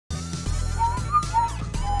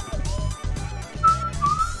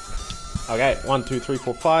Okay, 1, 2, 3,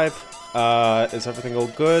 4, 5. Is everything all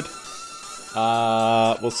good?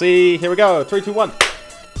 We'll see. Here we go. 3, 2, 1.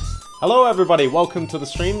 Hello, everybody. Welcome to the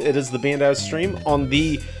stream. It is the Biendeo stream on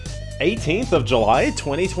the 18th of July,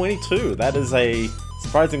 2022. That is a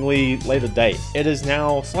surprisingly later date. It is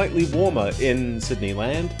now slightly warmer in Sydney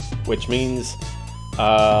land, which means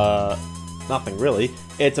nothing really.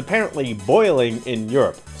 It's apparently boiling in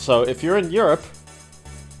Europe. So if you're in Europe,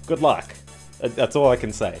 good luck. That's all I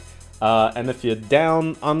can say. And if you're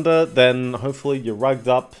down under, then hopefully you're rugged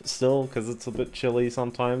up still, because it's a bit chilly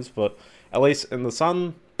sometimes, but at least in the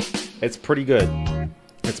sun, it's pretty good.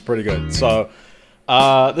 It's pretty good. So,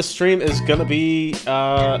 this stream is gonna be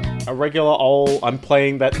a regular old, I'm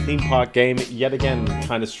playing that theme park game yet again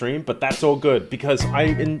kind of stream, but that's all good, because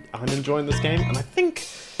I'm enjoying this game, and I think,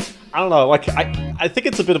 I don't know, like, I think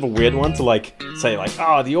it's a bit of a weird one to, like, say, like,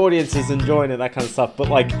 oh, the audience is enjoying it, that kind of stuff, but,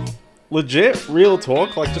 like, legit, real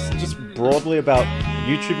talk, like, just broadly about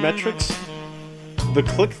YouTube metrics, the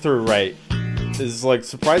click-through rate is, like,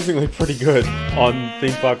 surprisingly pretty good on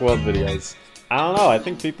Theme Park World videos. I don't know, I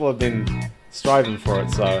think people have been striving for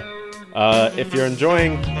it, so, if you're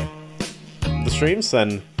enjoying the streams,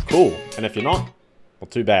 then cool, and if you're not, well,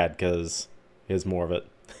 too bad, because here's more of it.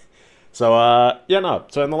 So, yeah, no,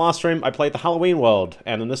 so in the last stream, I played the Halloween world,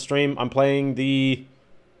 and in this stream, I'm playing the,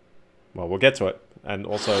 well, we'll get to it. And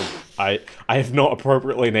also, I have not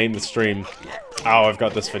appropriately named the stream. Oh, I've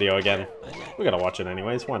got this video again. We're gonna watch it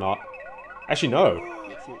anyways, why not? Actually, no.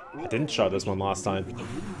 I didn't show this one last time.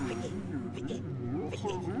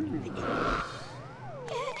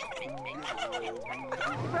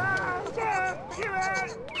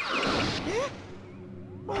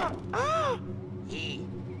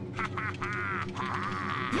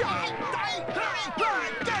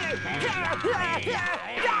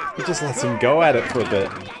 He just lets him go at it for a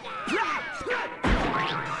bit.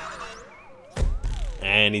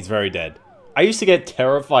 And he's very dead. I used to get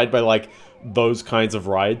terrified by, like, those kinds of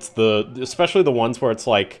rides. Especially the ones where it's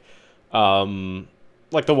like the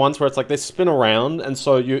ones where it's like they spin around, and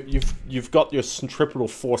so you've got your centripetal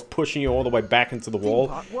force pushing you all the way back into the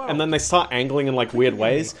wall, and then they start angling in, like, weird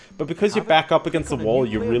ways. But because you're back up against the wall,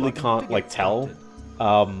 you really can't, like, tell.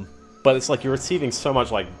 But it's like you're receiving so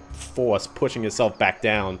much, like, force pushing yourself back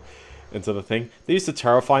down into the thing. They used to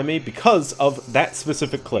terrify me because of that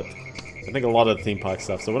specific clip. I think a lot of the theme park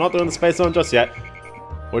stuff. So we're not doing the Space Zone just yet.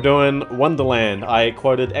 We're doing Wonderland. I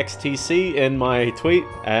quoted XTC in my tweet,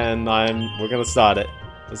 and we're gonna start it.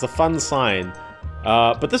 It's a fun sign.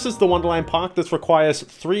 But this is the Wonderland Park. This requires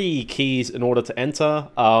 3 keys in order to enter,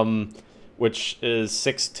 which is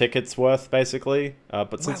 6 tickets worth, basically.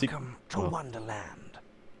 But since Welcome to Wonderland,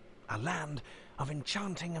 a land of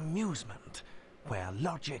enchanting amusement, where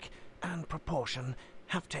logic and proportion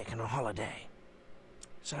have taken a holiday.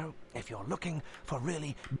 So, if you're looking for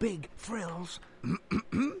really big thrills,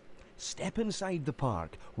 step inside the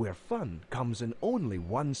park, where fun comes in only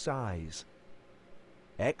one size.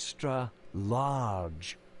 Extra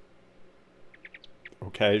large.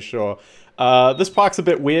 Okay, sure. This park's a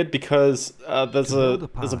bit weird because there's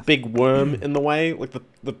a big worm in the way. Like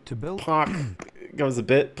the park goes a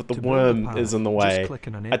bit, but the worm is in the way.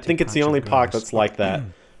 I think it's the only park that's like that.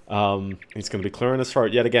 He's going to be clearing his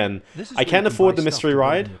throat yet again. I can't afford the mystery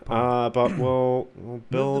ride, but we'll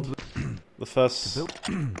build the first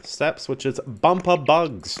steps, which is Bumper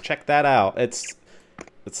Bugs. Check that out. It's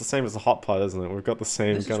the same as the hot pot, isn't it? We've got the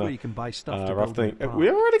same kind of rough thing. We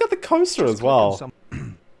already got the coaster as well.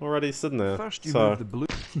 Already sitting there. So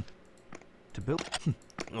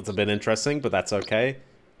that's a bit interesting, but that's okay.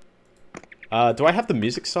 Do I have the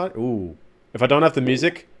music started? Ooh. If I don't have the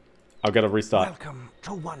music, I'll get a restart. Welcome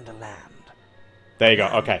to Wonderland. There you go.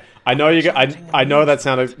 Okay. I know you. I know that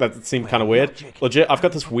seemed kind of weird. Legit, I've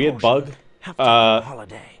got this weird bug.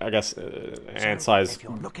 I guess ant-size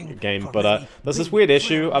game, but there's this weird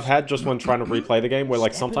issue I've had just when trying to replay the game, where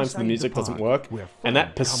like sometimes the music doesn't work, and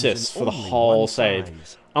that persists for the whole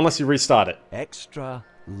save, unless you restart it.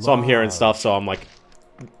 So I'm hearing stuff, so I'm like,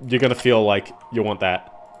 you're gonna feel like you want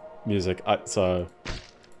that music. So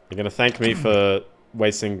you're gonna thank me for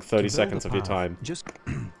wasting 30 seconds of your time.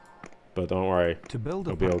 But don't worry,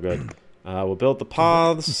 it'll be all good. We'll build the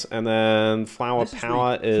paths, and then Flower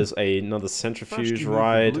Power is another centrifuge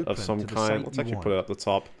ride of some kind. Let's actually put it up the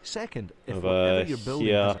top over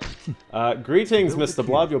here. Greetings, Mr.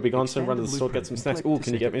 Blood. You'll be gone soon. Run to the store, get some snacks. Ooh,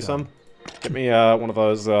 can you get me some? Get me one of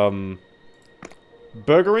those.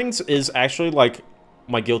 Burger rings is actually like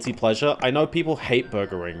my guilty pleasure. I know people hate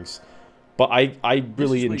burger rings, but I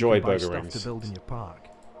really enjoy burger rings.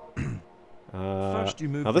 First you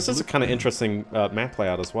move now this the is a blue- kind of interesting map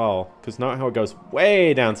layout as well, because note how it goes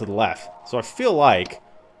way down to the left. So I feel like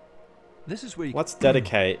This is where you let's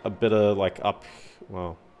dedicate a bit of like up.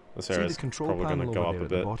 Well, this see area the is control probably going panel to go over up there a at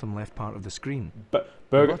the bit. bottom left part of the screen. But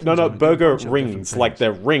The burger, buttons no, on a good burger bunch of different rings, like things.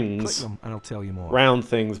 they're Click rings, them and I'll tell you more. round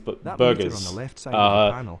things, but That meter burgers. on the left side of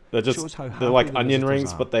the panel They're shows just how they're happy like the onion visitors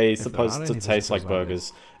rings, are, but they if there supposed are to any taste like visitors, are there?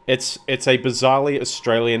 burgers. It's a bizarrely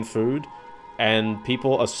Australian food, and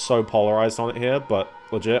people are so polarized on it here. But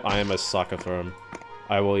legit, I am a sucker for them.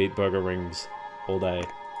 I will eat burger rings all day.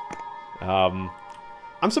 I'm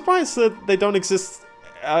surprised that they don't exist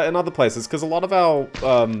in other places, because a lot of our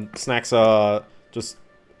snacks are just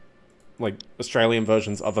like Australian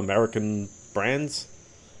versions of American brands.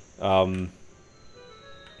 Where's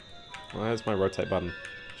my rotate button?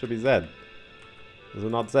 Should be Z. Is it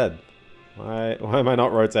not Z? Why am I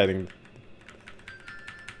not rotating?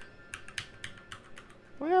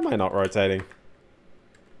 Why am I not rotating?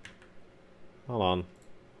 Hold on.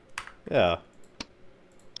 Yeah.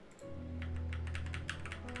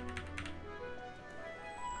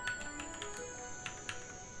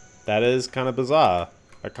 That is kind of bizarre.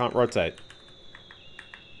 I can't rotate.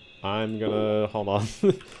 I'm gonna... hold on.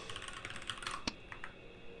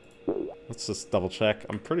 Let's just double check.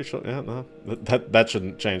 I'm pretty sure... yeah, no. That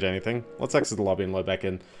shouldn't change anything. Let's exit the lobby and load back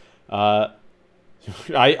in.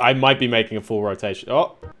 I might be making a full rotation.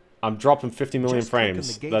 Oh! I'm dropping 50 million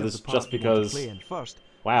frames. That is just because...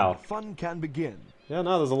 wow. Fun can begin. Yeah,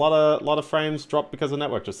 no, there's a lot of frames dropped because of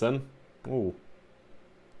network just then. Ooh.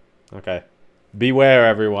 Okay. Beware,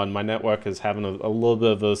 everyone. My network is having a little bit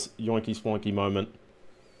of this yoinky swanky moment.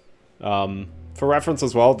 For reference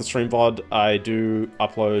as well, the stream VOD I do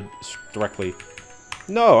upload directly.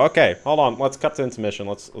 No, okay. Hold on. Let's cut to intermission.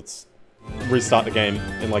 Let's restart the game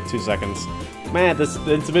in like 2 seconds. Man,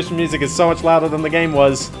 the intermission music is so much louder than the game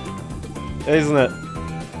was. Isn't it?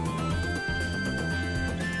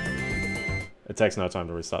 It takes no time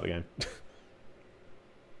to restart the game.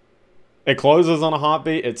 It closes on a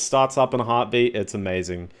heartbeat. It starts up in a heartbeat. It's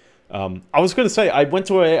amazing. I was going to say, I went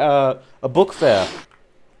to a book fair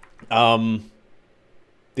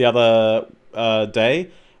the other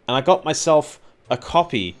day, and I got myself a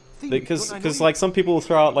copy because like some people will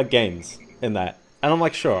throw out like games in that, and I'm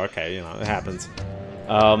like, sure, okay, you know, it happens.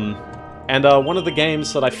 And one of the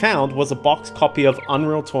games that I found was a box copy of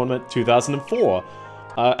Unreal Tournament 2004,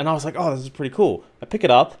 and I was like, oh, this is pretty cool. I pick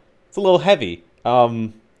it up. It's a little heavy.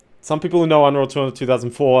 Some people who know Unreal Tournament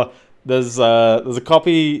 2004, there's a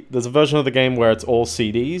version of the game where it's all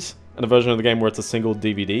CDs, and a version of the game where it's a single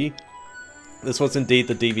DVD. This was indeed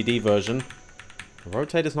the DVD version. The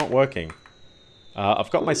rotate is not working.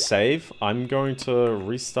 I've got my save. I'm going to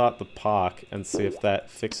restart the park and see if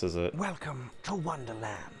that fixes it. Welcome to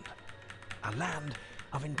Wonderland, a land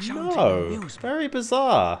of enchanting No, amusement. very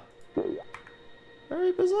bizarre.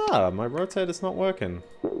 Very bizarre. My rotate is not working.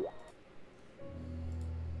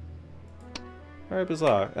 Very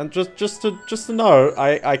bizarre. And just to know,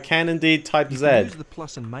 I can indeed type You Z. can use the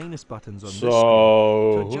plus and minus buttons on this screen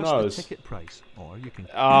So to who adjust knows? the ticket price, or you can.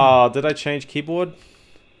 Did I change keyboard?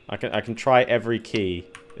 I can try every key.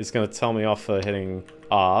 It's gonna tell me off for hitting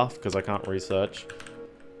R because I can't research.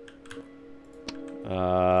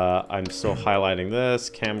 I'm still highlighting this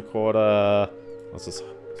camcorder. Let's just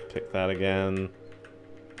pick that again.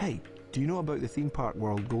 Hey, do you know about the theme park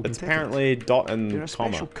world golden It's tickets? apparently dot They're and a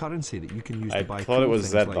special comma. currency that you can use I to buy thought it cool was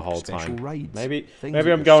things Z like the whole special time. rides, Maybe things I'm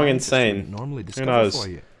that going scientists insane. wouldn't normally Who discover knows? for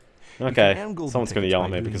you. Okay, earn golden someone's gonna tickets yell by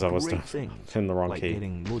at me doing because I was great things, hitting the wrong like key.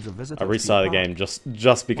 getting loads of visitors I to your restarted the park. game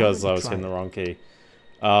just because don't I you was try hitting the it? wrong key.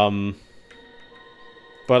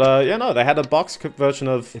 But yeah, no, they had a box version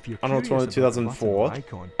of If you're Unreal curious Tournament about the button or 2004,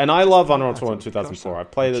 icon, and I just love point Unreal that Tournament to the 2004. I cursor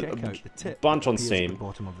played and it check out the a tip bunch that on appears at the Steam.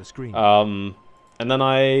 bottom of the screen. And then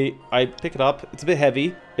I pick it up. It's a bit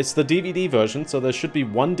heavy. It's the DVD version, so there should be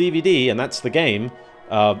one DVD, and that's the game.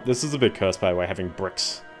 This is a bit cursed, by the way, having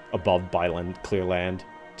bricks above Byland, clear land,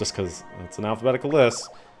 just because it's an alphabetical list.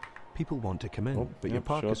 People want to come in, Oh, but yep, your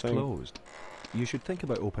park sure is thing. closed. You should think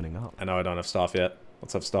about opening up. I know I don't have staff yet.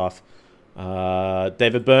 Let's have staff.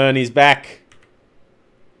 David Byrne, he's back.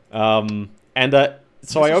 So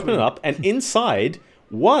I open it up, and inside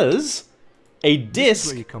was a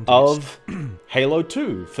disc of Halo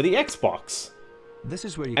 2 for the Xbox. This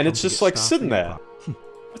is where you And come it's to just get like staff sitting for your there. park.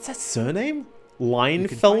 What's that surname? can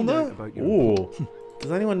find out Leinfelder? about your Ooh.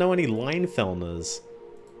 Does anyone know any Leinfelders?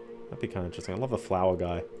 That'd be kind of interesting. I love the flower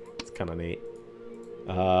guy. It's kind of neat.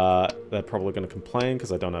 They're probably going to complain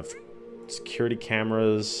because I don't have security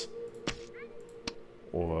cameras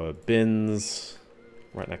or bins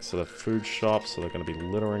right next to the food shop, so they're going to be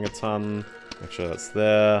littering a ton. Make sure that's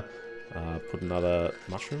there. Put another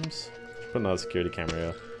mushrooms. Put another security camera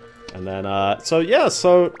here. And then, so yeah,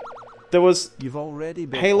 so there was You've already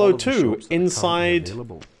built Halo all of the 2 shops that are inside currently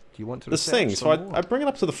available. Do you want to this research thing. some So more? I bring it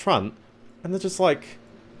up to the front, and they're just like,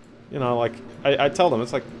 you know, like, I tell them,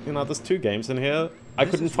 it's like, you know, there's 2 games in here. I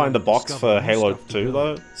This couldn't is find where the you box discover for new Halo stuff to 2, build.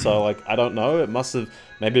 though. So, like, I don't know. It must have,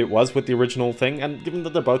 maybe it was with the original thing. And given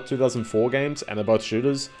that they're both 2004 games, and they're both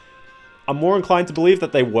shooters, I'm more inclined to believe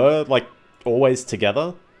that they were, like, always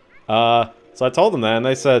together. So I told them that, and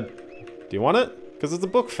they said, do you want it? Because it's a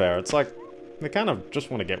book fair. It's like, they kind of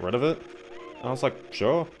just want to get rid of it. And I was like,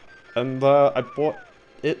 sure. And I bought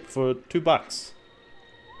it for $2.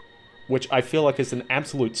 Which I feel like is an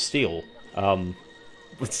absolute steal.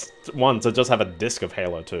 One, to just have a disc of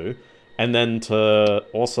Halo 2. And then to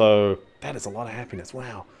also... That is a lot of happiness,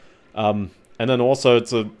 wow. And then also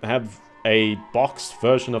to have a boxed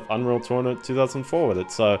version of Unreal Tournament 2004 with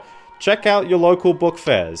it. So check out your local book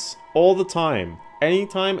fairs all the time.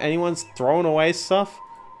 Anytime anyone's throwing away stuff,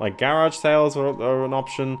 like garage sales are an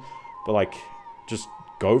option, but like just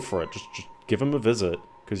go for it. Just give them a visit,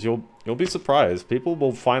 because you'll be surprised. People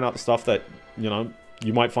will find out stuff that, you know,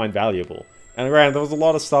 you might find valuable. And granted, there was a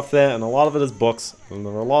lot of stuff there, and a lot of it is books, and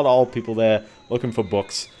there were a lot of old people there looking for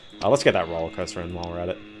books. Let's get that roller coaster in while we're at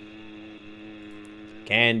it.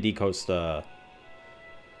 Candy coaster.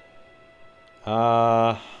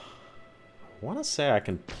 I want to say I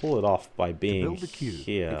can pull it off by being build the cube,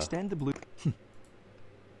 here. extend the blue.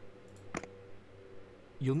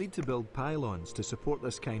 You'll need to build pylons to support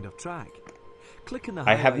this kind of track. Click on the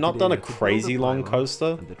I have highlighted not done a area to build crazy long pylon,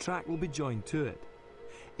 coaster. and the track will be joined to it.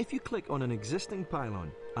 If you click on an existing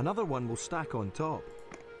pylon, another one will stack on top.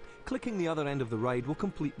 Clicking the other end of the ride will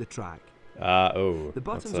complete the track. Oh. The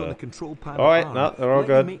buttons on the control panel Alright, are no, they're all let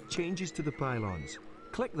you good. make changes to the pylons.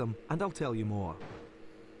 Click them and I'll tell you more.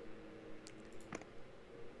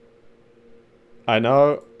 I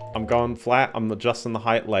know. I'm going flat. I'm adjusting the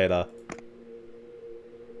height later.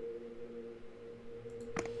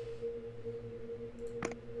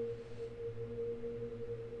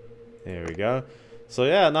 There we go. So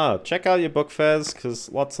yeah, no, check out your book fairs, because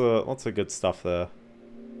lots of good stuff there.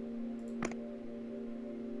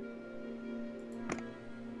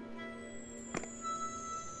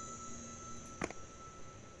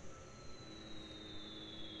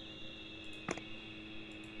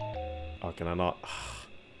 Oh, can I not?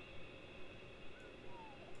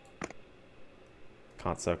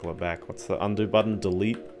 Can't circle it back. What's the undo button?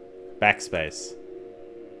 Delete. Backspace.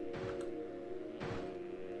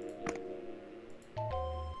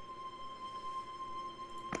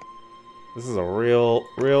 This is a real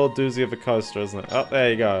doozy of a coaster, isn't it? Oh,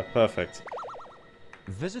 there you go. Perfect.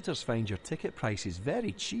 Visitors find your ticket prices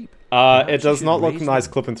very cheap. It does not look nice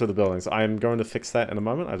clipping through the buildings. I'm going to fix that in a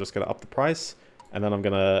moment. I just got to up the price, and then I'm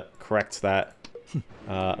going to correct that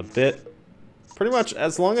a bit. Pretty much,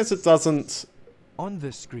 as long as it doesn't... On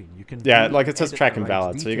this screen, you can... Yeah, like it says track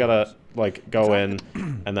invalid, so you gotta, like, go in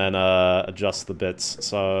and then adjust the bits.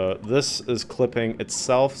 So this is clipping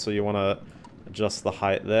itself, so you want to adjust the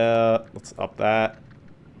height there. Let's up that.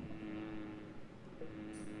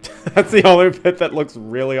 That's the only bit that looks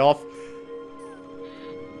really off.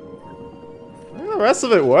 I think the rest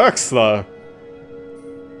of it works, though.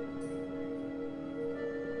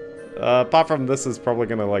 Apart from this is probably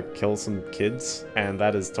gonna, like, kill some kids, and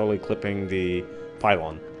that is totally clipping the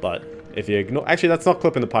pylon. But if you ignore... Actually, that's not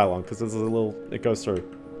clipping the pylon, because there's a little... It goes through.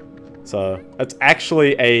 So, it's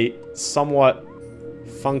actually a somewhat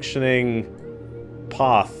functioning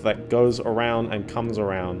path that goes around and comes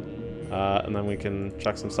around. And then we can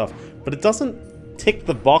chuck some stuff. But it doesn't tick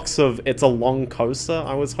the box of it's a long coaster.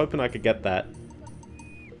 I was hoping I could get that.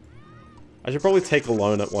 I should probably take a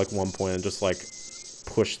loan at like one point and just like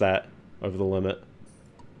push that over the limit.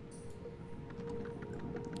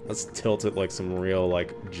 Let's tilt it like some real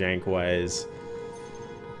like jank ways.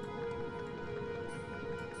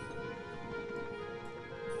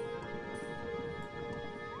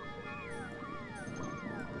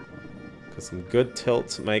 Because some good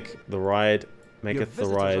tilts make the ride, Your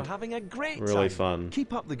visitors are having a great really time. fun.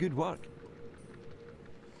 Keep up the good work.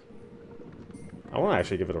 I want to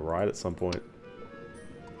actually give it a ride at some point.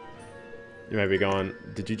 You may be going,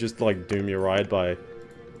 did you just like doom your ride by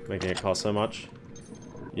making it cost so much?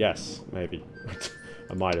 Yes, maybe.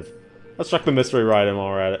 I might have. Let's chuck the mystery ride in while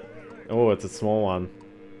we're at it. Oh, it's a small one.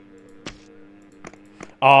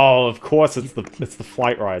 Oh, of course it's the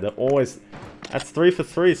flight ride. They're always... That's 3 for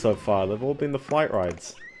 3 so far. They've all been the flight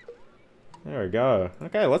rides. There we go.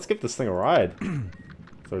 Okay, let's give this thing a ride.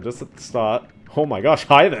 So just at the start... Oh my gosh,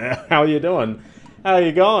 hi there! How are you doing? How are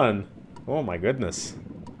you going? Oh my goodness.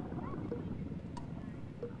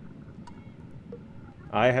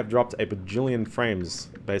 I have dropped a bajillion frames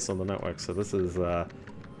based on the network, so this is,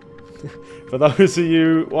 for those of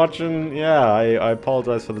you watching, yeah, I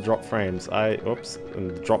apologize for the drop frames. Oops,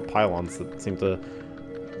 and the drop pylons that seem to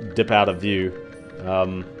dip out of view.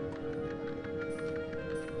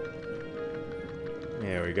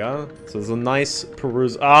 There we go. So there's a nice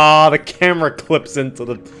peruse. Ah, the camera clips into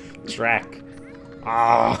the track.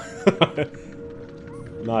 Ah,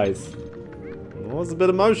 nice. Well, there's a bit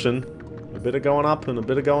of motion, a bit of going up and a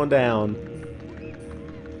bit of going down,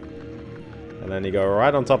 and then you go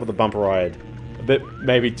right on top of the bumper ride. A bit,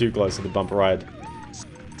 maybe too close to the bumper ride.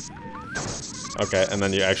 Okay, and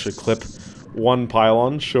then you actually clip one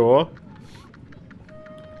pylon, sure.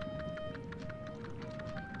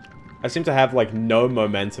 I seem to have, like, no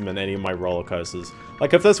momentum in any of my roller coasters.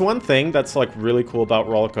 Like, if there's one thing that's, like, really cool about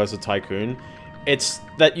Roller Coaster Tycoon, it's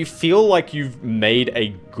that you feel like you've made a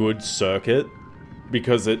good circuit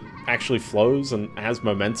because it actually flows and has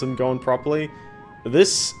momentum going properly.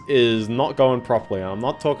 This is not going properly. I'm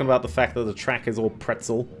not talking about the fact that the track is all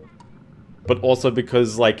pretzel, but also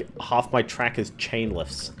because, like, half my track is chain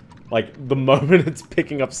lifts. Like, the moment it's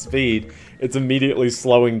picking up speed, it's immediately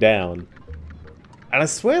slowing down. And I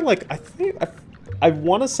swear, like, I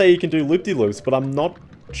want to say you can do loop-de-loops, but I'm not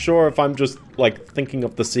sure if I'm just, like, thinking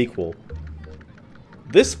of the sequel.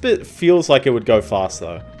 This bit feels like it would go fast,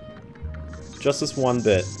 though. Just this one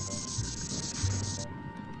bit.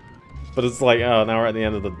 But it's like, oh, now we're at the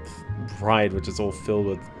end of the ride, which is all filled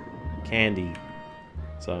with candy.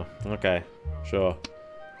 So, okay, sure.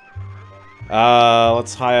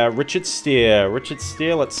 Let's hire Richard Steer. Richard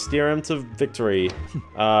Steer, let's steer him to victory.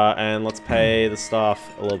 And let's pay the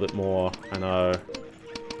staff a little bit more. I know,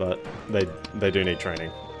 but they do need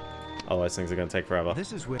training. Otherwise things are gonna take forever.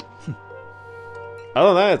 This is where...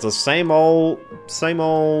 Other than that, it's the same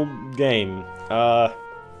old game.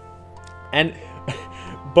 And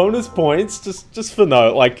bonus points, just for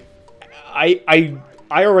note, like, I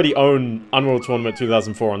already own Unreal Tournament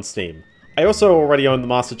 2004 on Steam. I also already own the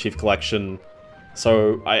Master Chief Collection,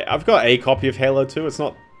 so I've got a copy of Halo 2. It's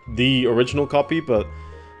not the original copy, but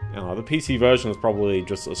you know, the PC version is probably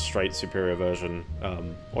just a straight superior version,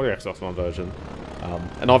 or the Xbox One version.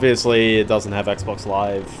 And obviously, it doesn't have Xbox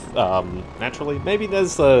Live, naturally. Maybe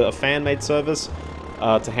there's a fan-made service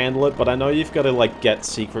to handle it, but I know you've got to, like, get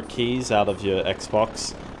secret keys out of your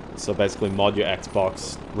Xbox. So basically mod your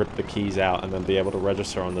Xbox, rip the keys out, and then be able to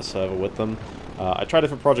register on the server with them. I tried it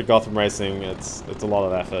for Project Gotham Racing. It's a lot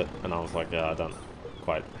of effort, and I was like, yeah, I don't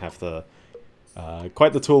quite have the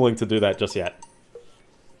quite the tooling to do that just yet.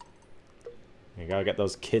 You gotta get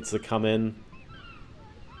those kids to come in.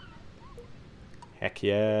 Heck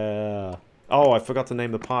yeah! Oh, I forgot to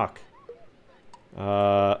name the park.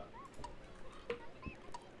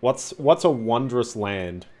 What's a wondrous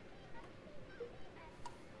land?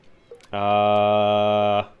 Can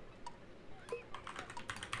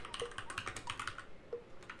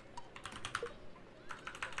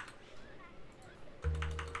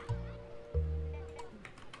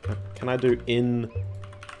I do in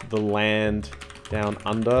the land down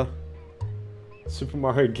under? Super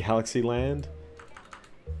Mario Galaxy Land?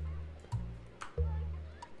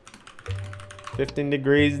 15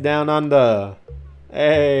 degrees down under.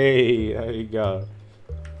 Hey, there you go.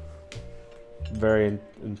 Very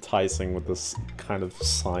enticing with this kind of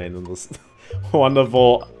sign and this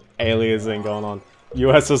wonderful aliasing going on.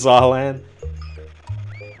 USSR land.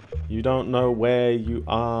 You don't know where you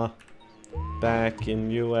are. Back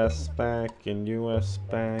in US, back in US,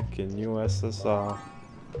 back in USSR.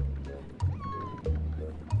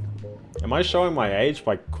 Am I showing my age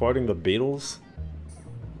by quoting the Beatles?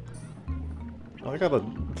 I got a...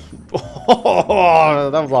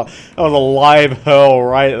 Oh, that was a live hurl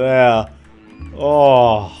right there.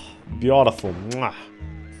 Oh, beautiful.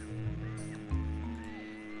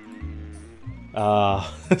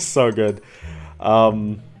 So good.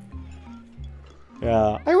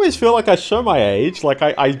 Yeah, I always feel like I show my age. Like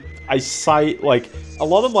I cite, like, a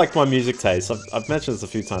lot of, like, my music tastes. I've mentioned this a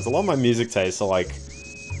few times. A lot of my music tastes are like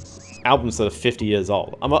albums that are 50 years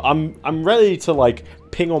old. I'm ready to, like,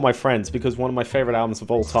 ping all my friends because one of my favorite albums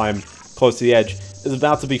of all time, Close to the Edge, is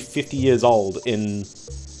about to be 50 years old in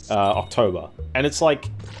October. And it's like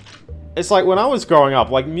when I was growing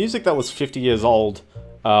up, like, music that was 50 years old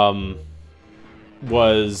was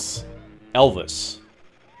Elvis.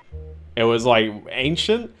 It was, like,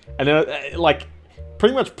 ancient, and then, like,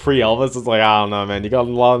 pretty much pre-Elvis, it's like, I don't know, man, you got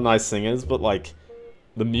a lot of nice singers, but, like,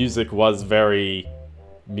 the music was very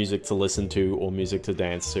music to listen to or music to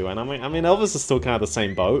dance to, and I mean, Elvis is still kind of the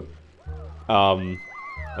same boat. And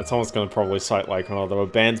someone's gonna probably cite, like, oh, there were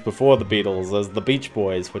bands before the Beatles. There's the Beach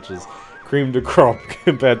Boys, which is cream de crop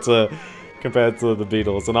compared to the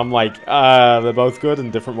Beatles, and I'm like, they're both good in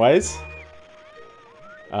different ways.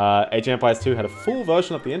 Age of Empires 2 had a full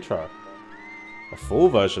version of the intro. A full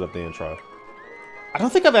version of the intro. I don't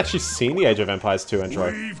think I've actually seen the Age of Empires 2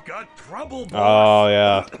 intro. We've got trouble, boss. Oh,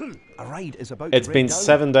 yeah. A raid is about It's been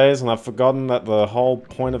 7 days, and I've forgotten that the whole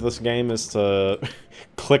point of this game is to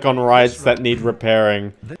click on rides that need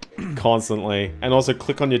repairing constantly. And also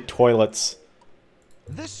click on your toilets.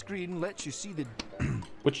 This screen lets you see the...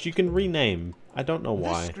 Which you can rename. I don't know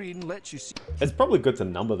why. This screen lets you see... It's probably good to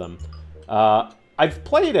number them. I've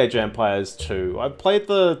played Age of Empires 2. I've played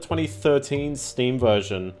the 2013 Steam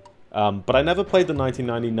version. But I never played the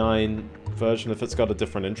 1999 version if it's got a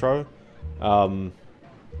different intro.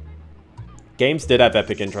 Games did have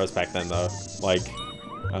epic intros back then, though. Like,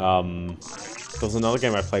 there was another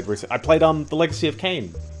game I played recently. I played, The Legacy of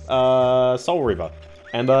Kain, Soul Reaver.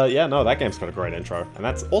 And, yeah, no, that game's got a great intro. And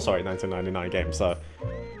that's also a 1999 game, so...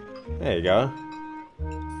 There you go.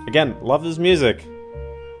 Again, love his music.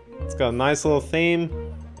 It's got a nice little theme.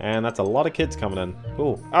 And that's a lot of kids coming in.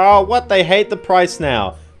 Cool. Oh, what? They hate the price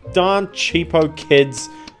now. Darn cheapo kids.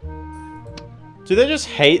 Do they just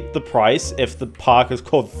hate the price if the park is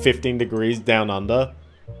called 15 Degrees Down Under?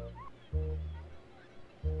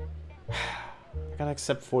 I gotta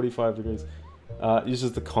accept 45 degrees.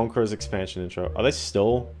 Uses the Conqueror's expansion intro. Are they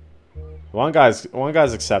still? One guy's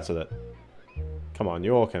accepted it. Come on,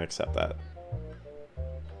 you all can accept that.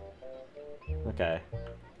 Okay.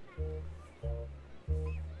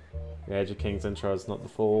 The Age of Kings intro is not the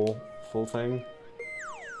full thing.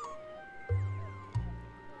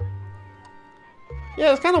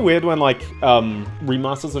 Yeah, it's kind of weird when, like,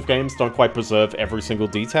 remasters of games don't quite preserve every single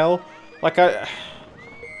detail. Like,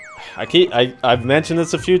 I've mentioned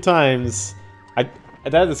this a few times.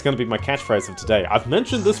 That is going to be my catchphrase of today. I've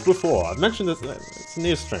mentioned this before. I've mentioned this. It's a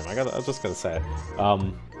new stream. I just gotta say it.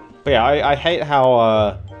 But yeah, I hate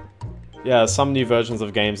how, yeah, some new versions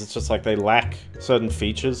of games, it's just like they lack certain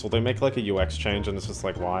features, or they make like a UX change, and it's just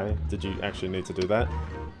like, why did you actually need to do that?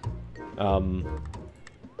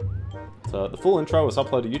 So the full intro was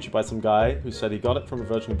uploaded to YouTube by some guy who said he got it from a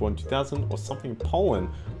version born in 2000 or something in Poland,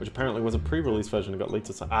 which apparently was a pre-release version and got leaked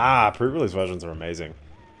to some... Ah, pre-release versions are amazing.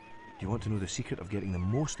 Do you want to know the secret of getting the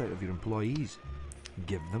most out of your employees?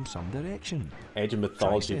 Give them some direction. Age of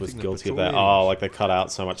Mythology was guilty of that. Oh, like they cut out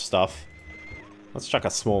so much stuff. Let's chuck a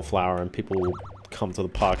small flower and people will come to the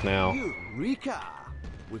park now. Eureka!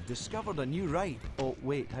 We've discovered a new ride. Oh,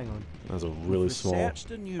 wait, hang on. That was a really small...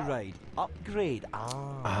 Researched a new ride. Upgrade.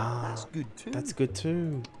 That's good too. That's good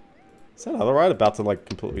too. Is that other ride about to, like,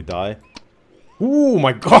 completely die? Ooh,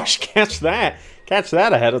 my gosh, catch that! Catch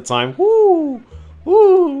that ahead of time. Woo!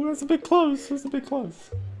 Woo! That's a bit close. That's a bit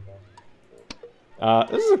close.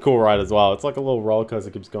 This is a cool ride as well. It's like a little roller coaster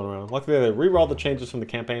that keeps going around. Luckily, they re-rolled the changes from the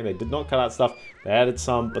campaign. They did not cut out stuff. They added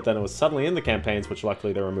some, but then it was suddenly in the campaigns, which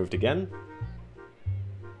luckily they removed again.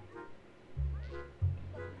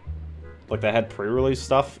 Like they had pre-release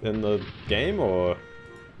stuff in the game, or...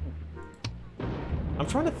 I'm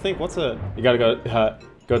trying to think, what's a... You gotta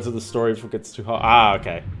go to the story if it gets too hot. Ah,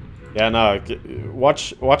 okay. Yeah, no,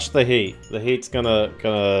 watch the heat. The heat's gonna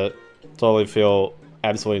totally feel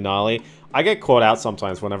absolutely gnarly. I get caught out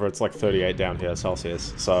sometimes whenever it's like 38 down here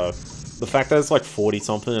Celsius. So the fact that it's like 40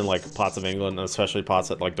 something in like parts of England, and especially parts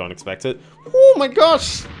that like don't expect it. Oh my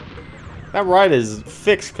gosh! That ride is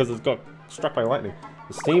fixed because it's got struck by lightning.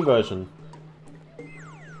 The Steam version.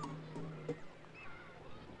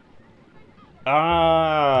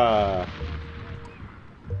 Ah.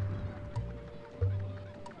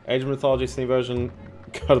 Age of Mythology Steam version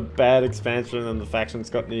got a bad expansion and the factions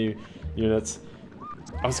got new units.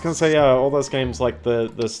 I was gonna say, yeah, all those games, like,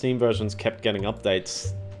 the Steam versions kept getting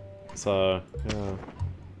updates. So, yeah.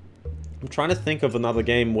 I'm trying to think of another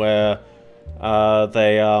game where, where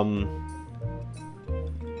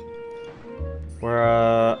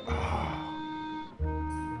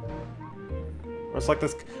it's like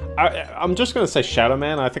this... I'm just gonna say Shadow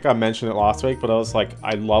Man. I think I mentioned it last week, but I was like,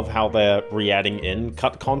 I love how they're re-adding in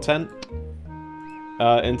cut content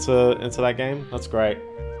into that game. That's great.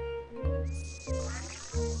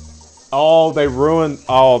 Oh, they ruined...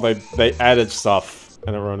 Oh, they added stuff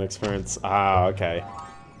and it ruined the experience. Ah, okay.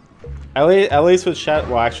 At least with Shadow...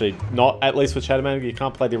 Well, actually, not at least with Shadow Man. You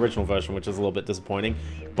can't play the original version, which is a little bit disappointing.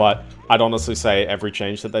 But I'd honestly say every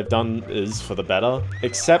change that they've done is for the better.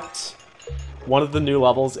 Except... one of the new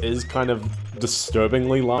levels is kind of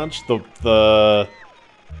disturbingly large. It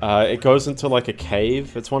goes into like a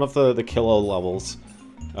cave. It's one of the killer levels.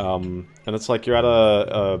 And it's like you're at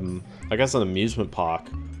I guess an amusement park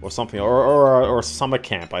or something, or a summer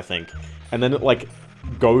camp, I think. And then it like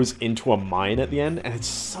goes into a mine at the end, and it's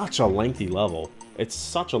such a lengthy level. It's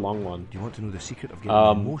such a long one. Do you want to know the secret of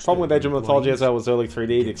getting most problem with out Age of of Mythology is employees? that it was early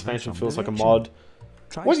 3D. The expansion feels like a mod.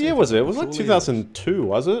 What year was it? It was like 2002,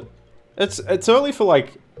 was it? It's early for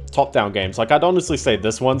like top-down games. Like I'd honestly say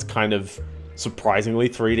this one's kind of surprisingly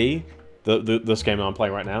 3D. This game I'm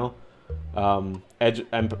playing right now. Age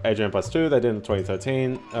of Empires 2, they did in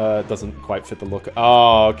 2013. Doesn't quite fit the look.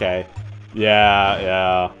 Oh, okay.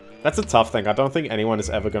 Yeah. That's a tough thing. I don't think anyone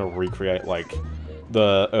is ever going to recreate, like,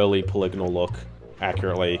 the early polygonal look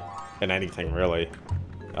accurately in anything, really.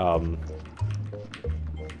 I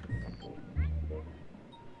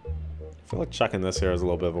feel like chucking this here is a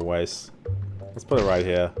little bit of a waste. Let's put it right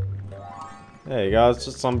here. There you go. It's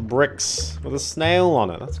just some bricks with a snail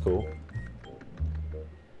on it. That's cool.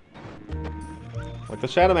 Like, the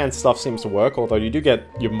Shadow Man stuff seems to work, although you do get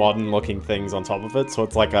your modern-looking things on top of it, so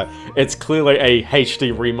it's like it's clearly a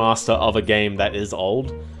HD remaster of a game that is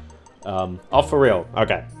old. Oh, for real.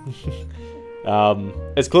 Okay.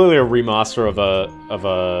 It's clearly a remaster of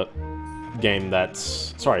a game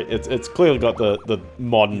that's... Sorry, it's clearly got the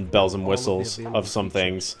modern bells and whistles of some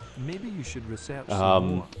things. Maybe you should research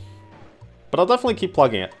some more. But I'll definitely keep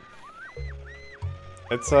plugging it.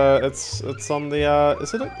 It's on the,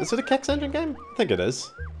 is it a Kex Engine game? I think it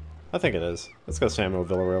is. It's got Samuel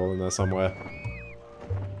Villarreal in there somewhere.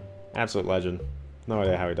 Absolute legend. No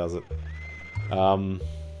idea how he does it. So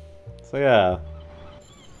yeah.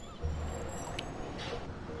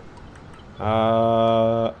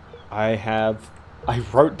 I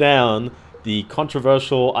wrote down the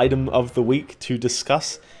controversial item of the week to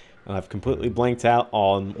discuss, and I've completely blanked out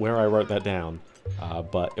on where I wrote that down.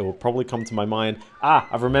 But it will probably come to my mind. Ah,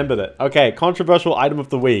 I've remembered it. Okay, controversial item of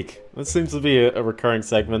the week. This seems to be a recurring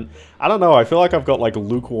segment. I don't know, I feel like I've got like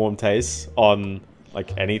lukewarm tastes on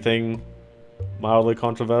like anything mildly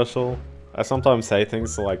controversial. I sometimes say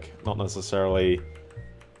things to like not necessarily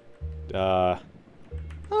I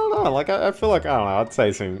don't know, like I feel like, I don't know, I'd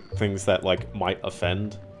say some things that like might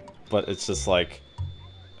offend, but it's just like,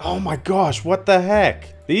 oh my gosh, what the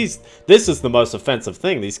heck? This is the most offensive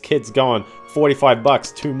thing. These kids going 45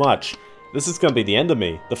 bucks too much. This is going to be the end of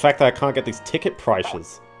me. The fact that I can't get these ticket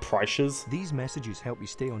prices. These messages help you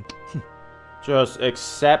stay on. Just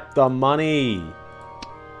accept the money.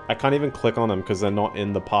 I can't even click on them because they're not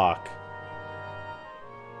in the park.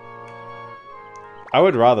 I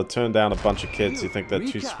would rather turn down a bunch of kids who think they're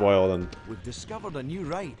too spoiled and We've discovered a new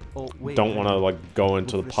ride. Oh, wait, don't want to like go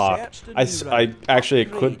into the park. I actually, it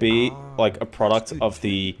could be like a product of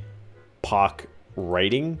the park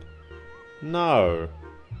rating. No.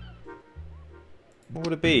 What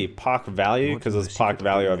would it be? Park value? Because there's park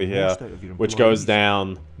value over here, which goes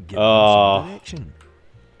down. Try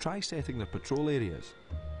setting the patrol areas.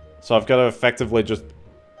 So I've got to effectively just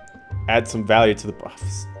add some value to the...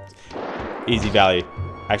 Easy value.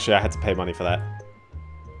 Actually, I had to pay money for that.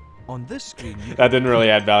 On this screen, that didn't really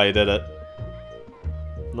add value, did it?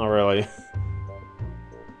 Not really.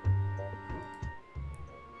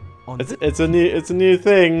 It's a new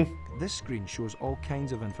thing. This screen shows all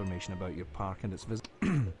kinds of information about your park and its visit.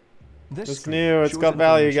 It's new. It's got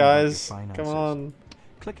value, guys. Come on.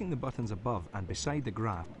 Clicking the buttons above and beside the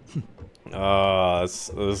graph. This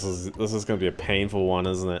is gonna be a painful one,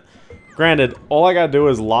 isn't it? Granted, all I gotta do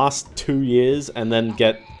is last 2 years and then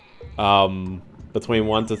get between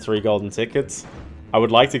 1 to 3 golden tickets. I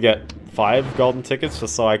would like to get 5 golden tickets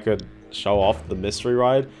just so I could show off the mystery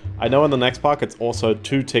ride. I know in the next park it's also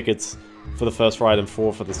 2 tickets for the first ride and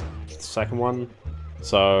 4 for the second one.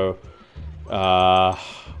 So I'm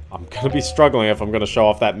gonna be struggling if I'm gonna show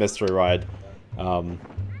off that mystery ride.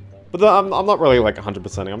 But I'm not really like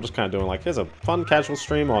 100%ing. I'm just kind of doing like, here's a fun casual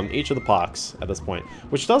stream on each of the parks at this point.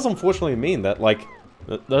 Which does unfortunately mean that like,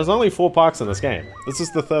 there's only 4 parks in this game. This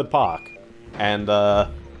is the 3rd park. And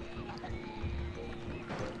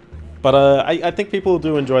I think people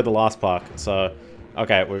do enjoy the last park. So,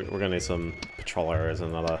 okay, we're gonna need some patrol areas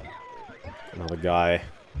and another guy.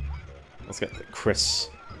 Let's get Chris.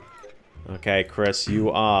 Okay, Chris,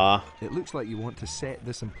 you are... It looks like you want to set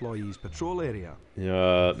this employee's patrol area.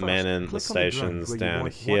 You're manning the stations down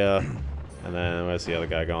here. And then, where's the other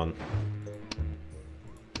guy gone?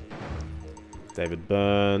 David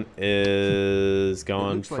Byrne is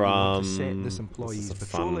going from... This employee's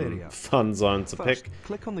patrol area. Fun zone to pick.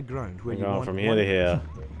 Click on the ground where you going want from here to here.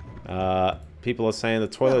 People are saying the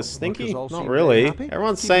toilet is stinky? Not really.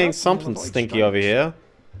 Everyone's saying something stinky over here.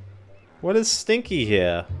 What is stinky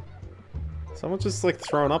here? Someone's just like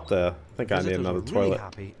thrown up there. I think I need another toilet.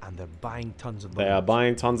 Happy and they're buying tons of They are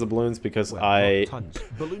buying tons of balloons because well, I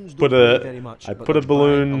Balloons put a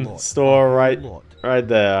balloon store right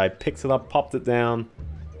there. I picked it up, popped it down.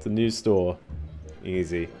 It's a new store.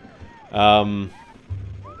 Easy. Yeah,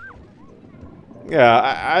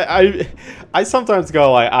 I sometimes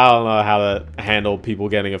go like, I don't know how to handle people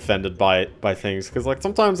getting offended by things, because like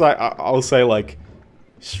sometimes I'll say like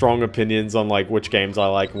strong opinions on like which games I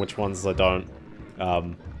like and which ones I don't,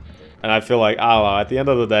 and I feel like, I don't know, at the end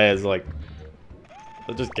of the day it's like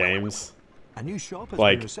they're just games. A new shop has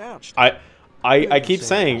like been researched. I keep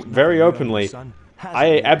saying very openly,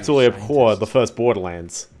 I absolutely abhor the first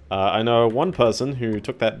Borderlands. I know one person who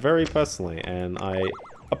took that very personally, and I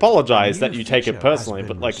apologize that you take it personally,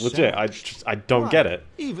 but like legit, I don't get it.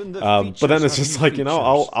 But then it's just like, you know,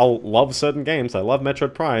 I'll love certain games. I love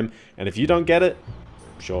Metroid Prime, and if you don't get it,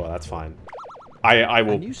 sure, that's fine. I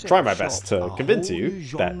will try my best to convince you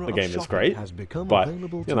that the game is great, but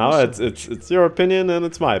you know, it's your opinion and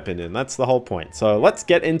it's my opinion. That's the whole point. So let's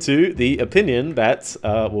get into the opinion that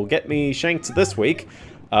will get me shanked this week.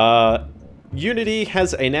 Unity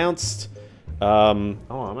has announced. Oh,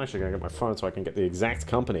 I'm actually gonna get my phone so I can get the exact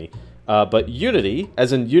company. But Unity,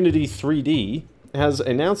 as in Unity 3D, has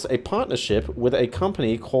announced a partnership with a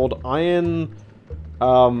company called Iron.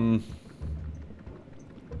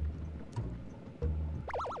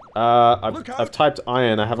 I've typed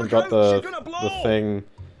Iron. I haven't got the thing.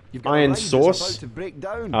 ironSource.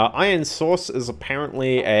 ironSource is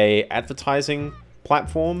apparently a advertising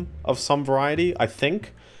platform of some variety, I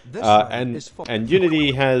think. And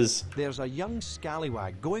Unity has. There's a young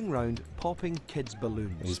scallywag going round popping kids'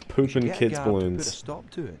 balloons. He's pooping kids' balloons. Put a stop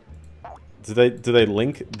to it. Do they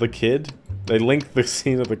link the kid? They link the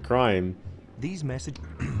scene of the crime. These messages.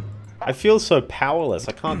 I feel so powerless.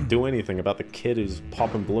 I can't do anything about the kid who's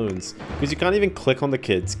popping balloons because you can't even click on the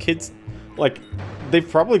kids. Kids, like, they've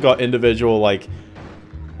probably got individual like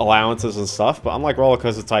allowances and stuff, but unlike Roller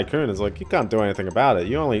Coaster Tycoon, it's like you can't do anything about it.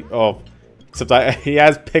 You only except he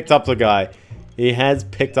has picked up the guy. He has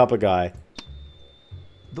picked up a guy.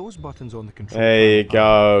 Those buttons on the control. There you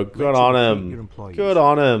go. Good on him. Good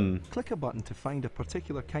on him. Click a button to find a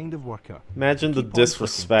particular kind of worker. Imagine the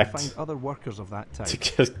disrespect. To find other workers of that type. To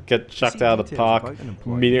just get chucked out of the park,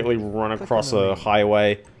 immediately run across a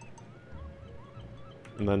highway,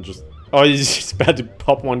 and then just... Oh, he's just about to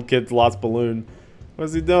pop one kid's last balloon.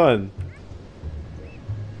 What's he doing?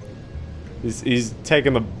 He's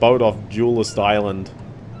taking the boat off Duelist Island.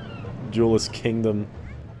 Duelist Kingdom.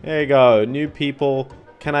 There you go. New people.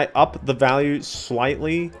 Can I up the value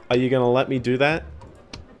slightly? Are you going to let me do that?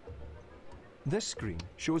 This screen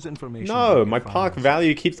shows information. No, my park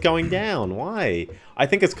value keeps going down. Why? I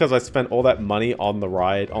think it's because I spent all that money on the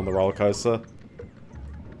ride, on the roller coaster.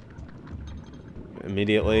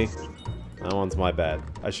 Immediately. That one's my bad.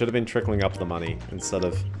 I should have been trickling up the money instead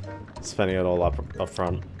of spending it all up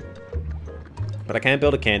front. But I can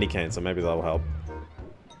build a candy cane, so maybe that'll help.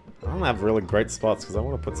 I don't have really great spots because I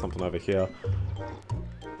want to put something over here.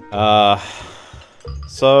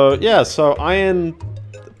 So yeah, so ironSource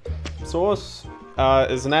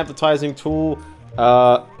is an advertising tool.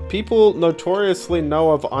 People notoriously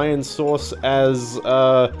know of ironSource as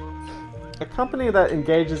a company that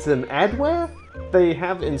engages in adware. They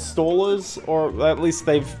have installers, or at least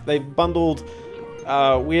they've bundled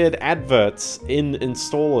weird adverts in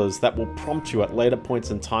installers that will prompt you at later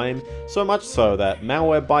points in time. So much so that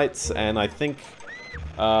Malwarebytes and I think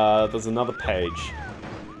there's another page.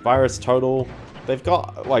 Virus Total, they've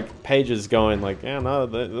got like pages going like, yeah, no,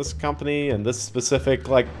 this company and this specific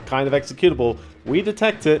like kind of executable, we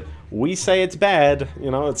detect it, we say it's bad, you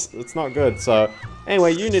know, it's not good. So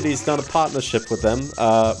anyway, Unity's done a partnership with them,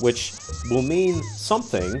 which will mean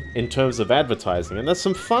something in terms of advertising. And there's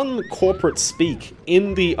some fun corporate speak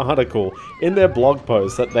in the article, in their blog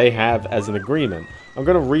post that they have as an agreement. I'm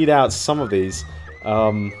going to read out some of these.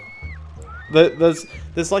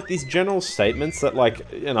 There's like these general statements that, like,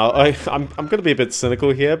 you know, I'm gonna be a bit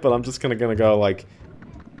cynical here, but I'm just gonna go like,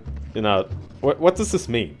 you know, what does this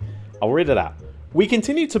mean? I'll read it out. We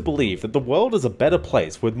continue to believe that the world is a better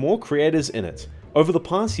place with more creators in it. Over the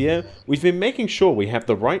past year, we've been making sure we have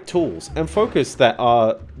the right tools and focus that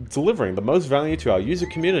are delivering the most value to our user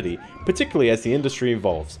community, particularly as the industry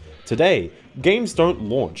evolves. Today, games don't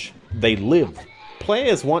launch, they live.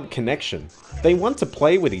 Players want connection. They want to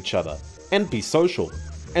play with each other and be social.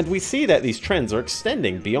 And we see that these trends are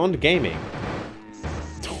extending beyond gaming.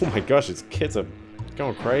 Oh my gosh, these kids are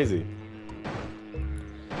going crazy.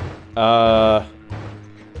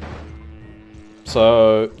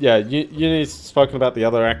 So, yeah, Unity's spoken about the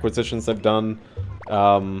other acquisitions they've done.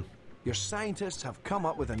 Your scientists have come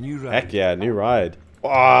up with a new ride. Heck yeah, new ride.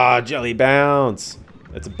 Oh, Jelly Bounce!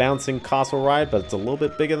 It's a bouncing castle ride, but it's a little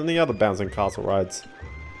bit bigger than the other bouncing castle rides.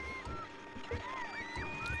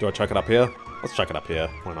 Do I chuck it up here? Let's chuck it up here.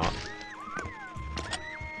 Why not?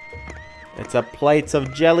 It's a plate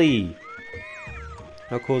of jelly!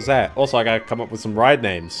 How cool is that? Also, I gotta come up with some ride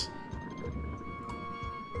names.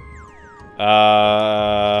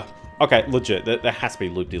 Okay, legit. There has to be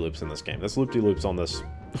loop-de-loops in this game. There's loop-de-loops on this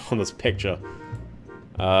picture.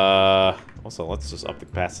 Also, let's just up the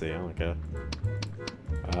capacity. I don't care.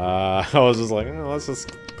 I was just like, oh, let's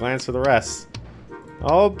just glance through the rest.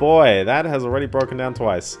 Oh boy, that has already broken down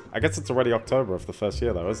twice. I guess it's already October of the first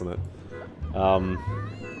year, though, isn't it?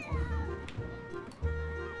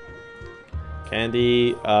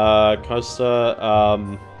 Candy, coaster,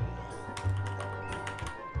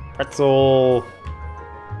 pretzel.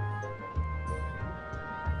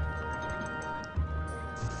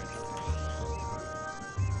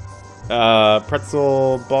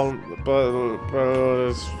 Pretzel, pretzel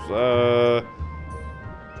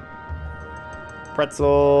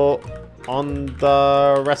on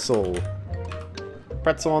the wrestle.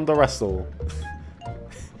 Pretzel on the wrestle.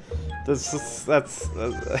 Is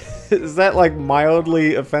that like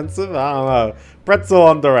mildly offensive? I don't know. Pretzel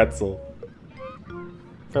on the wrestle.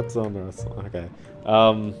 Pretzel on the wrestle. Okay.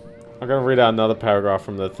 I'm gonna read out another paragraph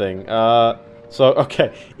from the thing. So,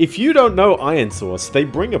 okay, if you don't know ironSource, they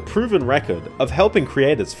bring a proven record of helping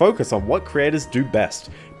creators focus on what creators do best,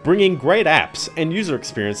 bringing great apps and user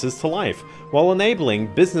experiences to life, while enabling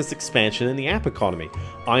business expansion in the app economy.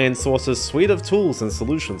 ironSource's suite of tools and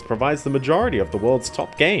solutions provides the majority of the world's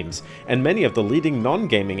top games, and many of the leading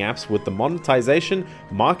non-gaming apps with the monetization,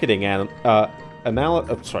 marketing, and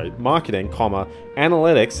marketing,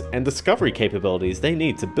 analytics, and discovery capabilities they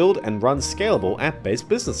need to build and run scalable app-based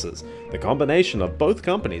businesses. The combination of both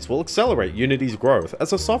companies will accelerate Unity's growth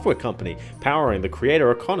as a software company, powering the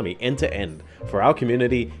creator economy end-to-end. For our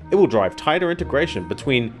community, it will drive tighter integration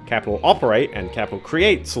between capital operate and capital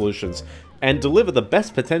create solutions, and deliver the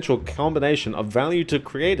best potential combination of value to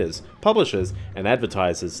creators, publishers, and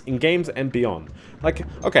advertisers in games and beyond. Like,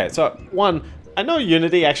 okay, so one, I know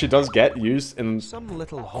Unity actually does get used in some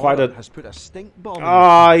little quite a... has put a stink bomb.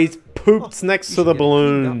 Ah, he's pooped next to the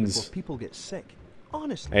balloons. People get sick.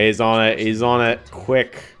 Honestly. He's on it,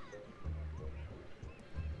 quick.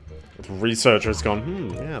 The researcher's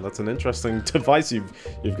gone, yeah, that's an interesting device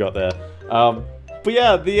you've got there. But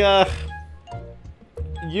yeah, the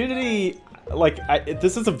Unity, like,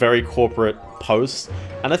 this is a very corporate post,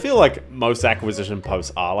 and I feel like most acquisition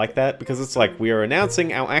posts are like that, because it's like, we are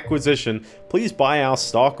announcing our acquisition, please buy our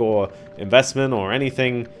stock or investment or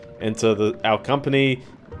anything into our company.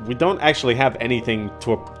 We don't actually have anything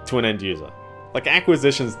to an end user. Like,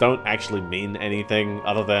 acquisitions don't actually mean anything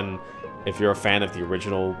other than if you're a fan of the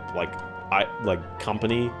original, like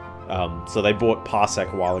company. So they bought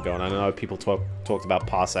Parsec a while ago, and I know people talked about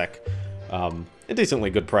Parsec in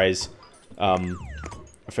decently good praise a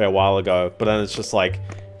fair while ago, but then it's just like,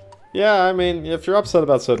 yeah, I mean, if you're upset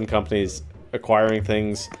about certain companies acquiring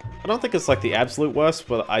things, I don't think it's like the absolute worst,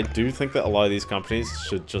 but I do think that a lot of these companies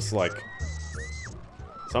should just like,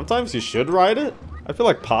 sometimes you should ride it. I feel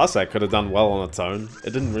like Parsec could have done well on its own.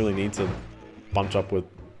 It didn't really need to bunch up with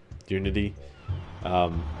Unity.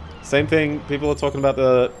 Same thing, people are talking about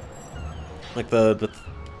the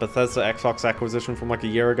Bethesda Xbox acquisition from like a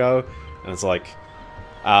year ago, and it's like,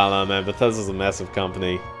 I don't know, man, Bethesda's a massive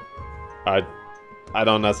company. I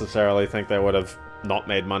don't necessarily think they would have not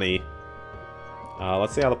made money.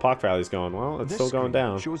 Let's see how the park value's going. Well, it's still going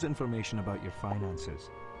down. Shows information about your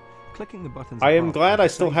finances. Clicking the buttons. I am glad I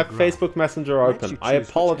still have Facebook Messenger open. I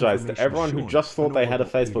apologize to everyone who just thought they had a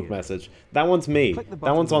Facebook message. That one's me.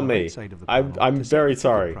 That one's on me. I'm very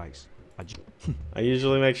sorry. I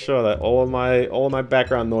usually make sure that all of my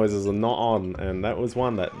background noises are not on, and that was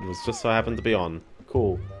one that was just so happened to be on.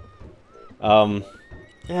 Cool.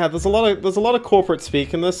 Yeah, there's a lot of corporate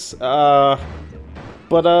speak in this. But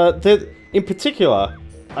in particular,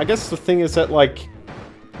 I guess the thing is that like,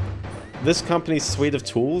 this company's suite of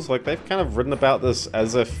tools, like, they've kind of written about this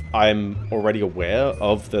as if I'm already aware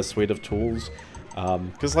of their suite of tools.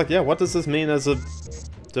 Because, like, yeah, what does this mean as a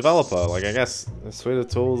developer? Like, I guess the suite of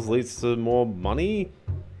tools leads to more money?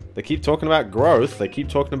 They keep talking about growth. They keep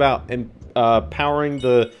talking about powering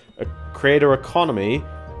the creator economy,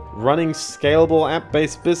 running scalable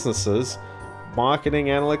app-based businesses, marketing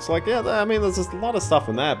analytics. Like, yeah, I mean, there's just a lot of stuff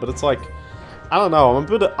in that, but it's like, I don't know,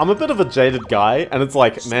 I'm a bit of a jaded guy, and it's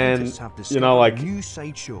like, man, you know, like, new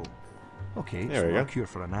sideshow. Okay, there we go. Not a cure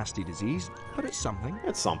for a nasty disease, but it's something.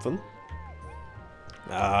 It's something.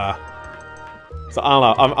 So I don't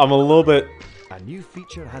know. I'm a little bit. A new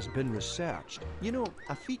feature has been researched. You know,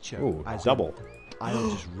 a feature. Ooh, as double.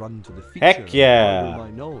 I'll just run to the feature. Heck yeah. And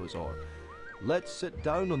my nose, or let's sit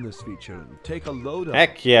down on this feature and take a load of.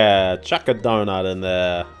 Heck yeah. Chuck a donut in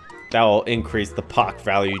there. That will increase the park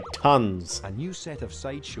value tons. A new set of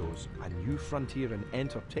sideshows, a new frontier in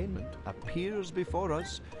entertainment appears before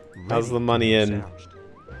us. How's the money in?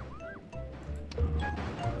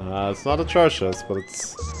 It's not atrocious, but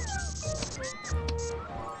it's...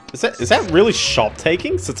 Is that really shop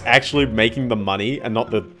taking? So it's actually making the money and not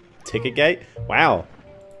the ticket gate? Wow.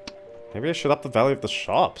 Maybe I should up the value of the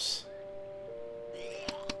shops.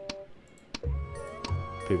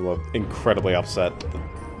 People are incredibly upset that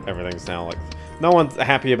everything's now like... No one's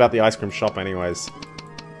happy about the ice cream shop anyways.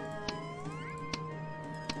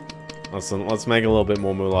 Listen, let's make a little bit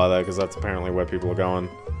more moolah though, because that's apparently where people are going.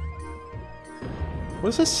 What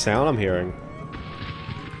is this sound I'm hearing?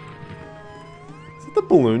 Is it the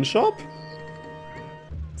balloon shop?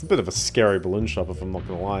 It's a bit of a scary balloon shop if I'm not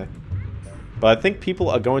gonna lie. But I think people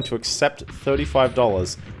are going to accept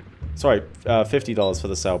 $35. Sorry, $50 for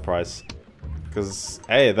the sale price. Because,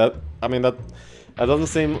 hey, that doesn't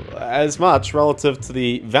seem as much relative to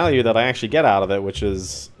the value that I actually get out of it, which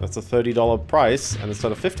is, that's a $30 price, and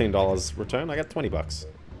instead of $15 return, I get 20 bucks.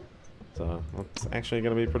 So, that's actually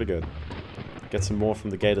going to be pretty good. Get some more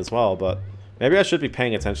from the gate as well, but maybe I should be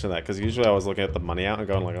paying attention to that, because usually I was looking at the money out and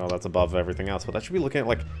going like, oh, that's above everything else, but I should be looking at,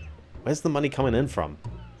 like, where's the money coming in from?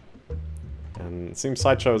 And it seems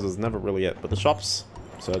sideshows is never really it, but the shops,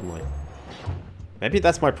 certainly. Maybe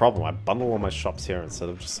that's my problem. I bundle all my shops here instead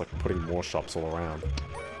of just like putting more shops all around.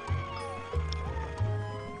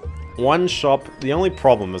 One shop, the only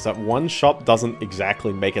problem is that one shop doesn't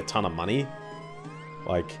exactly make a ton of money.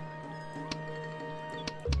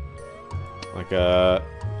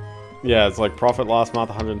 Yeah, it's like profit last month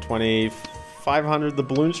 120, 500. The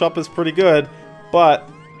balloon shop is pretty good, but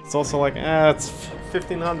it's also like, it's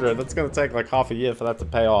 1500. That's gonna take like half a year for that to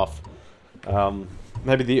pay off.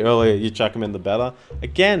 Maybe the earlier you chuck them in, the better.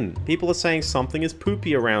 Again, people are saying something is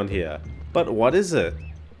poopy around here. But what is it?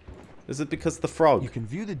 Is it because the frog? You can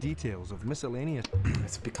view the details of miscellaneous...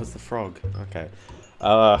 It's because the frog. Okay.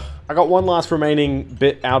 I got one last remaining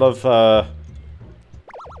bit out of...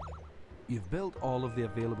 You've built all of the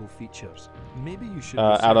available features. Maybe you should...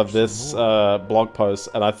 out of this blog post,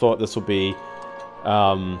 and I thought this would be...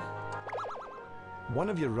 One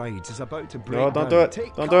of your rides is about to break No, don't do it.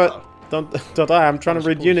 Don't do it. Don't die. I'm trying to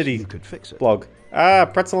read Unity blog.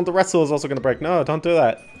 Pretzel and the Retzel is also going to break. No, don't do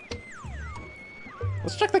that.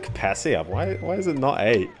 Let's check the capacity up. Why is it not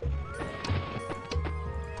 8?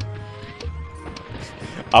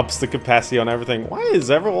 Ups the capacity on everything. Why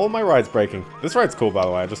is all my rides breaking? This ride's cool, by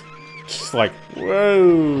the way. I just like,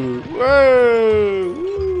 whoa, whoa,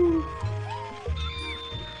 woo.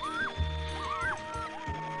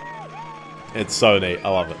 It's so neat. I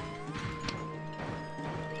love it.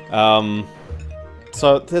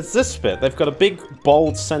 So there's this bit. They've got a big,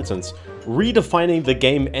 bold sentence. Redefining the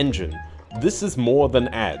game engine. This is more than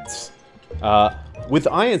ads. With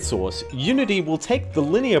ironSource, Unity will take the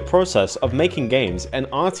linear process of making games and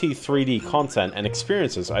RT 3D content and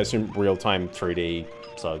experiences, I assume real-time 3D,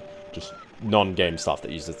 so just non-game stuff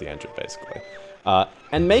that uses the engine, basically,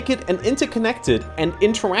 and make it an interconnected and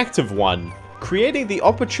interactive one, creating the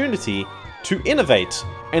opportunity to innovate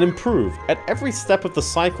and improve at every step of the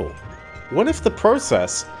cycle. What if the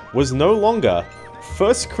process was no longer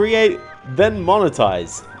first create, then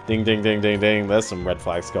monetize? Ding, ding, ding, ding, ding. There's some red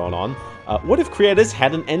flags going on. What if creators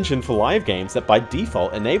had an engine for live games that by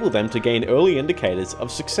default enabled them to gain early indicators of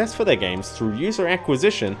success for their games through user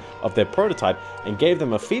acquisition of their prototype and gave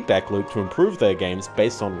them a feedback loop to improve their games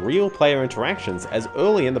based on real player interactions as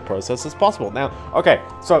early in the process as possible? Now, okay,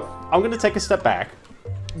 so I'm going to take a step back.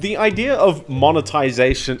 The idea of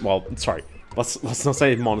monetization, well, sorry, let's not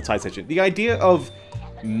say monetization. The idea of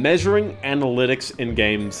measuring analytics in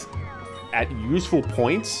games at useful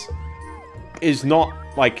points is not,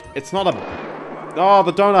 like, it's not a... Oh,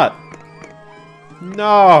 the donut!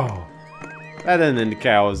 No! That didn't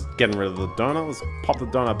indicate I was getting rid of the donut. Let's pop the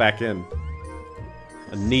donut back in.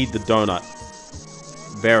 I need the donut.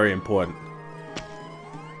 Very important.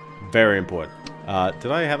 Very important.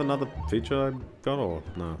 Did I have another feature I got, or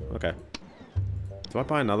no? Okay. Do I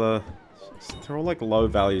buy another? They're all like low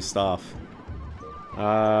value stuff.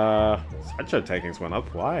 Sideshow takings went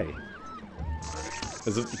up. Why?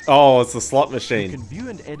 Is it? Oh, it's the slot machine. You can view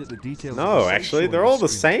and edit the details. No, actually, they're all the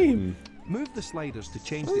same. Move the sliders to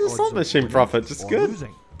change the slot machine profit. Just good.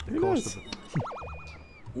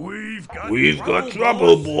 We've got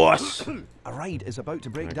trouble, boss. A ride is about to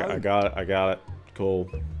break down. I got it. Cool.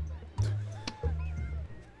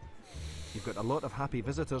 You've got a lot of happy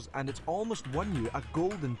visitors, and it's almost won you a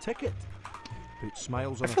golden ticket. Put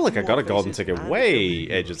smiles on I feel like I few got a more golden faces ticket and way it'll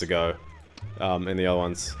be ages yours. ago. In the other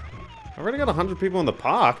ones. I've already got 100 people in the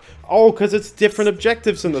park. Oh, because it's different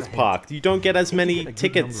objectives in this park. You don't get as If you many get a good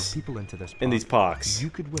tickets number of people into this in these park, parks. You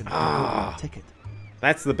could win a Ah. golden ticket.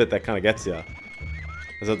 That's the bit that kind of gets you.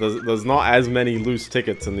 Is that there's not as many loose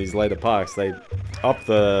tickets in these later parks. They up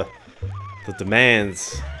the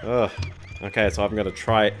demands. Ugh. Okay, so I'm gonna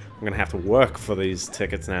try. I'm gonna have to work for these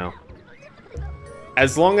tickets now.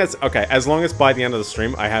 As long as by the end of the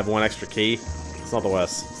stream I have one extra key, it's not the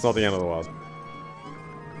worst. It's not the end of the world.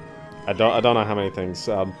 I don't know how many things.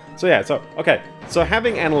 So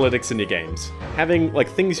having analytics in your games, having like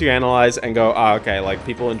things you analyze and go, okay, like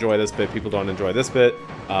people enjoy this bit, people don't enjoy this bit.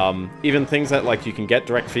 Even things that like you can get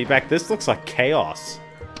direct feedback. This looks like chaos.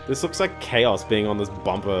 This looks like chaos being on this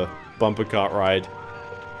bumper cart ride.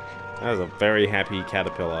 That is a very happy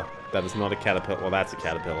caterpillar. That is not a caterpillar. Well, that's a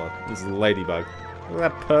caterpillar. This is a ladybug. Look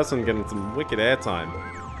at that person getting some wicked airtime.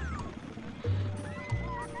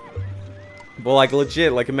 Well, like,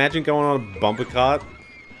 legit, like, imagine going on a bumper cart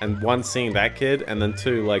and one, seeing that kid, and then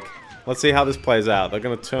two, like, let's see how this plays out. They're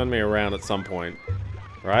gonna turn me around at some point.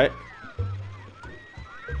 Right?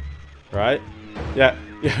 Right? Yeah,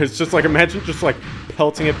 it's just like, imagine just, like,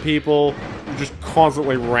 pelting at people, just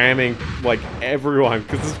constantly ramming, like, everyone,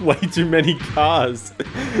 because there's way too many cars.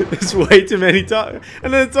 There's way too many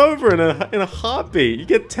and then it's over in a heartbeat. You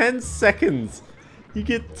get 10 seconds. You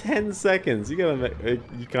get 10 seconds. You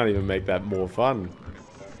can't even make that more fun.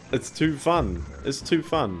 It's too fun. It's too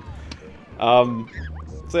fun. So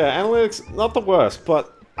yeah, analytics, not the worst,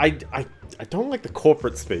 but I don't like the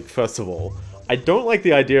corporate speak, first of all. I don't like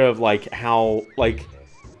the idea of, like, how, like,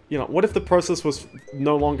 you know, what if the process was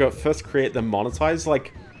no longer first create then monetize?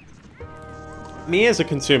 Like, me as a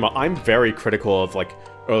consumer, I'm very critical of, like,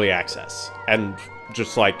 early access. And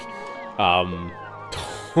just, like,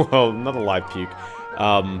 well, another live puke.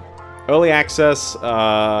 Early access,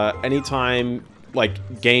 anytime,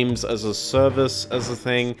 like, games as a service, as a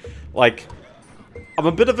thing. Like, I'm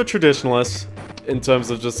a bit of a traditionalist in terms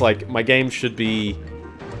of just, like, my game should be...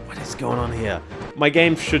 What is going on here? My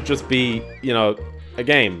game should just be, you know, a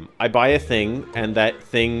game. I buy a thing, and that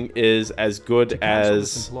thing is as good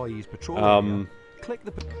as... Click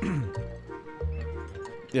the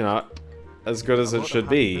you know, as good as it should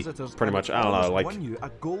be. Pretty much, I don't know, like... won you a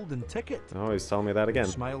golden ticket. Oh, he's telling me that again.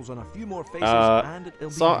 Smiles on a few more faces and it'll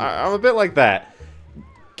be So I'm a bit like that.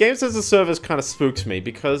 Games as a service kind of spooks me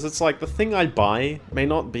because it's like the thing I buy may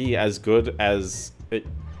not be as good as it,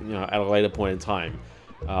 you know, at a later point in time.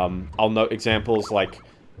 I'll note examples like.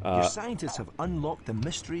 Your scientists have unlocked the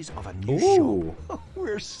mysteries of a new Ooh. shop.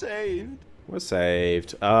 We're saved. We're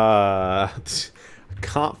saved. I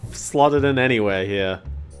can't slot it in anywhere here.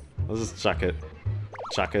 I'll just chuck it.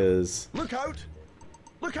 Chuckers. Look out!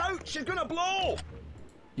 Look out! She's gonna blow!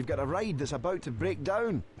 You've got a ride that's about to break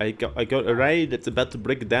down. I got a raid that's about to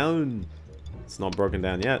break down. It's not broken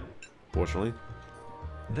down yet, fortunately.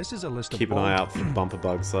 This is a list Keep of an eye all out for bumper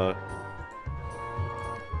bugs, though.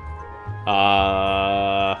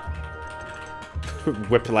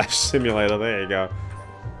 Whiplash Simulator, there you go.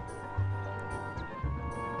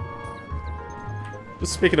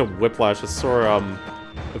 Just speaking of Whiplash, I saw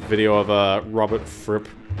a video of Robert Fripp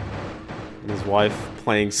and his wife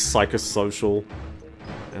playing Psychosocial,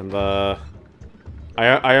 and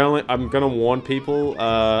I'm gonna warn people.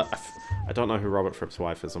 I don't know who Robert Fripp's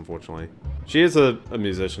wife is, unfortunately. She is a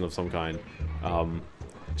musician of some kind.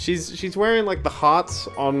 She's wearing like the hearts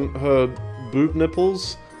on her boob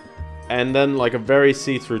nipples, and then like a very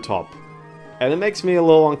see-through top, and it makes me a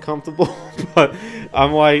little uncomfortable. But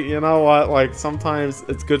I'm like, you know what? Like sometimes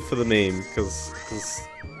it's good for the meme because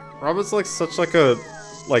Robert's like such like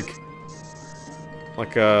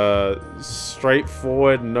a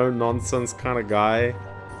straightforward, no nonsense kind of guy.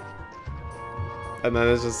 And then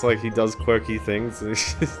it's just like he does quirky things and he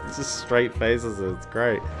just straight faces it. It's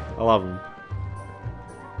great. I love him.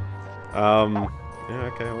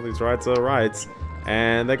 Yeah, okay, all these rides are rides.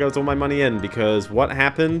 And there goes all my money in, because what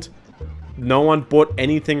happened? No one bought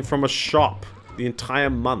anything from a shop the entire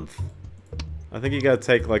month. I think you gotta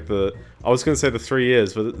take like I was gonna say the 3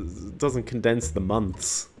 years, but it doesn't condense the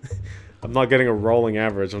months. I'm not getting a rolling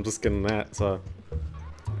average, I'm just getting that, so.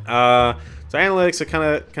 So analytics are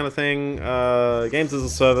kind of thing. Games as a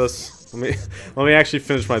service. Let me actually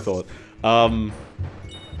finish my thought.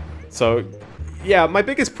 So, yeah, my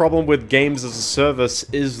biggest problem with games as a service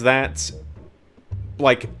is that,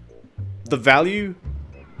 like, the value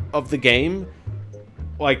of the game,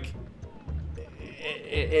 like,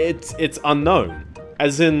 it's unknown.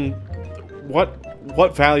 As in, what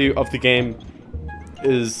what value of the game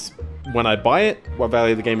is when I buy it, what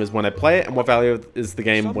value of the game is when I play it, and what value is the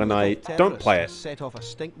game when I don't play it. Set off a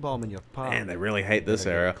stink bomb in your palm. Man, they really hate this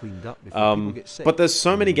era. But But there's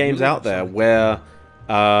so many games out there where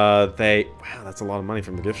wow, that's a lot of money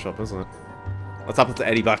from the gift shop, isn't it? What's up with the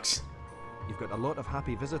 $80? You've got a lot of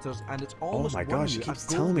happy visitors, and it's Oh almost my gosh, she won you keeps a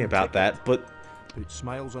telling me golden about ticket. that, but Put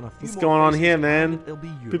smiles on a few what's more going on faces here, and man? it'll be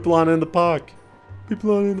yours. People aren't in the park.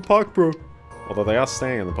 People aren't in the park, bro. Although they are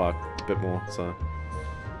staying in the park a bit more, so.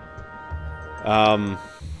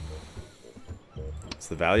 Has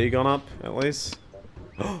the value gone up, at least?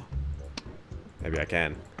 Maybe I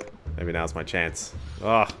can. Maybe now's my chance.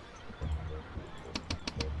 Ah.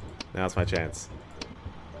 Now's my chance.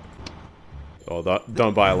 Oh,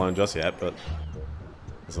 don't buy a loan just yet, but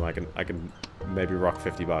listen, I can maybe rock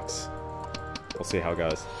 $50. We'll see how it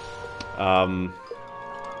goes.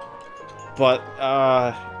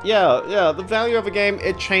 Yeah, the value of a game,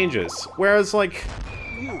 it changes. Whereas, like,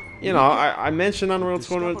 you know, I mentioned Unreal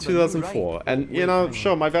Tournament 2004, and, you know,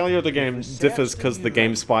 sure, my value of the game differs because the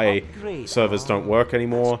GameSpy servers don't work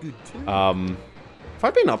anymore. Have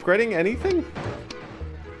I been upgrading anything?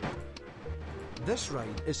 This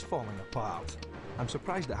ride is falling apart. I'm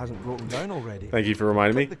surprised it hasn't broken down already. Thank you for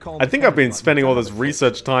reminding me. I think I've been spending all this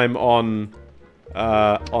research time on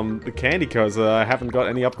the candy codes. I haven't got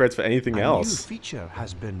any upgrades for anything else. New feature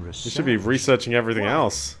has been You researched. should be researching everything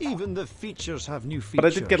else. Even the features have new features. But I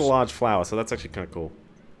did get a large flower, so that's actually kind of cool.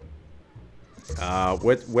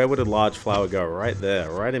 Where would a large flower go? Right there,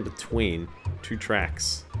 right in between two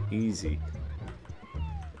tracks. Easy.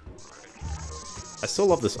 I still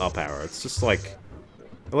love this up arrow. It's just like,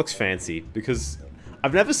 it looks fancy because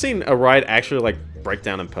I've never seen a ride actually like break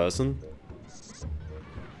down in person.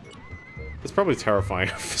 It's probably terrifying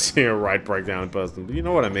seeing a ride break down in person, but you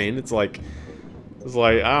know what I mean? It's like, I don't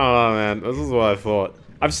know, man. This is what I thought.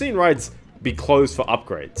 I've seen rides be closed for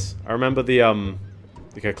upgrades. I remember the you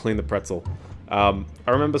gotta clean the pretzel. I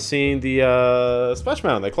remember seeing the Splash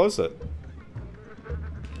Mountain. They closed it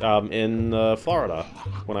in Florida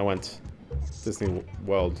when I went Disney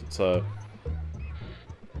World. So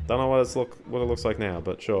don't know what it looks like now,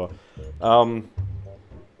 but sure.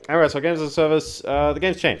 Alright, so games as a service. The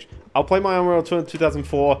game's changed. I'll play my Unreal Tournament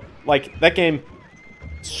 2004. Like, that game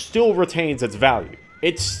still retains its value.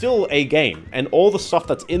 It's still a game, and all the stuff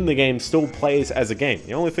that's in the game still plays as a game.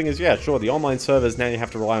 The only thing is, yeah, sure, the online servers, now you have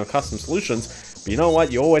to rely on custom solutions, but you know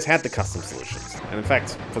what? You always had the custom solutions. And in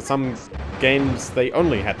fact, for some games, they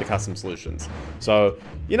only had the custom solutions. So,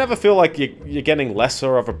 you never feel like you're getting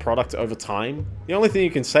lesser of a product over time. The only thing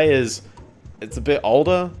you can say is, it's a bit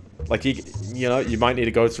older. Like, you know, you might need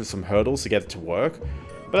to go through some hurdles to get it to work.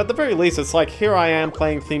 But at the very least, it's like, here I am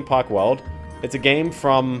playing Theme Park World. It's a game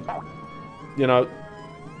from, you know,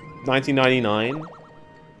 1999.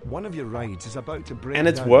 One of your rides is about to break And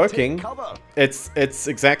it's down. working. Take cover. It's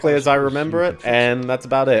exactly as I remember it, and that's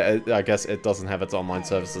about it. I guess it doesn't have its online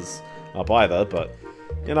services up either, but,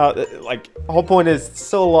 you know, like, the whole point is,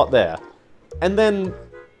 still a lot there. And then,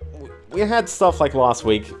 we had stuff like last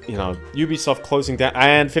week, you know, Ubisoft closing down,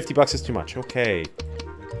 and $50 is too much, okay.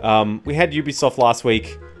 We had Ubisoft last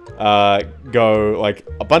week go, like,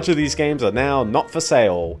 a bunch of these games are now not for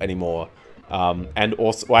sale anymore. And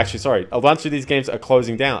also, well, actually, sorry, a bunch of these games are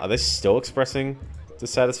closing down. Are they still expressing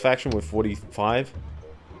dissatisfaction with 45?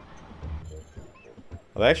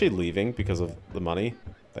 Are they actually leaving because of the money?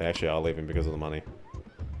 They actually are leaving because of the money.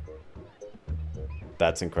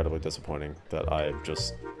 That's incredibly disappointing that I've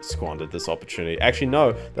just squandered this opportunity. Actually,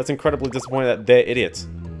 no, that's incredibly disappointing that they're idiots.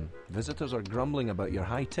 Visitors are grumbling about your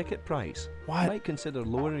high ticket price. What? Might consider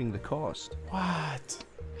lowering the cost. What?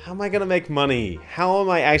 How am I gonna make money? How am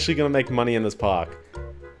I actually gonna make money in this park?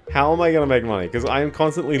 How am I gonna make money? Because I am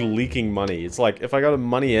constantly leaking money. It's like, if I got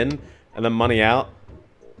money in and then money out,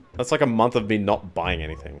 that's like a month of me not buying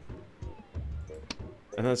anything.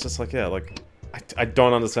 And then it's just like, yeah, like, I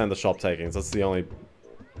don't understand the shop takings. That's the only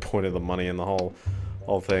point of the money in the whole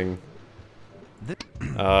thing.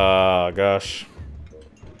 Gosh.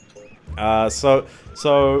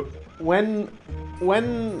 So when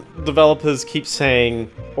developers keep saying,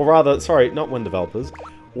 or rather, sorry, not when developers,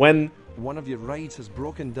 when one of your rides has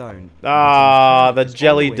broken down. the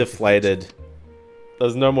jelly deflated.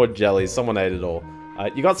 There's no more jelly. Someone ate it all.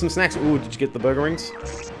 You got some snacks. Ooh, did you get the burger rings?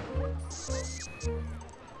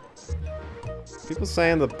 People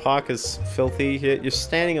saying the park is filthy here. You're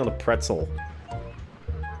standing on a pretzel.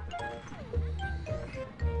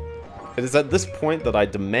 It is at this point that I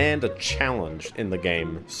demand a challenge in the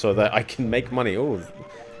game so that I can make money. Oh,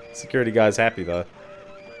 security guy's happy though.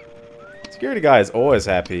 Security guy is always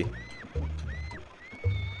happy.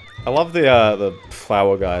 I love the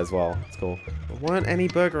flower guy as well. It's cool. There weren't any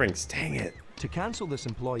burger rings. Dang it. To cancel this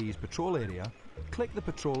employee's patrol area, click the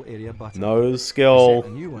patrol area button. No skill.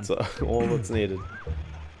 Set a new one. That's all that's needed.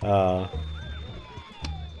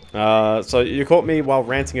 So you caught me while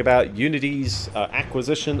ranting about Unity's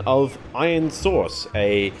acquisition of ironSource,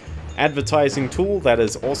 a advertising tool that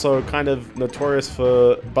is also kind of notorious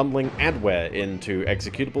for bundling adware into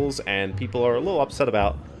executables, and people are a little upset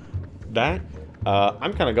about that.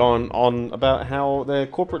 I'm kind of going on about how their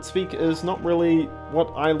corporate speak is not really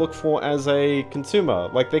what I look for as a consumer.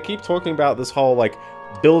 Like, they keep talking about this whole, like,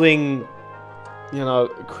 building, you know,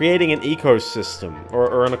 creating an ecosystem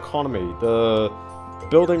or an economy,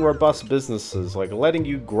 building robust businesses, like, letting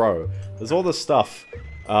you grow. There's all this stuff.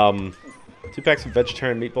 2 packs of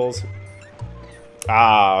vegetarian meatballs.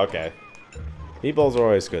 Ah, okay. Meatballs are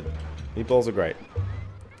always good. Meatballs are great.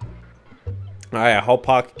 Alright, whole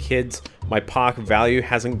park kids. My park value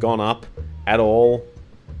hasn't gone up at all.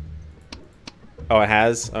 Oh, it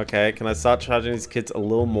has? Okay, can I start charging these kids a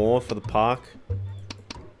little more for the park?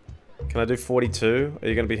 Can I do 42? Are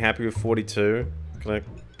you going to be happy with 42? Can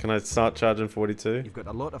I start charging 42? You've got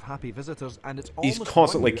a lot of happy visitors, and it's He's almost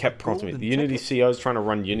constantly won you a kept prompting me. golden The Unity ticket. CEO is trying to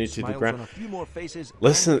run Unity to the Smiles ground. on a few more faces,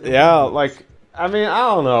 Listen, and yeah, like, I mean, I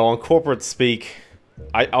don't know, on corporate speak,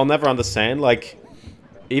 I'll never understand, like,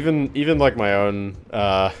 even like my own,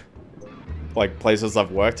 like, places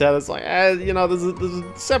I've worked at, it's like, you know, there's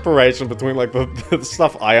a separation between, like, the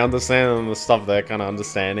stuff I understand and the stuff they're kind of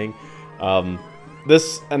understanding.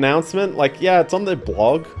 This announcement, like, yeah, it's on their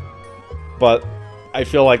blog, but I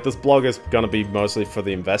feel like this blog is going to be mostly for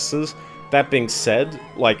the investors. That being said,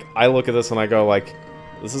 like, I look at this and I go, like,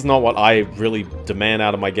 this is not what I really demand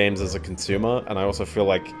out of my games as a consumer, and I also feel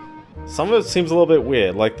like some of it seems a little bit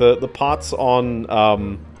weird. Like, the parts on,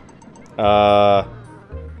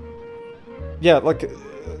 yeah, like,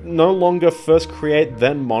 no longer first create,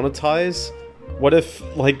 then monetize. What if,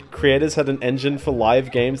 like, creators had an engine for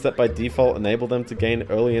live games that by default enable them to gain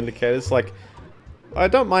early indicators? Like, I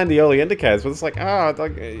don't mind the early indicators, but it's like,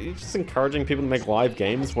 like, you're just encouraging people to make live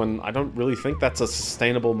games when I don't really think that's a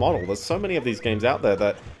sustainable model. There's so many of these games out there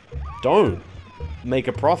that don't make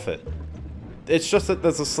a profit. It's just that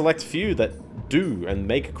there's a select few that do and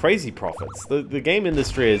make crazy profits. The game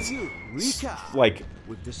industry is, like,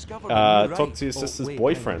 talk to your sister's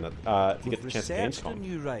boyfriend if you get the chance at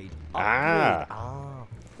Gamescom.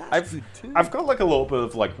 I've got, like, a little bit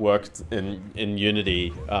of, like, work in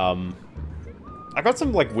Unity. I got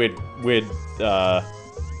some, like, weird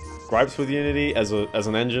gripes with Unity as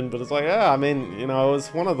an engine, but it's like, yeah, I mean, you know, it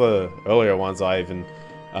was one of the earlier ones I even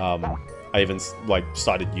like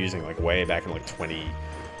started using, like, way back in, like,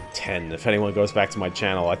 2010. If anyone goes back to my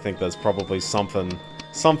channel, I think there's probably something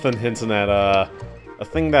hinting at a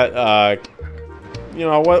thing that you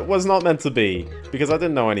know, was not meant to be, because I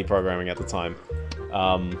didn't know any programming at the time.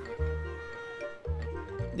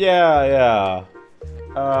 Yeah.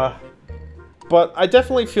 But I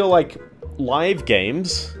definitely feel like live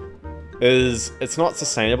games it's not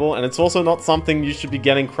sustainable, and it's also not something you should be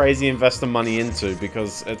getting crazy investor money into,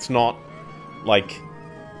 because it's not, like,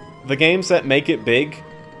 the games that make it big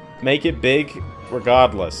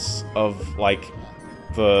regardless of, like,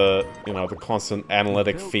 the, you know, the constant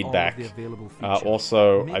analytic feedback.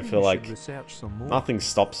 Also, I feel like nothing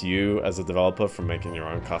stops you as a developer from making your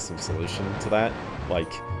own custom solution to that.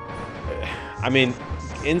 Like, I mean,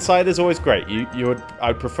 insight is always great.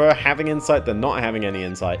 I'd prefer having insight than not having any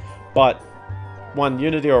insight. But one,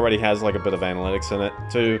 Unity already has, like, a bit of analytics in it.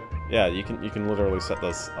 Two, yeah, you can literally set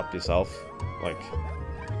this up yourself. Like,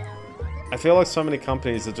 I feel like so many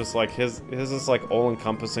companies are just like, here's this, like,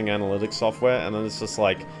 all-encompassing analytics software, and then it's just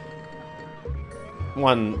like,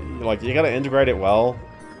 one, like, you gotta integrate it well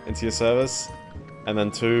into your service, and then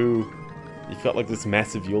two, you've got, like, this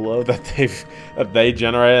massive ULO that they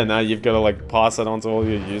generate, and now you've got to, like, pass it on to all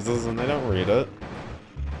your users, and they don't read it.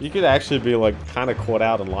 You could actually be, like, kind of caught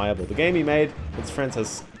out and liable. The game he made with his friends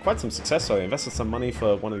has quite some success, so he invested some money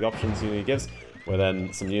for one of the options Unity gives, where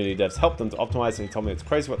then some Unity devs helped them to optimize, and he told me it's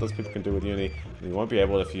crazy what those people can do with Unity, and you won't be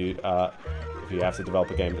able if you have to develop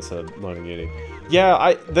a game instead of learning Unity.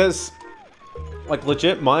 Yeah, there's, like,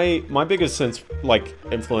 legit, my biggest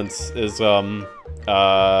influence is,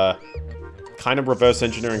 kind of reverse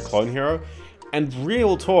engineering Clone Hero, and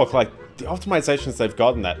real talk, like, the optimizations they've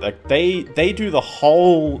gotten at, like, they do the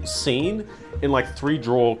whole scene in, like, 3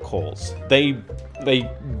 draw calls. They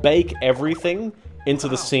bake everything into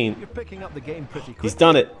the scene. You're picking up the game pretty quickly. He's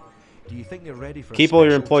done it. Do you think you're ready for Keep all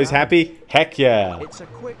your employees happy? Heck yeah. It's a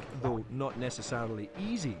quick, though not necessarily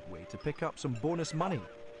easy, way to pick up some bonus money.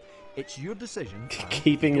 It's your decision.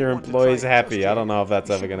 Keeping your employees happy. I don't know if that's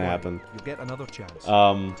ever going to happen. You'll get another chance.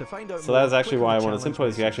 To find out so that's actually why I wanted Simple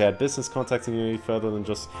is you actually had business contacting you further than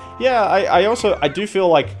just... Yeah, I do feel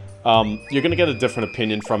like you're going to get a different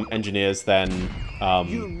opinion from engineers than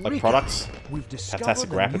like products.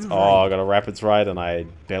 Fantastic Rapids. Oh, I got a Rapids ride and I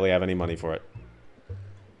barely have any money for it.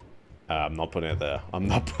 I'm not putting it there. I'm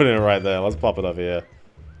not putting it right there. Let's pop it over here.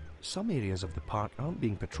 Some areas of the park aren't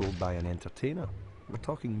being patrolled by an entertainer. We're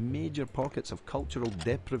talking major pockets of cultural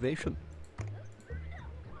deprivation.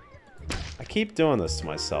 I keep doing this to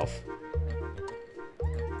myself.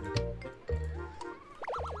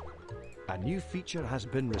 A new feature has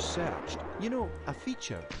been researched. You know, a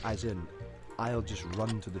feature as in, I'll just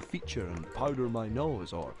run to the feature and powder my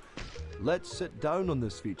nose, or let's sit down on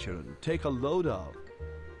this feature and take a load of.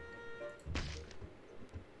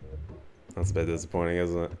 That's a bit disappointing,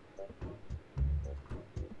 isn't it?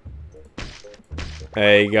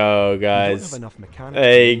 There you go, guys.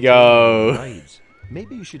 There you go.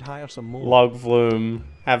 Maybe you should hire some more. Log flume.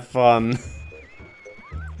 Have fun.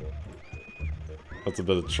 That's a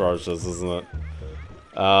bit atrocious, isn't it?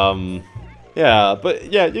 Yeah, but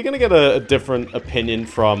yeah, you're gonna get a different opinion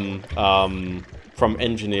from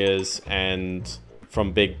engineers and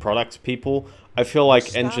from big product people. I feel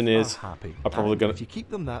like engineers are probably gonna... If you keep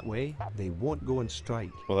them that way, they won't go on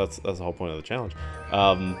strike. Well, that's the whole point of the challenge.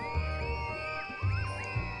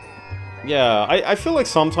 Yeah, I feel like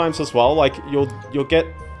sometimes as well, like you'll get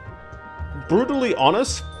brutally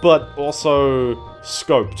honest, but also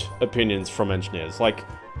scoped opinions from engineers. Like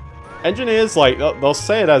engineers, like they'll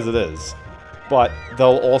say it as it is, but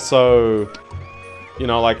they'll also, you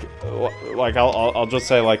know, like I'll just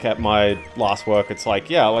say, like at my last work, it's like,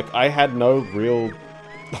 yeah, like I had no real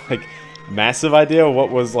like massive idea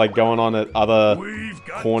what was like going on at other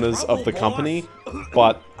corners of the company,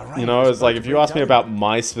 but you know, it's like if you ask me about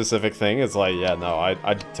my specific thing, it's like, yeah, no,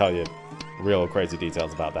 I'd tell you real crazy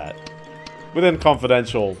details about that within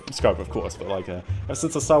confidential scope, of course. But like ever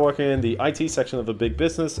since I started working in the IT section of a big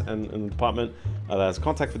business and in the department that has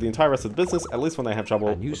contact with the entire rest of the business, at least when they have trouble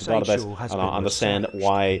with the database, I don't understand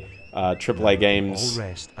why AAA games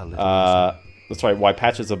that's right, why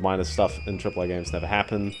patches of minor stuff in AAA games never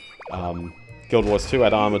happen. Guild Wars 2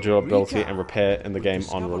 had armor durability and repair in the game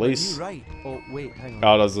on release. Oh, wait, hang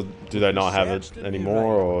on. Do they not have it anymore,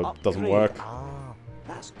 or doesn't work?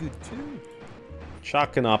 That's good too.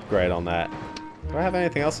 Chuck an upgrade on that. Do I have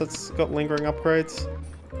anything else that's got lingering upgrades?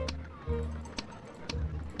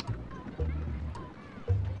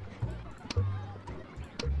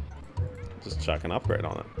 Just chuck an upgrade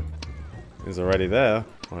on it. It's already there.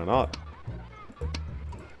 Why not?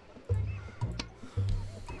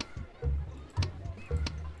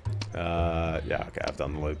 Yeah, okay, I've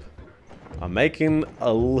done the loop. I'm making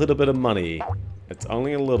a little bit of money. It's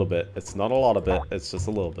only a little bit. It's not a lot of it. It's just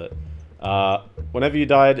a little bit. Whenever you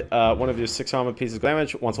died, one of your 6 armor pieces of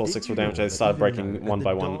damage, once all 6 were damaged, they started breaking one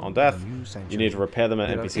by one on death. You need to repair them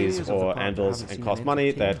at NPCs or anvils and cost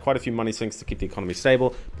money. They had quite a few money sinks to keep the economy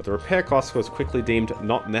stable, but the repair cost was quickly deemed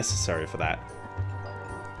not necessary for that.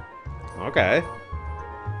 Okay.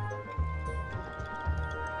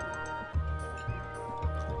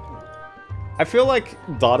 I feel like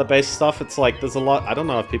database stuff, it's like, there's a lot... I don't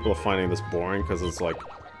know if people are finding this boring, because it's like...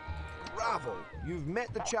 Bravo! You've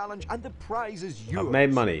met the challenge, and the prize is yours. I've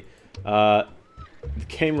made money. The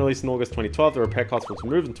game released in August 2012, the repair cost was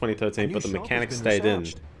removed in 2013, but the mechanics stayed in.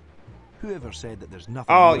 Whoever said that there's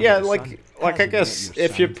nothing... Oh, yeah, like I guess,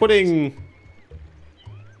 if you're putting...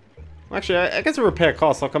 Actually, I guess a repair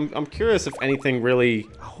cost, like, I'm curious if anything really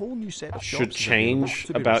should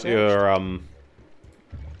change about your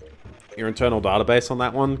internal database on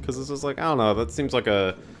that one, because it's just like, I don't know, that seems like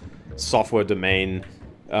a software domain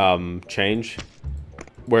change,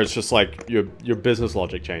 where it's just like your business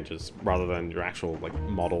logic changes rather than your actual like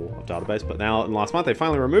model of database. But now in last month they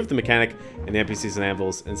finally removed the mechanic, and the NPCs and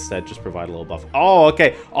anvils instead just provide a little buff. Oh,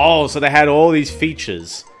 okay. Oh, so they had all these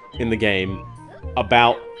features in the game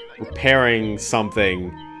about repairing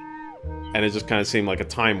something, and it just kind of seemed like a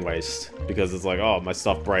time waste, because it's like, oh, my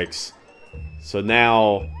stuff breaks. So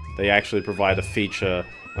now they actually provide a feature.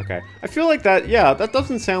 Okay. I feel like that, yeah, that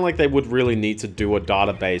doesn't sound like they would really need to do a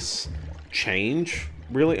database change,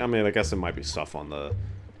 really. I mean, I guess there might be stuff on the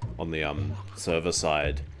server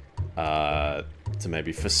side to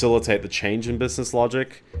maybe facilitate the change in business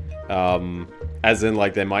logic. As in,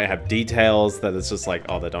 like, they might have details that it's just like,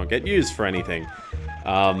 oh, they don't get used for anything.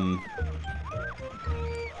 But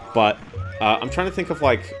I'm trying to think of,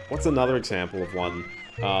 like, what's another example of one?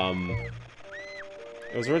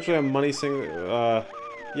 It was originally a money thing.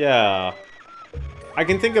 Yeah. I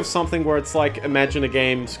can think of something where it's like, imagine a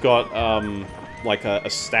game's got, like a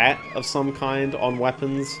stat of some kind on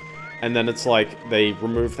weapons, and then it's like they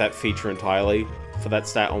remove that feature entirely for that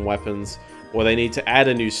stat on weapons, or they need to add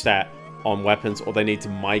a new stat on weapons, or they need to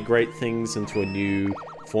migrate things into a new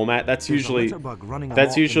format. That's usually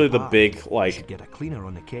the big, like, get a cleaner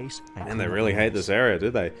on the case. And they really hate this area, do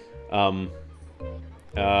they?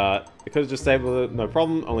 It could have just disabled it, no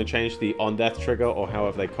problem. Only changed the on-death trigger, or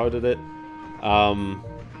however they coded it.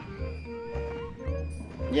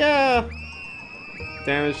 Yeah.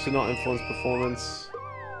 Damage to not influence performance.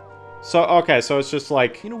 So, okay, so it's just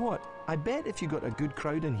like... You know what? I bet if you got a good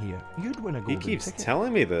crowd in here, you'd win a golden He keeps ticket.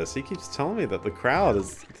 telling me this. He keeps telling me that the crowd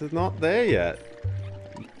is not there yet.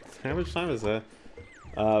 How much time is there?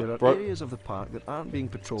 There are areas of the park that aren't being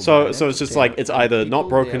patrolled. So it's just like, it's either not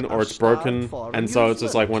broken or it's broken, and so it's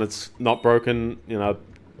just like, when it's not broken, you know,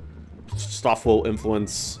 stuff will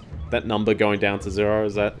influence that number going down to 0.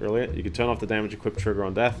 Is that really it? You can turn off the damage equip trigger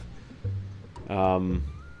on death.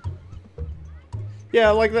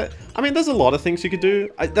 Yeah, like that. I mean, there's a lot of things you could do.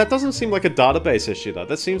 That doesn't seem like a database issue, though.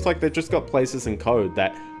 That seems like they've just got places in code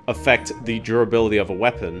that affect the durability of a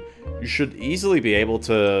weapon. You should easily be able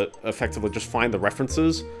to effectively just find the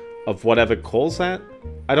references of whatever calls that.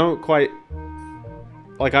 I don't quite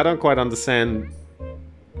understand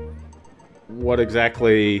what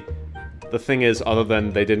exactly the thing is, other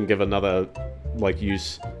than they didn't give another, like,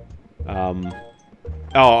 use.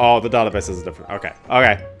 Oh, the database is different. Okay.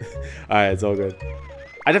 Alright, it's all good.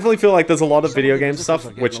 I definitely feel like there's a lot of video game stuff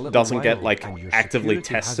which doesn't get, like, actively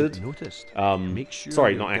tested.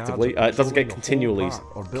 Sorry, not actively. It doesn't get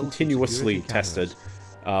continuously tested.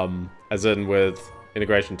 As in with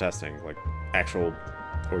integration testing, like actual,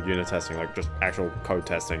 or unit testing, like just actual code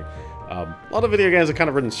testing. A lot of video games are kind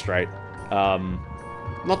of written straight.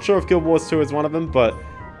 Not sure if Guild Wars 2 is one of them, but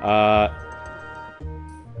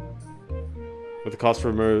with the cost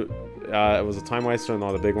removed, it was a time waster,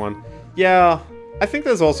 not a big one. Yeah, I think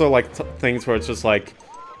there's also like things where it's just like,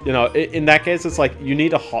 you know, in that case, it's like you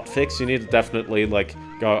need a hotfix. You need to definitely like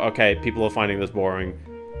go, okay, people are finding this boring.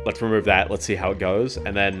 Let's remove that. Let's see how it goes.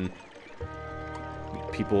 And then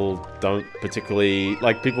people don't particularly,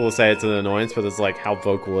 like, people will say it's an annoyance, but it's like, how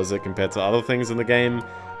vocal is it compared to other things in the game?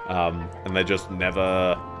 And they just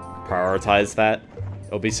never prioritize that.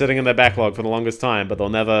 It'll be sitting in their backlog for the longest time, but they'll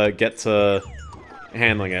never get to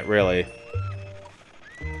handling it, really.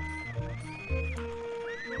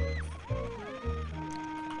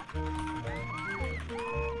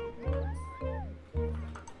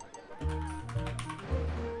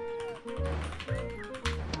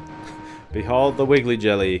 Behold the wiggly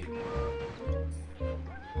jelly.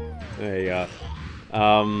 There you go.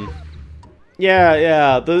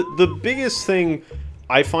 Yeah, the biggest thing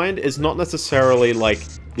I find is not necessarily, like,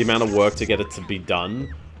 the amount of work to get it to be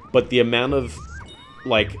done, but the amount of,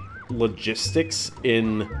 like, logistics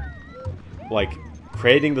in, like,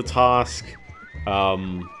 creating the task,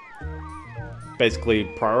 basically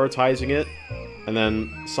prioritizing it, and then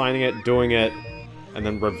signing it, doing it, and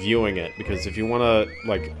then reviewing it. Because if you want to,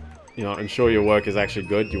 like, you know, ensure your work is actually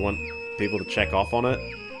good, you want people to check off on it.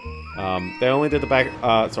 They only did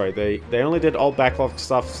the they only did old backlog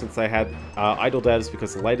stuff since they had idle devs,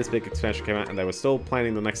 because the latest big expansion came out and they were still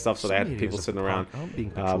planning the next stuff, so they had people sitting around.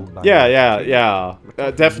 Yeah.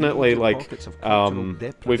 Definitely, like,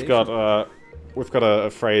 we've got a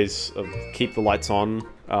phrase of keep the lights on,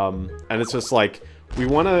 and it's just like, we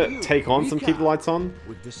want to take on some keep the lights on,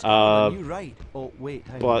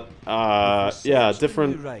 but yeah,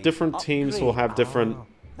 different teams will have different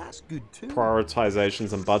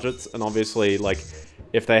prioritizations and budgets, and obviously, like,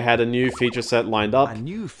 if they had a new feature set lined up,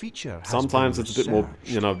 sometimes it's a bit more,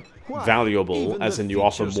 you know, valuable, as in you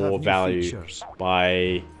offer more value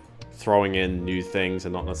by throwing in new things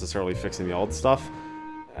and not necessarily fixing the old stuff.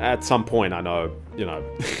 At some point, I know, you know,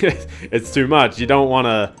 it's too much. You don't want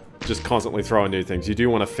to just constantly throw in new things. You do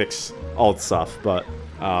want to fix old stuff, but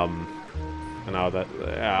I know that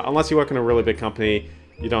unless you work in a really big company,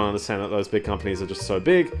 you don't understand that those big companies are just so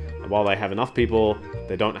big, and while they have enough people,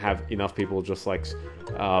 they don't have enough people. Just like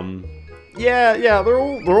yeah, they're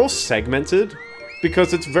all segmented,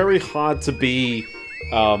 because it's very hard to be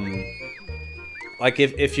like,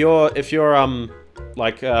 if you're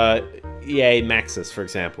like EA Maxis, for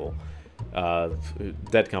example,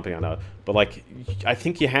 dead company, I know, but like, I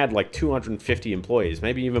think you had like 250 employees,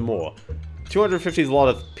 maybe even more. 250 is a lot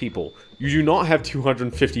of people. You do not have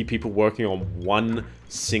 250 people working on one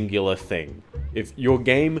singular thing. If your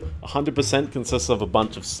game 100% consists of a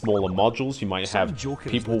bunch of smaller modules, you might have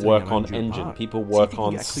people work on engine, people work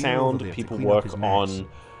on sound, people work on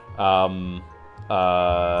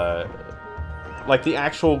like the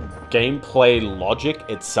actual gameplay logic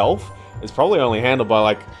itself is probably only handled by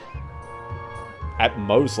like at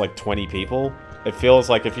most like 20 people. It feels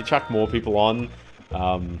like if you chuck more people on,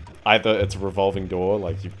 either it's a revolving door,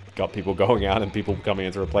 like you've got people going out and people coming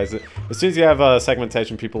in to replace it. As soon as you have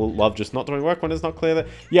segmentation, people love just not doing work when it's not clear that...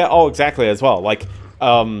 Yeah, oh, exactly, as well. Like,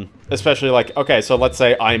 especially like, okay, so let's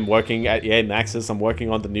say I'm working at EA Maxis, I'm working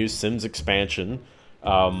on the new Sims expansion,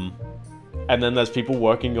 and then there's people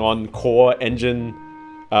working on core engine,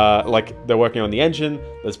 like, they're working on the engine,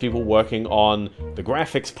 there's people working on the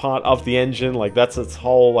graphics part of the engine, like, that's its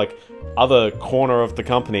whole, like, other corner of the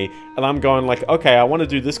company, and I'm going like, okay, I want to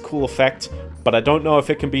do this cool effect, but I don't know if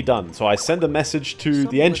it can be done. So I send a message to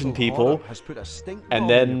the engine people, and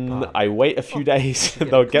then I wait a few days,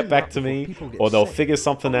 and they'll get back to me, or they'll figure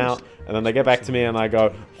something out, and then they get back to me, and I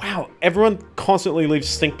go, wow, everyone constantly leaves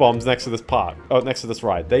stink bombs next to this park, oh, next to this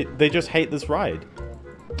ride. They just hate this ride.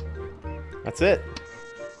 That's it.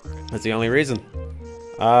 That's the only reason.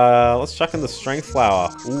 Let's chuck in the strength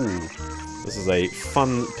flower. Ooh, this is a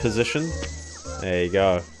fun position. There you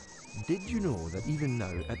go. Did you know that even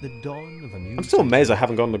now, at the dawn of a new I'm still amazed I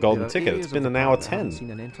haven't gotten the golden ticket. It's been an hour 10.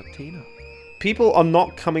 People are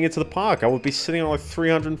not coming into the park. I would be sitting on like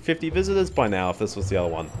 350 visitors by now if this was the other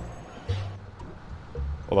one.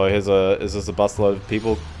 Although is this a busload of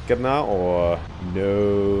people getting out, or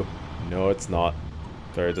no? No, it's not.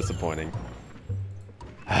 Very disappointing.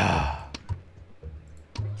 I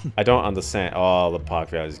don't understand. Oh, the park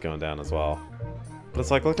value is going down as well. But it's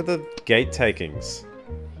like, look at the gate takings.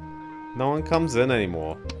 No one comes in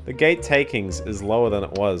anymore. The gate takings is lower than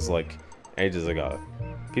it was, like, ages ago.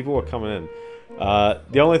 People were coming in.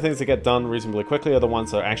 The only things that get done reasonably quickly are the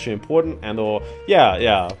ones that are actually important, and or...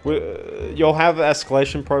 Yeah. You'll have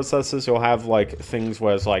escalation processes, you'll have, like, things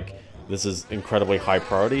where it's like, this is incredibly high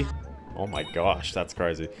priority. Oh my gosh, that's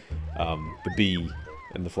crazy. The bee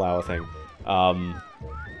and the flower thing.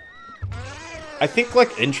 I think,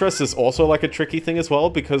 like, interest is also, like, a tricky thing as well,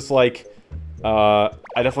 because, like...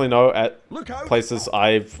 I definitely know at places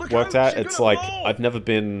I've worked at, it's like, I've never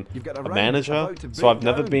been a manager, so I've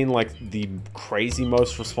never been, like, the crazy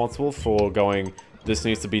most responsible for going, this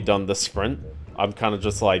needs to be done this sprint. I'm kind of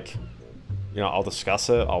just like, you know, I'll discuss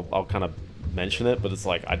it, I'll kind of mention it, but it's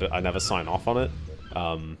like, I never sign off on it.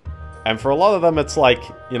 And for a lot of them, it's like,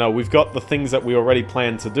 you know, we've got the things that we already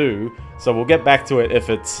planned to do, so we'll get back to it if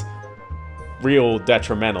it's real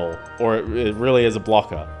detrimental, or it really is a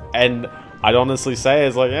blocker. And I'd honestly say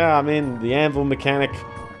is like, yeah, I mean, the anvil mechanic,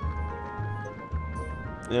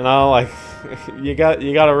 you know, like, you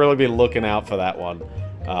gotta really be looking out for that one.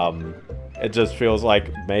 It just feels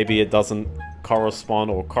like maybe it doesn't correspond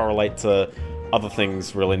or correlate to other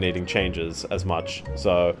things really needing changes as much.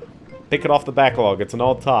 So, pick it off the backlog. It's an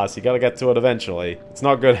old task. You gotta get to it eventually. It's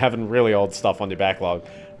not good having really old stuff on your backlog,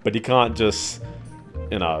 but you can't just,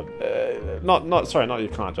 you know, sorry, not you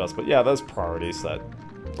can't just, but yeah, there's priorities that,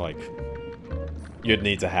 like, you'd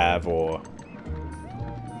need to have, or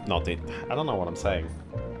not need. I don't know what I'm saying.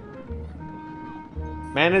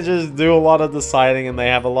 Managers do a lot of deciding, and they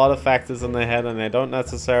have a lot of factors in their head, and they don't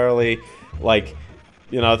necessarily, like,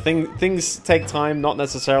 you know, things take time, not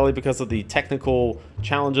necessarily because of the technical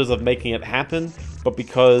challenges of making it happen, but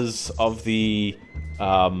because of the,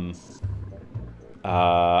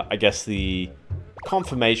 I guess the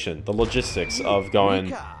confirmation, the logistics of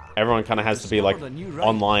going... Everyone kind of has to be, like,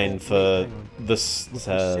 online for this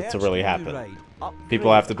to really happen.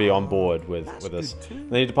 People have to be on board with this.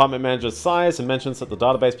 The department manager sighs and mentions that the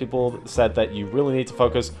database people said that you really need to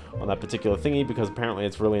focus on that particular thingy because apparently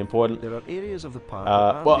it's really important. There are areas of the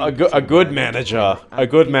park well, a good manager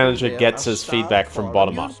gets his feedback from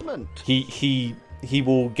bottom up. He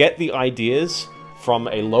will get the ideas from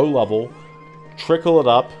a low level, trickle it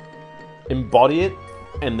up, embody it,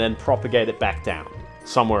 and then propagate it back down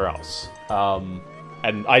somewhere else.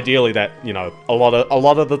 And ideally that, you know, a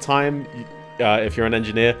lot of the time, if you're an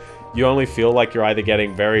engineer, you only feel like you're either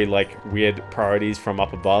getting very, like, weird priorities from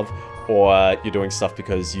up above, or you're doing stuff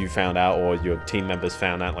because you found out, or your team members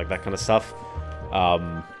found out, like that kind of stuff.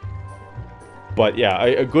 But yeah,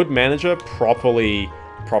 a good manager properly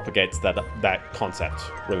propagates that concept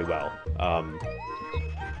really well.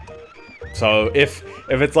 So if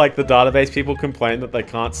it's like the database people complain that they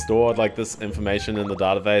can't store, like, this information in the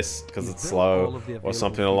database because it's slow or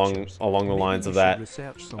something along the lines of that,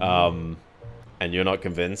 and you're not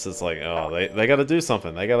convinced, it's like, oh, they gotta do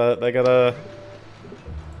something. They gotta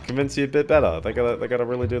convince you a bit better. They gotta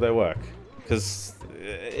really do their work, because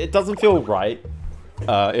it doesn't feel right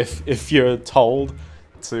if you're told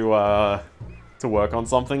to work on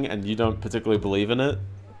something and you don't particularly believe in it.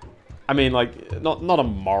 I mean, like, not a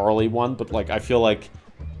morally one, but like, I feel like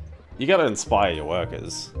you gotta inspire your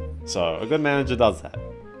workers. So a good manager does that.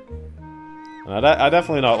 And I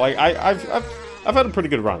definitely know. Like, I've had a pretty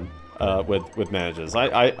good run with managers.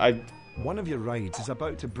 One of your rides is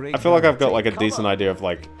about to break. I feel like down. I've got like a Take decent cover. idea of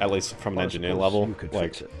like, at least from an Well, I engineer suppose level, you could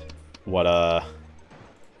like fix it. what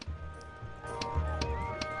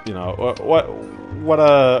you know,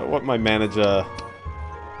 what my manager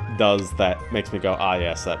does that makes me go, ah,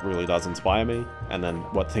 yes, that really does inspire me. And then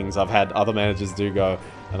what things I've had other managers do go,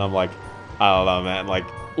 and I'm like, I don't know, man. Like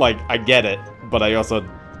I get it, but I also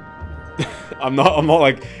I'm not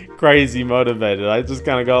like crazy motivated. I just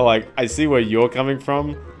kind of go like, I see where you're coming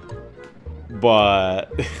from,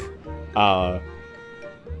 but I'm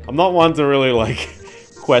not one to really like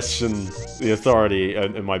question the authority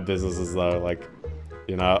in my businesses though. Like,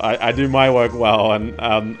 you know, I do my work well, and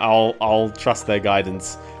I'll trust their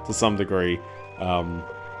guidance to some degree. To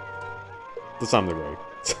some degree.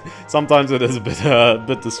 Sometimes it is a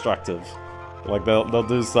bit destructive. Like they'll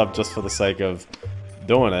do stuff just for the sake of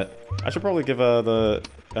doing it. I should probably give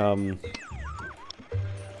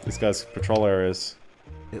these guys patrol areas.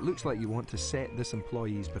 It looks like you want to set this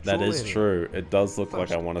employee's patrol That is area. true. It does look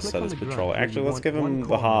First, like I want to click set on his the ground patrol. where Actually, you let's want give one him the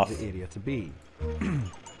corner of half. the area to be.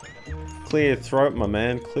 Clear your throat, my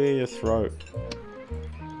man. Clear your throat.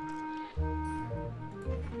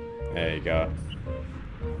 There you go.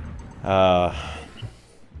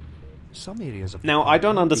 Some areas of Now, I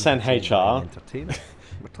don't understand HR.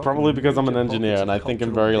 Probably because I'm an major engineer pockets and I of think in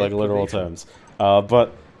cultural very like literal deprivation. terms.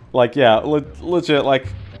 But like, yeah, legit. Like,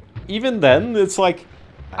 even then, it's like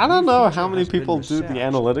I don't know how many people do the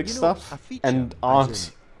analytics stuff and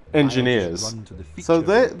aren't engineers. So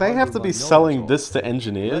they have to be selling this to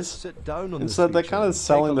engineers. Instead, they're kind of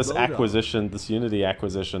selling this acquisition, this Unity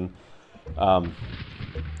acquisition.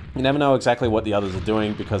 You never know exactly what the others are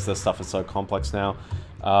doing because their stuff is so complex now.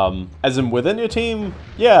 As in within your team,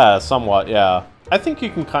 yeah, somewhat, yeah. I think you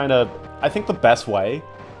can kind of. I think the best way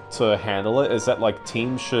to handle it is that like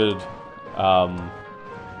teams should run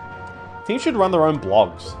their own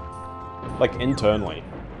blogs, like internally.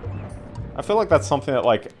 I feel like that's something that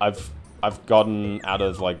like I've gotten out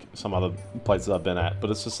of like some other places I've been at, but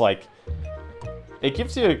it's just like it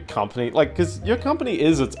gives you a company like because your company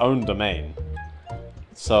is its own domain.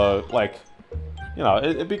 So like, you know,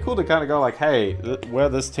 it'd be cool to kind of go like, hey, we're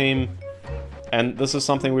this team. And this is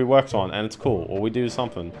something we worked on, and it's cool, or we do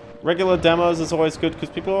something. Regular demos is always good, because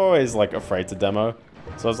people are always, like, afraid to demo.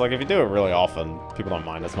 So it's like, if you do it really often, people don't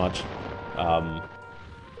mind as much.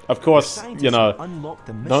 Of course, you know,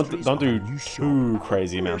 don't do too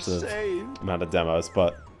crazy amount of demos,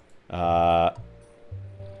 but I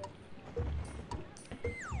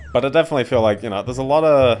definitely feel like, you know, there's a lot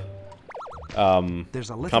of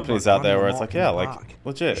companies out there where it's like, yeah, like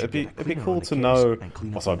legit, it'd be cool to know.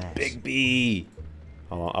 Also, Big B.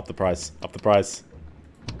 Hold on, up the price.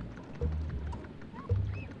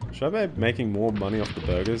 Should I be making more money off the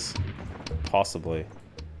burgers? Possibly.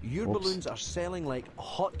 Your balloons are selling like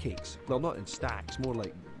hotcakes. Well, not in stacks, more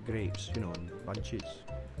like grapes, you know, in bunches.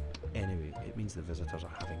 Anyway, it means the visitors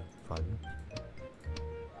are having fun.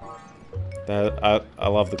 I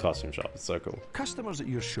love the costume shop. It's so cool. Customers at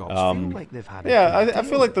your shops feel like they've had I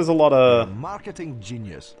feel like there's a lot of marketing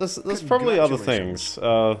genius. There's probably other things.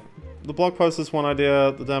 The blog post is one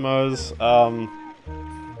idea. The demos.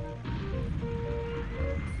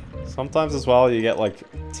 Sometimes as well you get like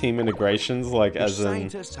team integrations, like as in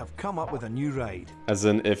scientists have come up with a new ride. As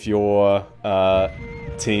in if your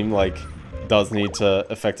team like does need to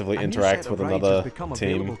effectively interact with another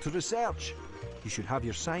team. To research. You should have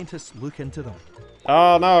your scientists look into them.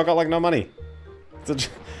 Oh no, I got like no money. Just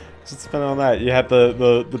spend on that. You had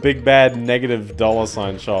the big bad negative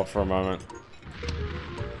 $ shop for a moment.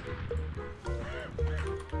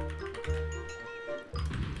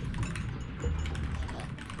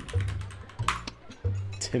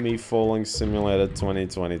 Timmy Falling Simulator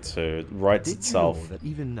 2022 writes itself. Did you know that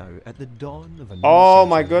even now, at the dawn of a new Oh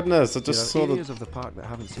my century, goodness! I just saw areas of the park that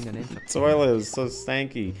haven't seen an entertainment. Toilet is so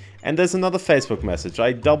stanky. And there's another Facebook message.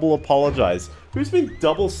 I double apologize. Who's been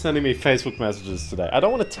double sending me Facebook messages today? I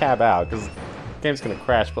don't want to tab out because the game's gonna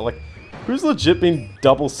crash. But like, who's legit been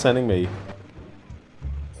double sending me?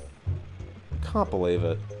 Can't believe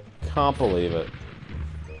it. Can't believe it.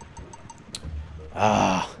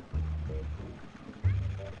 Ah.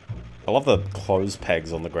 I love the clothes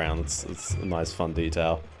pegs on the ground. It's a nice, fun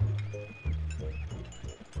detail.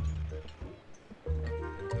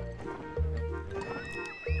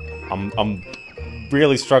 I'm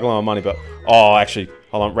really struggling on money, but oh, actually,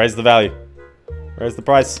 hold on. Raise the value. Raise the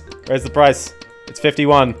price. Raise the price. It's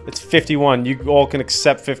 51. It's 51. You all can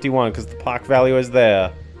accept 51 because the park value is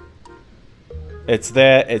there. It's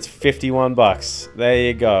there. It's 51 bucks. There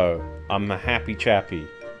you go. I'm a happy chappy.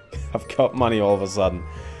 I've got money all of a sudden.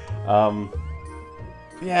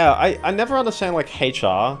 Yeah, I never understand, like,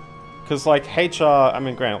 HR. Because, like, HR, I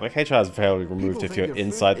mean, granted, like, HR is fairly removed if you're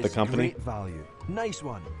inside the company. Great value. Nice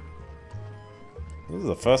one. This is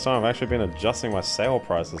the first time I've actually been adjusting my sale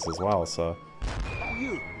prices as well, so...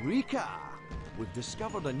 Eureka! We've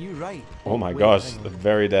discovered a new ride. Oh my Wait, gosh, hang on. they're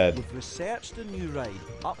very dead. We've researched a new ride.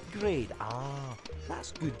 Upgrade. Ah,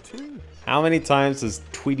 that's good too. How many times does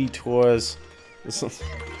Tweety Tours...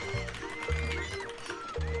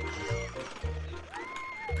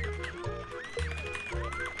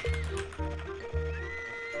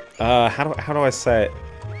 how do I say it?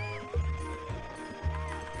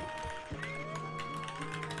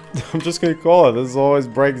 I'm just gonna call it. This always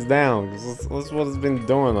breaks down. This is what it's been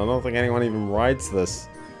doing. I don't think anyone even writes this.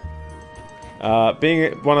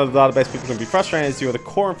 Being one of the database people can be frustrating as you are the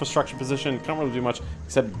core infrastructure position. Can't really do much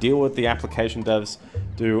except deal with the application devs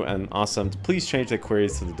do and ask them to please change their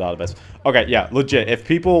queries to the database. Okay, yeah, legit. If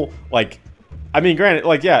people like, I mean, granted,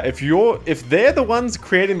 like, yeah, if they're the ones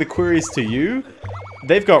creating the queries to you,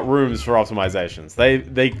 they've got rooms for optimizations.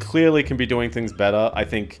 They clearly can be doing things better. I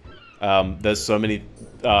think there's so many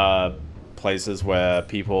places where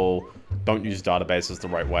people don't use databases the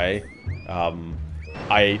right way.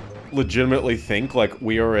 I legitimately think, like,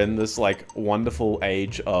 we are in this, like, wonderful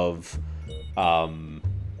age of what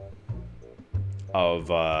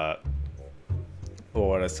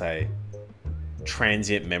would I say?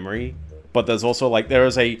 Transient memory. But there's also, like, there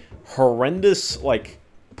is a horrendous, like,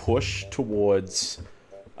 push towards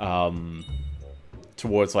like,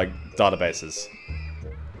 databases.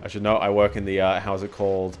 I should know, I work in the, how's it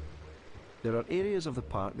called? There are areas of the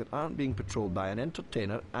park that aren't being patrolled by an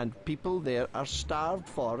entertainer, and people there are starved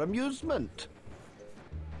for amusement.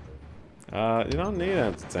 You don't need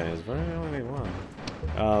entertainers, but you only need one.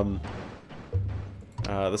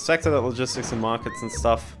 The sector that logistics and markets and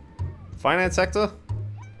stuff. Finance sector?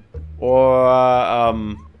 Or,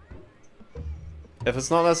 if it's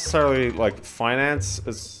not necessarily, like, finance,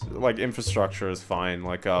 it's, like, infrastructure is fine.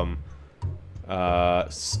 Like,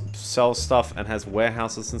 sells stuff and has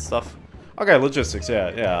warehouses and stuff. Okay, logistics,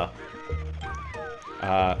 yeah.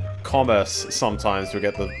 Commerce, sometimes we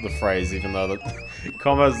get the phrase, even though the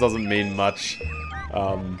commerce doesn't mean much.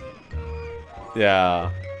 Yeah.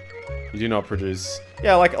 You do not produce...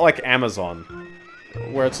 Yeah, like Amazon.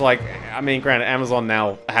 Where it's like, I mean, granted, Amazon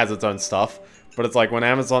now has its own stuff. But it's like when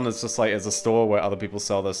Amazon is just like, it's a store where other people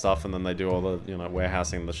sell their stuff and then they do all the, you know,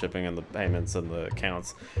 warehousing, the shipping and the payments and the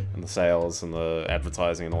accounts and the sales and the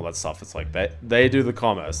advertising and all that stuff. It's like, they do the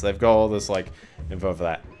commerce. They've got all this, like, info for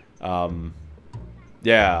that.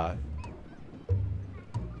 Yeah.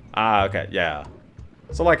 Ah, okay, yeah.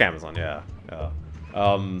 So like Amazon, yeah.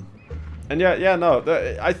 And no,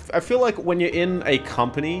 I feel like when you're in a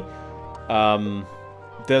company,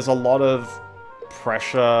 there's a lot of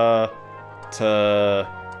pressure to,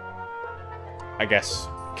 I guess,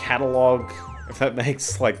 catalog, if that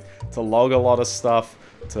makes, like, to log a lot of stuff,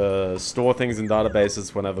 to store things in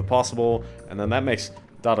databases whenever possible, and then that makes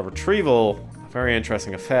data retrieval a very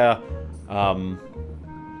interesting affair. You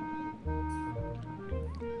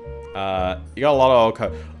got a lot of old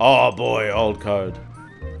code. Oh boy, old code.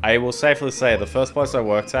 I will safely say, the first place I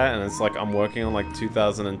worked at, and it's like I'm working on like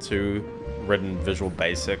 2002 written Visual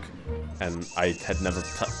Basic, and I had never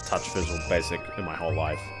touched Visual Basic in my whole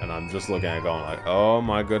life, and I'm just looking at it going like, oh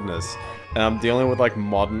my goodness. And I'm dealing with like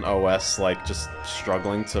modern OS, like just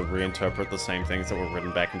struggling to reinterpret the same things that were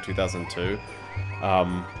written back in 2002.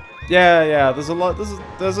 Yeah, there's a lot,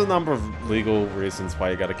 there's a number of legal reasons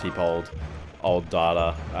why you gotta keep old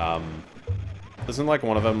data. Isn't like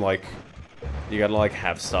one of them like, you gotta like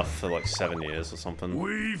have stuff for like 7 years or something?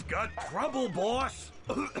 We've got trouble, boss!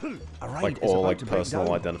 Like all like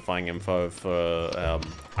personal identifying info for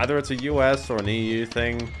either it's a US or an EU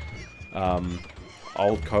thing.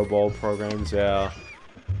 Old COBOL programs, yeah.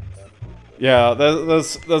 Yeah,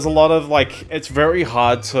 there's a lot of like, it's very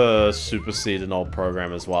hard to supersede an old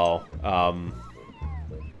program as well.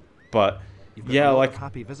 But yeah, like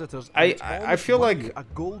happy visitors, I feel like a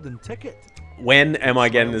golden ticket. When am I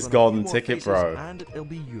getting this golden ticket, bro?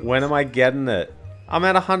 When am I getting it? I'm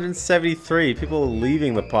at 173. People are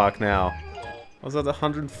leaving the park now. I was at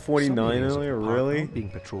 149 earlier, really? Being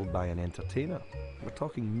patrolled by an entertainer. We're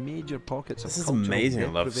talking major pockets of This is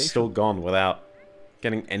amazing that I've still gone without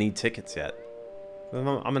getting any tickets yet.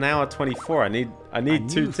 I'm an hour 24. I need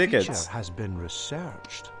 2 tickets. Has been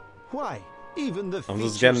researched. Why? Even the I'm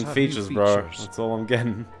just getting features, bro. That's all I'm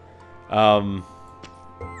getting.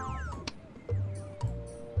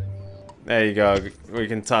 There you go. We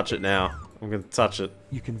can touch it now. I'm gonna touch it.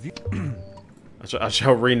 You can view. I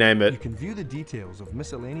shall rename it. You can view the details of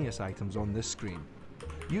miscellaneous items on this screen.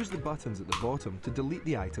 Use the buttons at the bottom to delete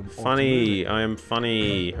the item. Funny. I am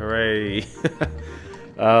funny. Hooray.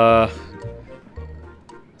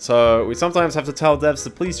 So we sometimes have to tell devs to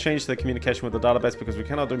please change their communication with the database because we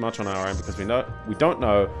cannot do much on our own because we don't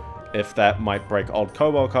know if that might break old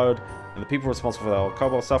COBOL code, and the people responsible for the old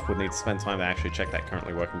COBOL stuff would need to spend time to actually check that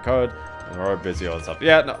currently working code, and they're all busy all the stuff.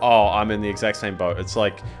 Yeah, no, oh, I'm in the exact same boat. It's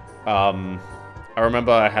like, I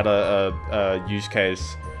remember I had a use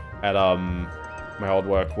case at my old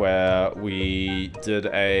work where we did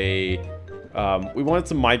we wanted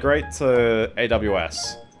to migrate to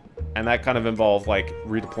AWS. And that kind of involved, like,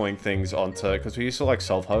 redeploying things onto... Because we used to, like,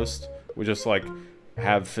 self-host. We just, like,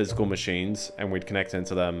 have physical machines, and we'd connect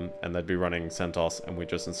into them, and they'd be running CentOS, and we'd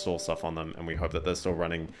just install stuff on them, and we hope that they're still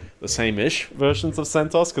running the same-ish versions of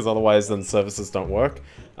CentOS, because otherwise then services don't work.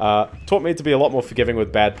 Taught me to be a lot more forgiving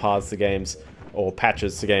with bad paths to games, or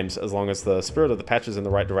patches to games, as long as the spirit of the patch is in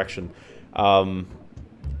the right direction.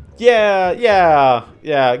 Yeah.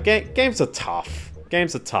 Games are tough.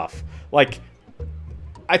 Games are tough. Like...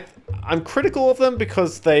 I'm critical of them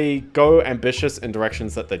because they go ambitious in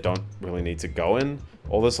directions that they don't really need to go in.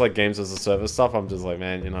 All this, like, games as a service stuff, I'm just like,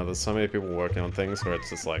 man, you know, there's so many people working on things where it's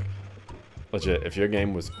just like, legit, if your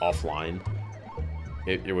game was offline,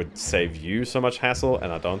 it would save you so much hassle,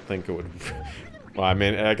 and I don't think it would... Well, I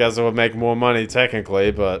mean, I guess it would make more money,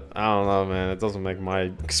 technically, but I don't know, man, it doesn't make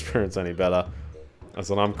my experience any better. That's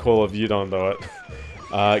what I'm cool if you don't do it.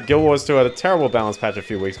 Guild Wars 2 had a terrible balance patch a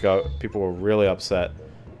few weeks ago. People were really upset.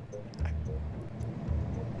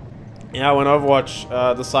 Yeah, when Overwatch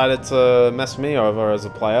decided to mess me over as a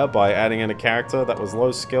player by adding in a character that was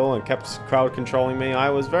low skill and kept crowd controlling me, I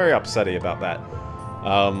was very upsetty about that.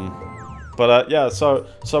 Yeah, so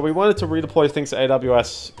we wanted to redeploy things to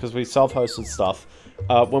AWS because we self-hosted stuff.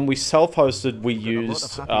 When we self-hosted, we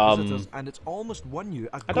used, and it's almost won you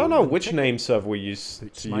I don't know which name server we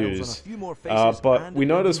used to use, but we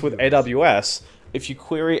noticed with AWS, if you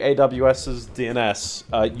query AWS's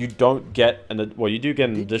DNS, you don't get well, you do get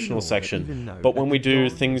an additional section, but when we do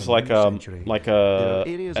things like an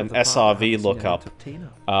SRV lookup,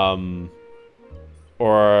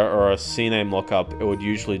 or a CNAME lookup, it would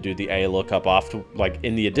usually do the A lookup after, like,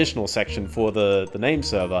 in the additional section for the name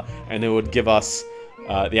server, and it would give us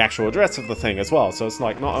the actual address of the thing as well. So it's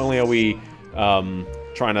like, not only are we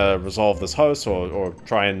trying to resolve this host or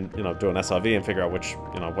try and, you know, do an SRV and figure out which,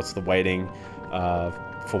 you know, what's the weighting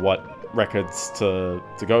for what records to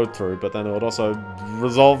go through, but then it would also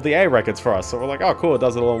resolve the A records for us. So we're like, oh cool, it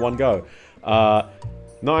does it all in one go.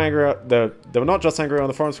 Not angry. They were not just angry on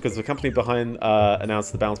the forums because the company behind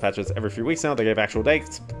announced the balance patches every few weeks now. They gave actual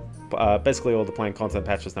dates. Basically, all the planned content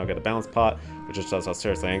patches now get a balance part, which just shows how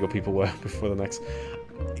seriously angered people were before the next.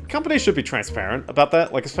 Companies should be transparent about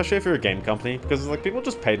that, like, especially if you're a game company, because, like, people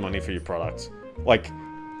just paid money for your products. Like,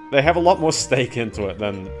 they have a lot more stake into it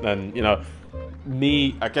than you know,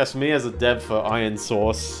 I guess me as a dev for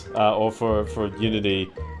ironSource or for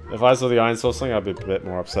Unity. If I saw the ironSource thing, I'd be a bit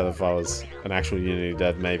more upset if I was an actual Unity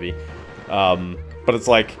dev, maybe. But it's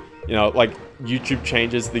like, you know, like, YouTube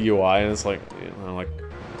changes the UI, and it's like, you know, like,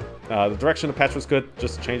 the direction of the patch was good,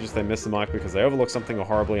 just changes they missed the mark because they overlooked something or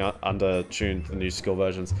horribly under-tuned the new skill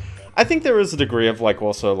versions. I think there is a degree of, like,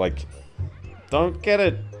 also, like, don't get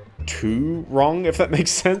it too wrong, if that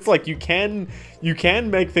makes sense. Like, you can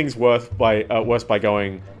make things worse by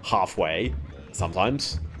going halfway,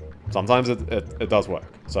 sometimes. Sometimes it does work.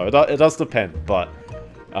 So it does depend, but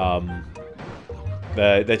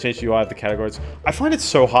they changed the UI of the categories. I find it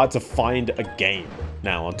so hard to find a game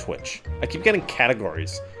now on Twitch. I keep getting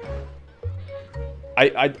categories.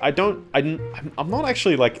 I'm not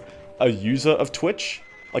actually, like, a user of Twitch,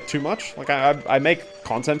 like, too much. Like, I make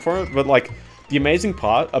content for it, but, like, the amazing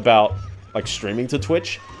part about, like, streaming to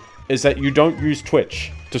Twitch is that you don't use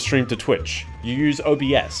Twitch to stream to Twitch. You use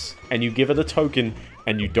OBS, and you give it a token,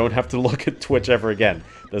 and you don't have to look at Twitch ever again.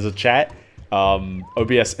 There's a chat,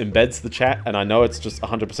 OBS embeds the chat, and I know it's just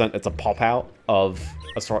 100%, it's a pop-out of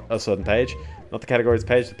a certain page. Not the categories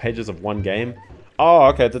page, the pages of one game. Oh,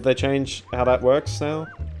 okay, did they change how that works now?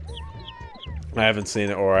 I haven't seen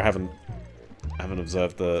it, or I haven't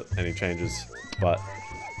observed any changes, but...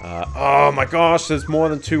 oh my gosh, there's more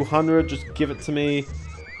than 200, just give it to me.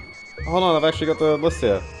 Hold on, I've actually got the list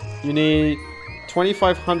here. You need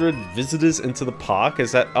 2,500 visitors into the park,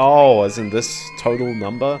 is that... Oh, as in this total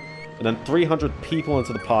number? And then 300 people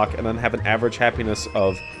into the park, and then have an average happiness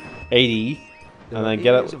of 80. And then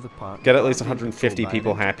get at least 150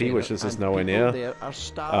 people happy, which is just nowhere near.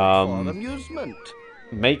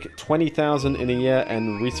 make 20,000 in a year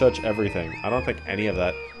and research everything. I don't think any of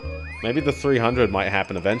that. Maybe the 300 might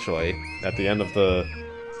happen eventually at the end of the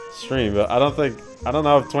stream, but I don't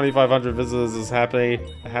know if 2,500 visitors is happening.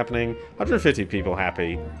 150 people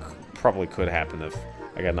happy probably could happen if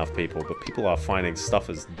I get enough people, but people are finding stuff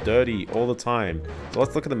is dirty all the time. So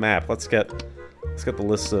let's look at the map. Let's get the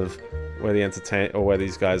list of where where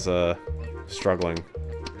these guys are struggling.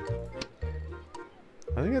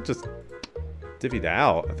 I think I just divvied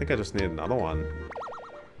out. I think I just need another one.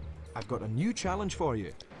 I've got a new challenge for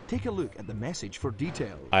you. Take a look at the message for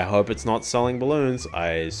details. I hope it's not selling balloons.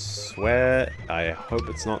 I swear, I hope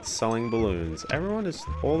it's not selling balloons. Everyone is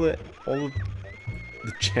all the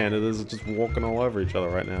janitors are just walking all over each other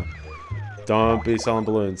right now. Don't be selling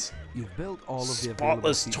balloons. You've built all of the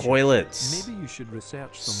spotless toilets. Maybe you should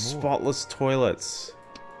research some more. Spotless toilets.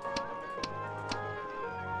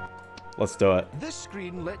 Let's do it. This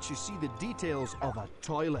screen lets you see the details of a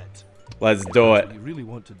toilet. Let's do it. What you really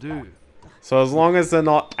want to do. So as long as they're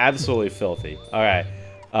not absolutely filthy. Alright.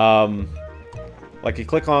 Like you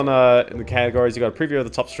click on in the categories, you got a preview of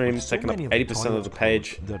the top stream, it's taking up 80% of the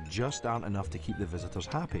page. There just aren't enough to keep the visitors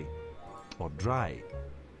happy. Or dry.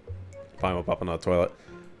 Climb up on our toilet.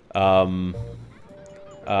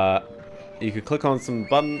 You could click on some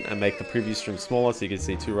button and make the preview stream smaller so you can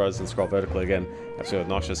see 2 rows and scroll vertically again. Absolutely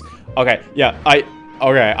obnoxious. Okay, yeah, I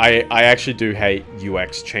actually do hate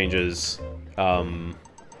UX changes.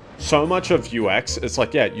 So much of UX, it's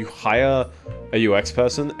like, yeah, you hire a UX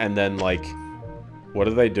person and then like, what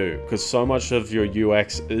do they do? Because so much of your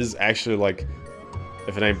UX is actually like,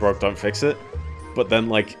 if it ain't broke, don't fix it. But then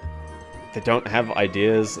like, they don't have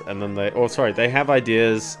ideas and then they have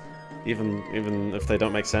ideas, even if they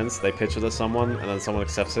don't make sense, they pitch it to someone and then someone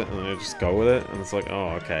accepts it and then they just go with it and it's like,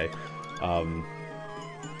 oh, okay.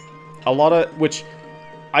 A lot of, which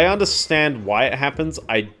I understand why it happens,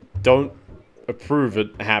 I don't approve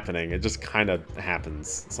it happening. It just kind of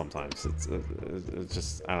happens sometimes. It's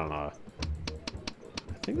just, I don't know.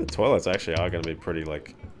 I think the toilets actually are going to be pretty,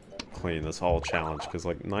 like, clean this whole challenge, because,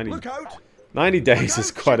 like, 90 days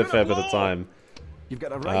is quite a fair bit of time. You've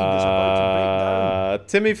got a rain that's about to break down.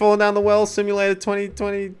 Timmy falling down the well, Simulator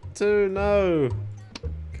 2022, no.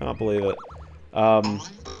 Can't believe it.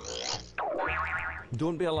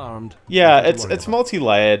 Don't be alarmed. Yeah, it's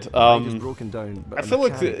multi-layered. Broken down, I feel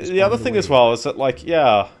like the other thing as well is that, like,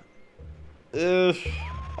 yeah, a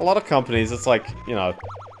lot of companies, it's like, you know,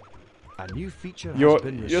 a new feature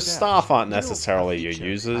your staff aren't necessarily your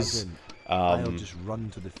users.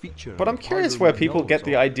 But I'm curious where people get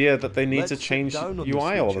the idea that they need to change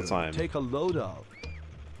UI all the time. Take a load of.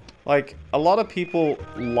 Like, a lot of people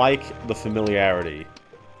like the familiarity.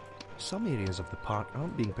 Some areas of the park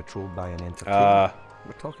aren't being patrolled by an entertainer.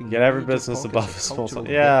 We're talking get every business above a small size.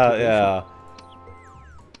 Yeah.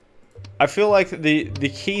 I feel like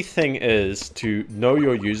the key thing is to know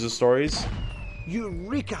your user stories.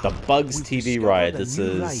 Eureka! The Bugs TV ride. This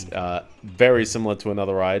is very similar to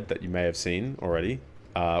another ride that you may have seen already,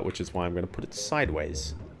 which is why I'm going to put it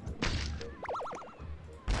sideways.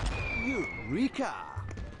 Eureka!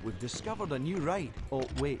 We've discovered a new ride. Oh,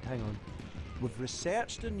 wait, hang on. We've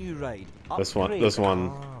researched a new ride. This one.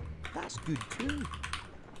 Oh, that's good too.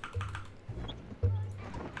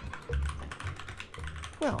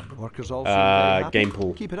 Well, the workers also game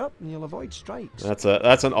pool. Keep it up and you'll avoid strikes. That's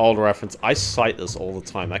an old reference. I cite this all the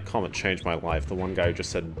time. That comment changed my life. The one guy who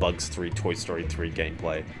just said Bugs 3 Toy Story 3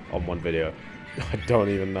 gameplay on one video. I don't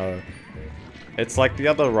even know. It's like the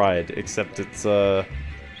other ride, except it's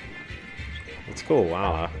cool.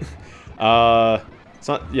 I don't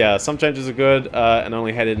know. Some changes are good and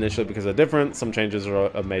only hated initially because they're different. Some changes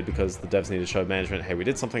are made because the devs need to show management, hey, we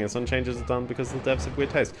did something, and some changes are done because the devs have weird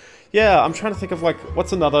taste. Yeah, I'm trying to think of, like,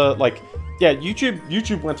 what's another, like, yeah,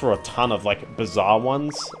 YouTube went through a ton of, like, bizarre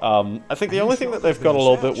ones. I think the only thing that they've got a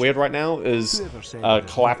little bit weird right now is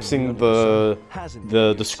collapsing the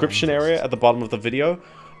description area at the bottom of the video.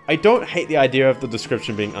 I don't hate the idea of the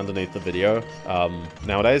description being underneath the video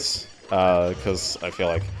nowadays, because I feel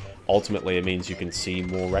like ultimately it means you can see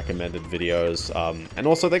more recommended videos, and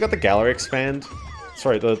also they got the gallery expand,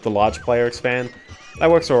 sorry, the large player expand. That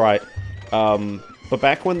works alright, but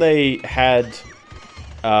back when they had,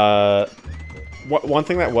 one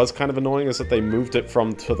thing that was kind of annoying is that they moved it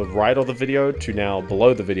from to the right of the video to now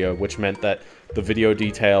below the video, which meant that the video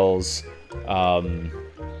details, well,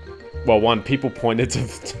 one, people pointed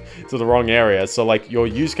to the wrong area, so like your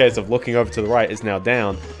use case of looking over to the right is now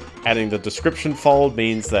down. Adding the description fold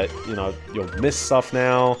means that, you know, you'll miss stuff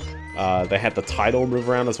now. They had the title move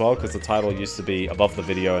around as well, because the title used to be above the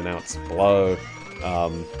video and now it's below.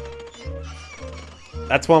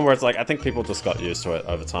 that's one where it's like, I think people just got used to it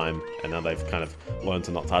over time, and now they've kind of learned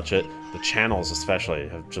to not touch it. The channels especially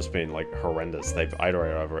have just been like horrendous. They've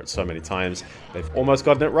iterated over it so many times. They've almost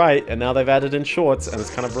gotten it right, and now they've added in shorts, and it's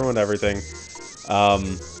kind of ruined everything.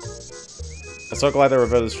 I'm so glad they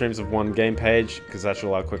reverted the streams of one game page, because that should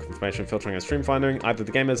allow quick information filtering and stream finding. Either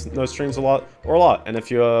the game has no streams a lot, or a lot. And if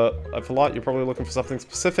you're a lot, you're probably looking for something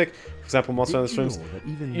specific. For example, Monster Hunter streams.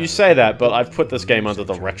 You say that, but I've put this game under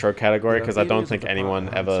the retro category, because I don't think anyone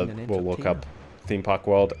ever will look up Theme Park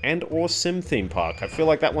World and or Sim Theme Park. I feel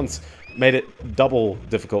like that one's made it double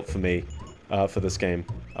difficult for me for this game.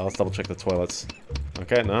 Let's double check the toilets.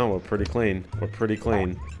 Okay, no, we're pretty clean. We're pretty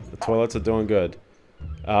clean. The toilets are doing good.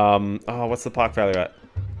 Oh, what's the park value at?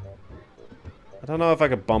 I don't know if I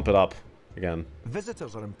could bump it up again.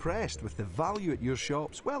 Visitors are impressed with the value at your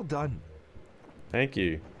shops. Well done. Thank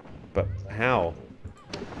you. But how?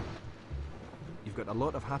 You've got a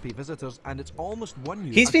lot of happy visitors, and it's almost won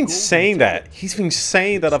you. He's been saying that. He's been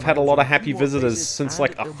saying that I've had a lot of happy visitors since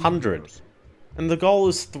like 100. And the goal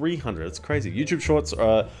is 300. It's crazy. YouTube Shorts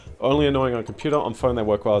are only annoying on computer. On phone, they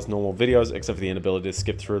work well as normal videos, except for the inability to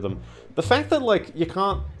skip through them. The fact that, like, you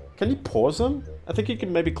can't... Can you pause them? I think you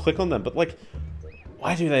can maybe click on them, but, like,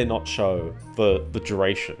 why do they not show the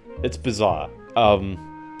duration? It's bizarre.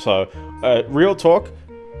 Real talk,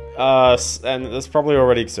 and this probably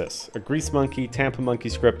already exists. A Grease Monkey, Tampa Monkey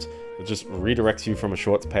script that just redirects you from a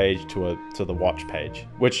Shorts page to the Watch page,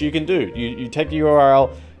 which you can do. You take a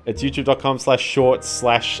URL... It's youtube.com/shorts/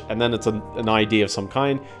 and then it's an ID of some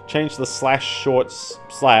kind. Change the /shorts/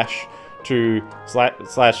 to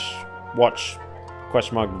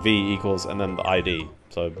 /watch $V equals and then the ID.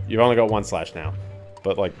 So you've only got one slash now.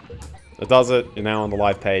 But like, it does it, you're now on the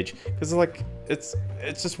live page. Because like, it's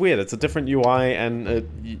just weird. It's a different UI and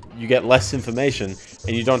you get less information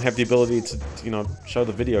and you don't have the ability to, you know, show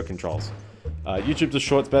the video controls. YouTube does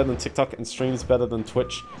shorts better than TikTok and streams better than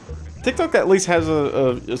Twitch. TikTok at least has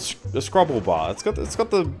a scrubble bar. It's got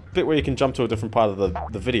the bit where you can jump to a different part of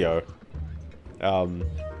the video. And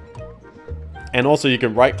also you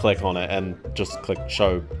can right click on it and just click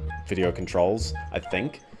show video controls. I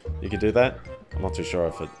think you can do that. I'm not too sure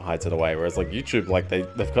if it hides it away. Whereas like YouTube, like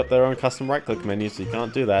they've got their own custom right click menu, so you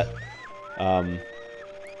can't do that.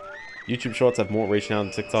 YouTube Shorts have more reach now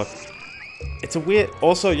than TikTok. It's a weird...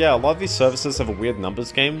 Also, yeah, a lot of these services have a weird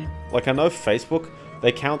numbers game. Like, I know Facebook,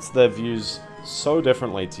 they count their views so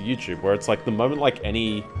differently to YouTube, where it's like the moment, like,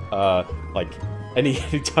 any time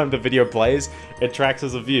the video plays, it tracks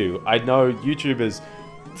as a view. I know YouTube is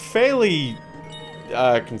fairly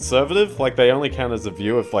conservative. Like, they only count as a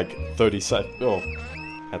view if, like, 30 seconds... Oh,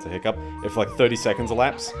 that's a hiccup. If, like, 30 seconds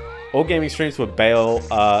elapse. All gaming streams would bail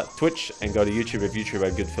Twitch and go to YouTube if YouTube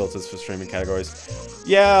had good filters for streaming categories.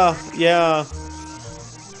 Yeah.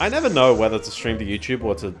 I never know whether to stream to YouTube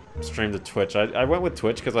or to stream to Twitch. I went with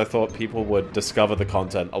Twitch because I thought people would discover the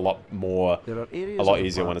content a lot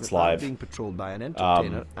easier when it's live. All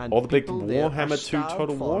the big Warhammer 2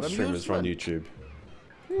 Total War streamers run YouTube.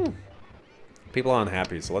 People aren't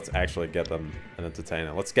happy, so let's actually get them an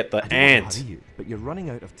entertainer. Let's get the ant. But you're running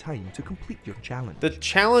out of time to complete your challenge. The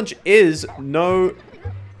challenge is no,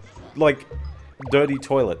 like, dirty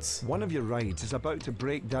toilets. One of your rides is about to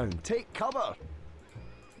break down. Take cover!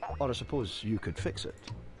 Or I suppose you could fix it.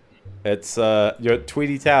 It's, your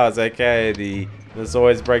Tweety Towers, aka this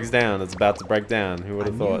always breaks down. It's about to break down. Who would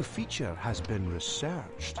have thought? A new feature has been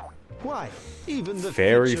researched. Why? Even the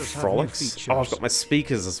Fairy Frolics? Oh, I've got my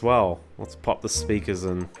speakers as well. Let's pop the speakers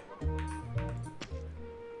in.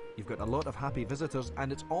 You've got a lot of happy visitors,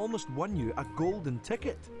 and it's almost won you a golden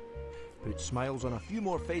ticket. Put smiles on a few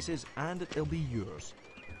more faces, and it'll be yours.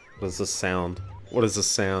 What is this sound? What is this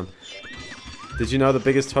sound? Did you know the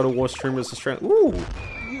biggest Total War streamer is Australian? Ooh!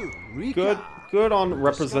 Good on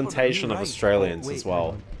representation of Australians as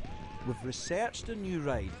well. We've researched a new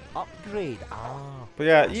ride. Upgrade. But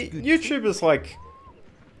yeah, YouTube is like...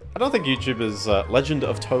 I don't think YouTube is Legend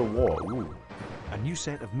of Total War. Ooh. A new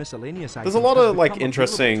set of miscellaneous items. There's a lot of like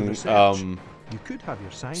interesting you could have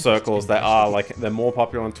your circles that are like they're more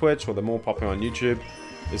popular on Twitch or they're more popular on YouTube.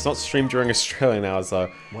 It's not streamed during Australian hours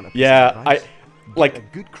though. Yeah,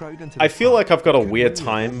 I feel like I've got a weird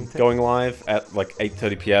time going live at like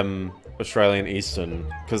 8:30 PM Australian Eastern,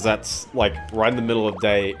 because that's like right in the middle of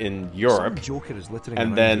day in Europe,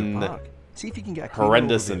 and then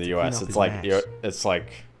horrendous in the US. It's like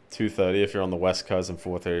 2:30 if you're on the West Coast and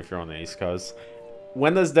 4:30 if you're on the East Coast.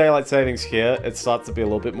 When there's daylight savings here, it starts to be a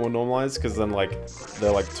little bit more normalized, because then like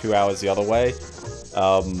they're like 2 hours the other way.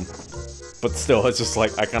 But still, it's just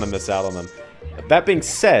like I kind of miss out on them. That being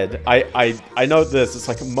said, I know this. It's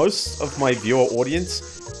like most of my viewer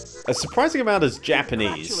audience, A surprising amount is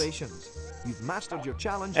Japanese. Congratulations. You've mastered your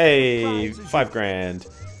challenge. Hey, The prize is $5 grand.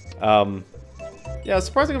 Yeah, a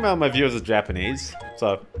surprising amount of my viewers are Japanese.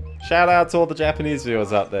 So, shout out to all the Japanese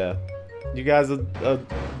viewers out there. You guys are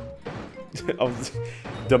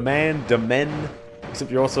the men. Except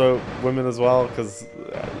you're also women as well, because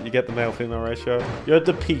you get the male-female ratio. You're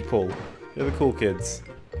the people. You're the cool kids.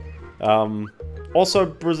 Also,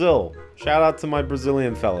 Brazil. Shout out to my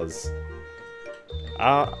Brazilian fellas.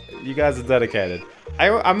 You guys are dedicated.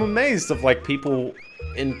 I'm amazed of like people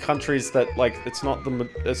in countries that like it's not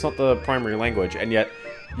the primary language, and yet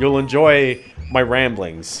you'll enjoy my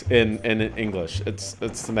ramblings in English.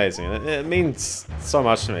 It's amazing. It means so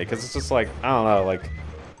much to me because it's just like I don't know, like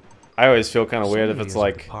I always feel kind of weird if it's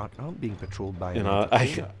like being patrolled by you know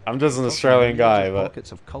I'm just an Australian guy, but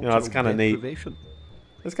you know it's kind of neat.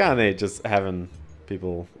 It's kind of neat just having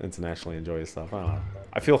people internationally enjoy your stuff. I don't know.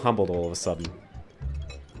 I feel humbled all of a sudden.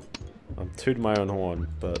 I'm tooting my own horn,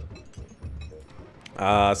 but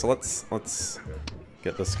so let's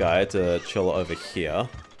get this guy to chill over here.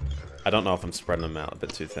 I don't know if I'm spreading him out a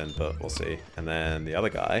bit too thin, but we'll see. And then the other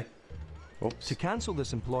guy. Oops. To cancel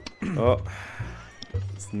this employee. Oh,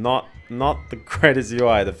 it's not the greatest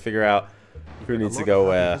UI to figure out who needs to go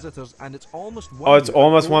where. Oh, it's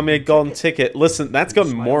almost won me a golden ticket. Listen, that's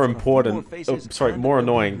gotten more important. Oh, sorry, more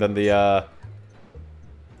annoying than the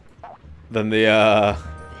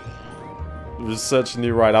research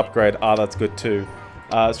new right upgrade. Ah, that's good too.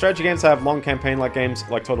 Strategy games have long campaign-like games,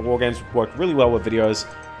 like Total War games, work really well with videos,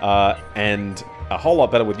 and a whole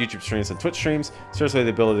lot better with YouTube streams and Twitch streams. Seriously,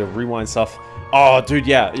 the ability to rewind stuff. Oh, dude,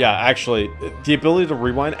 yeah, actually, the ability to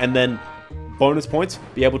rewind and then bonus points,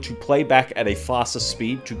 be able to play back at a faster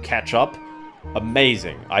speed to catch up.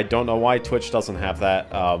 Amazing. I don't know why Twitch doesn't have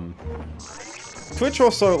that. Twitch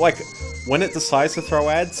also, like, when it decides to throw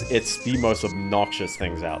ads, it's the most obnoxious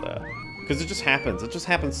things out there. Because it just happens. It just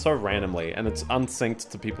happens so randomly, and it's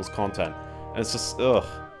unsynced to people's content. And it's just, ugh,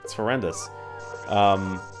 it's horrendous.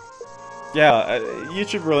 Yeah,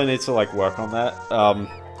 YouTube really needs to, like, work on that.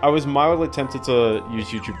 I was mildly tempted to use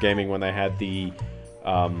YouTube Gaming when they had the,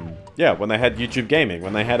 yeah, when they had YouTube Gaming.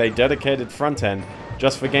 When they had a dedicated front end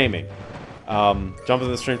just for gaming. Jump into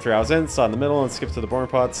the stream 3 hours in, start in the middle, and skip to the boring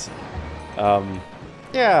parts.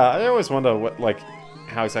 Yeah, I always wonder what, like,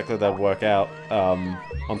 how exactly that would work out,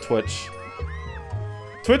 on Twitch.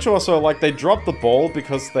 Twitch also, like, they drop the ball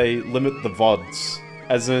because they limit the VODs.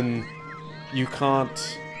 As in, you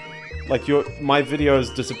can't... Like, my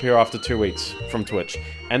videos disappear after 2 weeks from Twitch.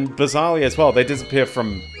 And bizarrely as well, they disappear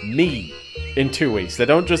from me in 2 weeks. They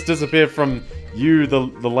don't just disappear from you, the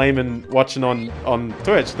layman watching on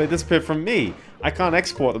Twitch. They disappear from me. I can't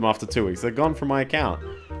export them after 2 weeks. They're gone from my account.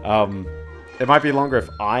 It might be longer if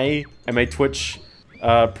I am a Twitch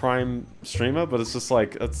Prime streamer, but it's just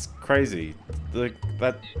like, it's crazy.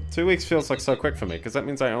 That 2 weeks feels like so quick for me, because that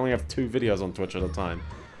means I only have 2 videos on Twitch at a time.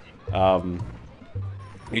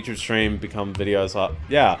 YouTube stream become videos up.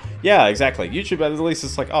 Yeah, exactly. YouTube at least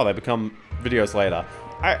it's like, oh, they become videos later.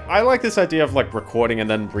 I like this idea of like recording and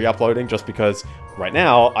then re-uploading, just because right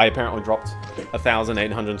now I apparently dropped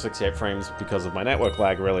 1,868 frames because of my network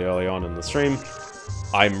lag really early on in the stream.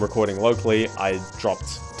 I'm recording locally. I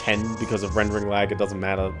dropped 10 because of rendering lag. It doesn't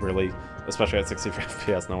matter really, especially at 60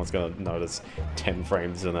 FPS. No one's gonna notice 10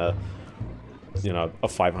 frames in a, you know, a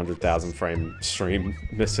 500,000 frame stream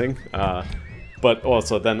missing. But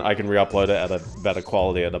also then I can re-upload it at a better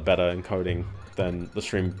quality, at a better encoding than the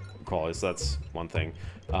stream quality, so that's one thing.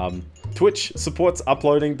 Twitch supports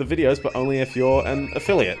uploading the videos, but only if you're an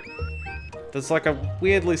affiliate. There's like a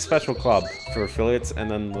weirdly special club for affiliates, and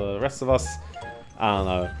then the rest of us, I don't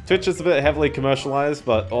know. Twitch is a bit heavily commercialized,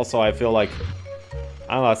 but also I feel like,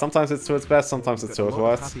 I don't know, sometimes it's to its best, sometimes it's to its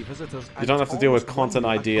worst. You don't have to deal with content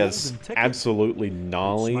ideas absolutely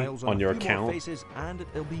gnarly on your account.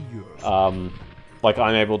 Like,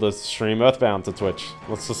 I'm able to stream Earthbound to Twitch.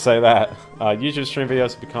 Let's just say that. YouTube stream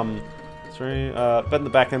videos become... but in the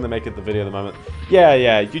back end, they make it the video at the moment.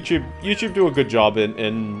 Yeah, YouTube do a good job in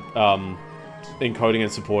encoding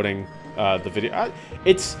and supporting the video.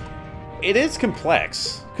 It is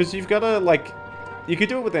complex, because you've got to, like... You could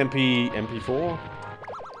do it with MP4.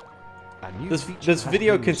 There's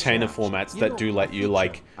video container formats that do let you,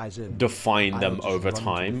 like, define them over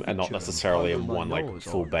time, and not necessarily in one, like,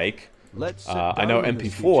 full bake. I know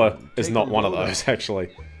MP4 is not one of those, actually.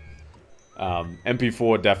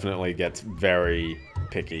 MP4 definitely gets very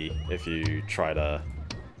picky if you try to,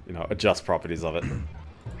 you know, adjust properties of it.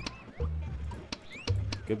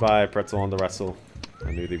 Goodbye, Pretzel on the Wrestle.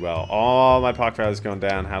 I knew thee well. Oh, my park value is going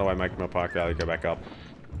down. How do I make my park value go back up?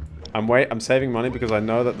 I'm saving money because I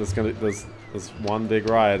know that there's one big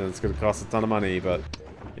ride and it's gonna cost a ton of money, but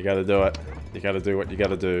you gotta do it. You gotta do what you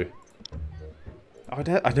gotta do. Oh,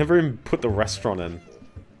 I never even put the restaurant in.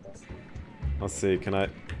 Let's see,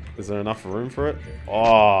 is there enough room for it?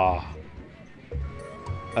 Oh,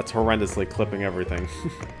 that's horrendously clipping everything.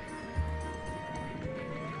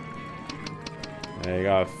 There you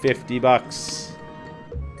go, 50 bucks.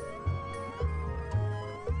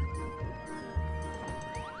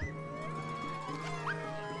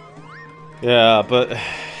 Yeah, but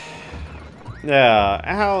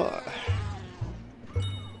yeah,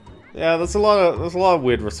 yeah, there's a lot of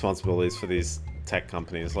weird responsibilities for these tech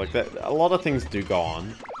companies. Like that, a lot of things do go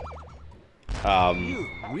on.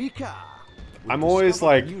 I'm always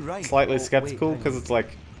like slightly skeptical because it's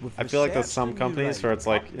like I feel like there's some companies where it's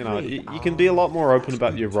like, you know, you can be a lot more open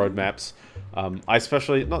about your roadmaps. I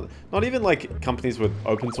especially not even like companies with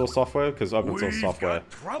open source software, because open source software,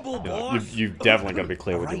 you know, you've definitely got to be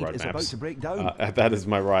clear with your roadmaps. That is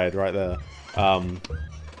my ride right there.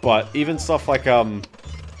 But even stuff like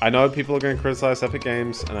I know people are going to criticize Epic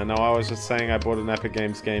Games, and I know I was just saying I bought an Epic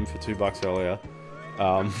Games game for $2 earlier.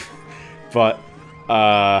 But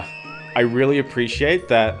I really appreciate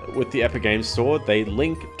that with the Epic Games Store, they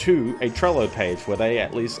link to a Trello page where they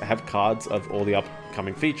at least have cards of all the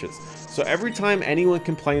upcoming features. So every time anyone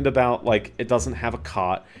complained about, like, it doesn't have a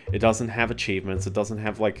cart, it doesn't have achievements, it doesn't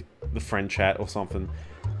have, like, the friend chat or something,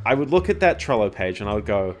 I would look at that Trello page and I would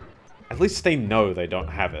go, at least they know they don't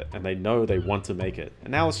have it, and they know they want to make it.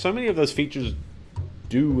 And now so many of those features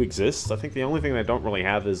do exist. I think the only thing they don't really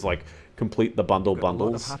have is, like, complete the bundles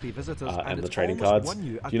and the trading cards.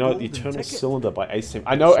 Do you know the Eternal Cylinder by Ace Team?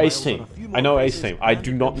 I know Ace Team. I know Ace Team. I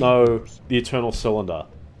do not know the Eternal Cylinder.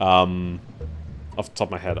 Off the top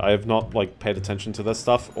of my head, I have not like paid attention to this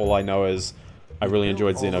stuff. All I know is I really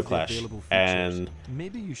enjoyed Xenoclash and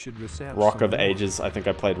Rock of Ages. I think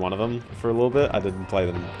I played one of them for a little bit. I didn't play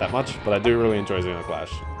them that much, but I do really enjoy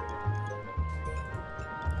Xenoclash.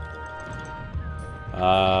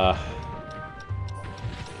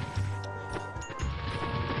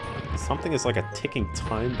 Something is like a ticking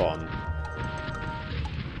time bomb.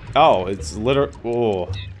 Oh, it's literally.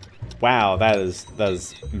 Oh, wow, that is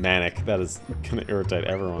manic. That is gonna irritate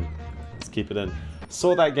everyone. Let's keep it in.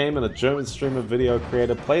 Saw that game in a German streamer video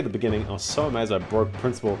creator play at the beginning. I was so amazed I broke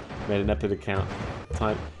principle, made an Epic account.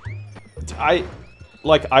 I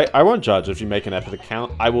won't judge if you make an Epic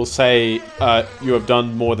account. I will say you have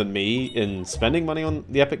done more than me in spending money on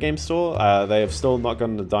the Epic Games Store. They have still not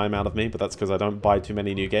gotten a dime out of me, but that's because I don't buy too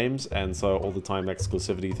many new games, and so all the time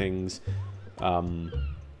exclusivity things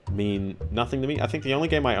mean nothing to me. I think the only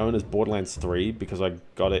game I own is Borderlands 3 because I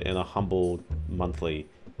got it in a humble monthly,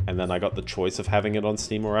 and then I got the choice of having it on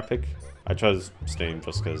Steam or Epic. I chose Steam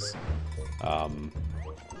just because I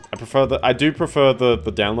do prefer the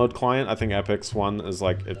download client. I think Epic's one is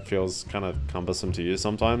like, it feels kind of cumbersome to use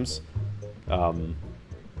sometimes.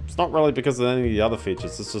 It's not really because of any of the other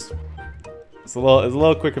features, it's just it's a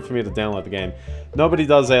little quicker for me to download the game. Nobody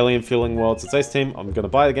does Alien Feeling Worlds. It's Ace Team. I'm gonna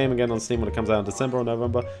buy the game again on Steam when it comes out in December or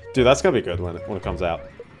November. Dude, that's gonna be good when it comes out.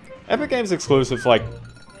 Epic Games exclusive, like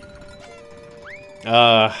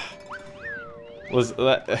I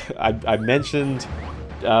mentioned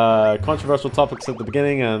controversial topics at the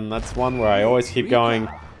beginning, and that's one where I always keep going.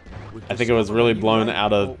 I think it was really blown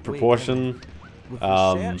out of proportion. You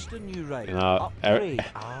know,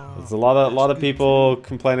 there's a lot of people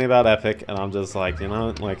complaining about Epic, and I'm just like, you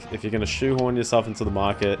know, like, if you're gonna shoehorn yourself into the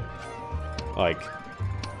market, like,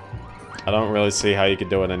 I don't really see how you could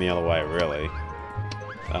do it any other way, really.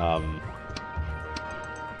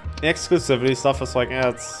 The exclusivity stuff is like, yeah,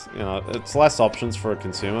 it's, you know, it's less options for a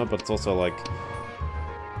consumer, but it's also like,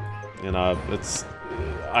 you know, it's,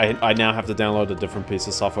 I now have to download a different piece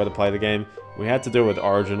of software to play the game. We had to do it with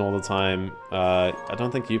Origin all the time. I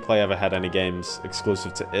don't think Uplay ever had any games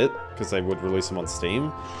exclusive to it, because they would release them on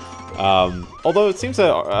Steam. Although it seems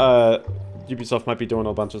that Ubisoft might be doing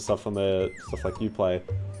a bunch of stuff on their stuff like Uplay.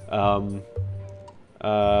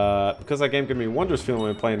 Because that game gave me a wondrous feeling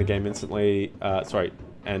when playing the game instantly.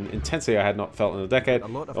 And intensity I had not felt in a decade.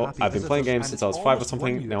 I've been playing games since I was 5 or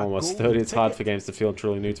something, now I'm almost 30. It's hard for games to feel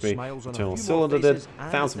truly new to me. Eternal Cylinder did.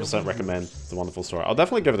 1000% recommend. It's a wonderful story. I'll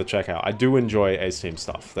definitely give it a check out. I do enjoy Ace Team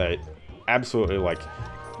stuff. They absolutely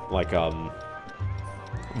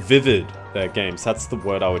vivid, their games. That's the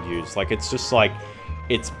word I would use. Like, it's just like,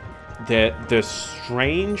 they're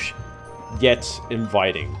strange yet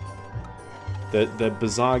inviting. They're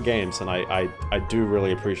bizarre games, and I do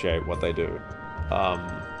really appreciate what they do.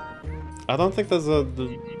 I don't think there's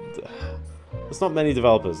not many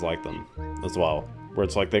developers like them as well, where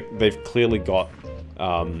it's like they've clearly got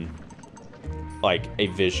like a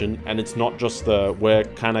vision, and it's not just the we're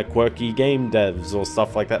kind of quirky game devs or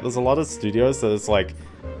stuff like that. There's a lot of studios that it's like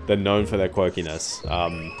they're known for their quirkiness.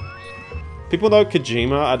 People know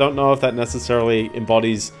Kojima. I don't know if that necessarily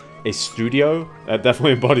embodies a studio. That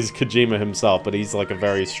definitely embodies Kojima himself, but he's like a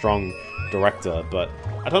very strong director. But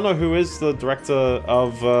I don't know who is the director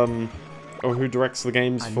of or who directs the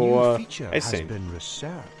games for has been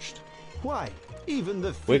researched. Why? Even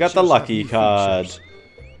the we got the features lucky have new card. features.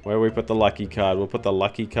 Where we put the lucky card? We'll put the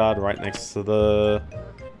lucky card right next to the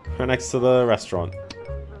restaurant.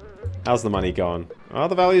 How's the money going? Oh,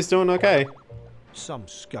 the value's doing okay. Some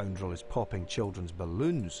scoundrel is popping children's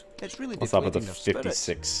balloons. It's really What's up with the deflating their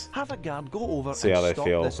 56? spirits. Have a guard go over See and how they stop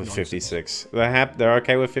feel this with nonsense. 56. They're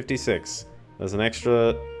okay with 56. There's an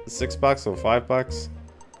extra $6 or $5.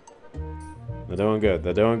 They're doing good.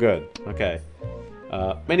 They're doing good. Okay.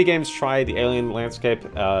 Many games try the alien landscape,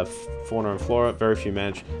 fauna and flora. Very few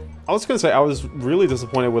manage. I was gonna say I was really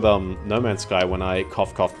disappointed with No Man's Sky when I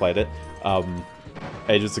cough played it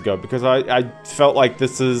ages ago, because I felt like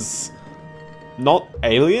this is not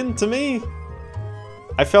Alien to me.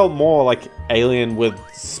 I felt more like Alien with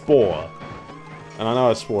Spore, and I know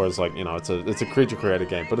a Spore is like, you know, it's a creature created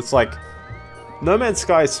game, but it's like No Man's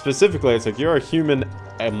Sky specifically. It's like you're a human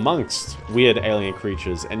amongst weird alien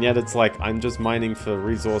creatures, and yet it's like I'm just mining for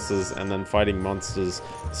resources and then fighting monsters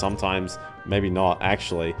sometimes, maybe not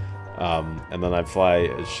actually, and then I fly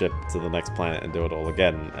a ship to the next planet and do it all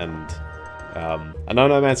again. And I know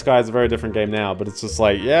No Man's Sky is a very different game now, but it's just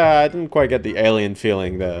like, yeah, I didn't quite get the alien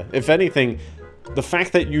feeling there. If anything, the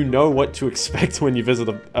fact that you know what to expect when you visit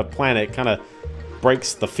a planet kind of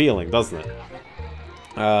breaks the feeling, doesn't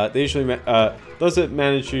it? They usually those that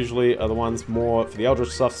manage usually are the ones more for the Eldritch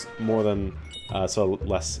stuffs, more than so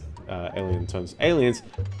less alien in terms of aliens,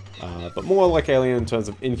 but more like alien in terms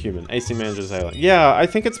of inhuman. AC manages alien. Yeah, I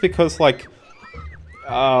think it's because like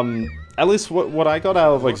at least what I got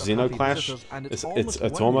out of like Xenoclash is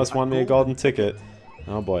it's almost won me a golden ticket.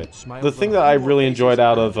 Oh boy. The thing that I really enjoyed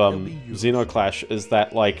out of Xenoclash is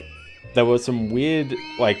that like there were some weird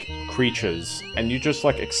like creatures, and you just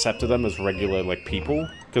like accepted them as regular like people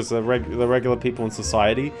because they're regular people in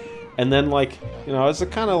society. And then like, you know, it's a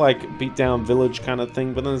kind of like beat down village kind of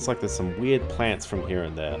thing, but then it's like there's some weird plants from here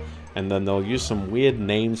and there, and then they'll use some weird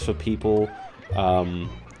names for people.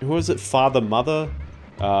 Who was it? Father Mother,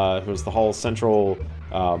 who was the whole central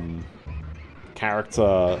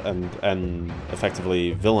character and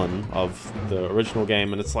effectively villain of the original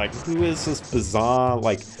game, and it's like, who is this bizarre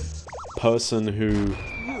like person who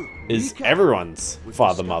is everyone's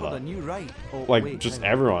father mother? Like just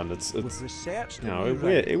everyone. It's you know,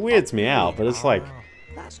 it weirds me out, but it's like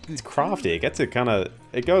it's crafty. It gets it kind of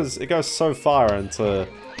it goes so far into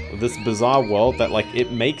this bizarre world that like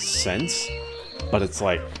it makes sense, but it's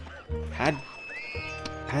like how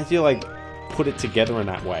do you like put it together in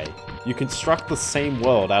that way? You construct the same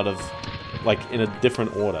world out of like in a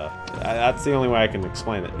different order. That's the only way I can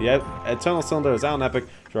explain it. The Eternal Cylinder is out on Epic.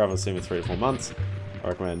 If you haven't seen it in 3 to 4 months, I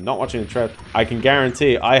recommend not watching the trailer. I can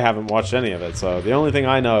guarantee I haven't watched any of it, so the only thing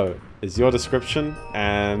I know is your description.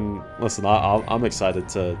 And listen, I'm excited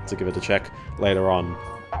to give it a check later on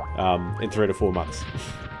in 3 to 4 months.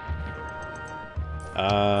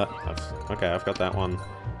 Okay, I've got that one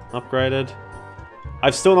upgraded.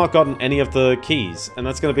 I've still not gotten any of the keys, and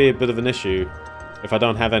that's going to be a bit of an issue if I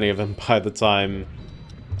don't have any of them by the time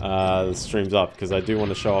the stream's up, because I do want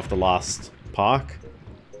to show off the last park.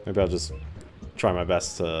 Maybe I'll just try my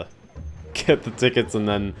best to get the tickets and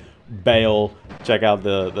then bail, check out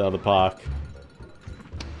the other park.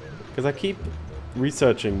 Because I keep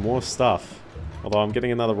researching more stuff. Although I'm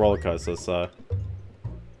getting another roller coaster, so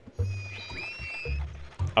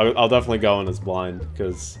I'll definitely go in as blind,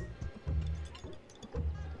 because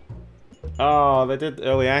oh, they did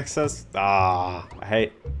early access? Ah, I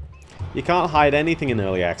hate... You can't hide anything in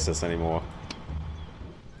early access anymore.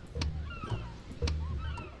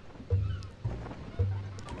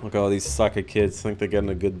 Look, all these sucker kids think they're getting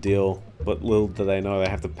a good deal, but little do they know they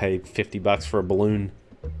have to pay $50 for a balloon.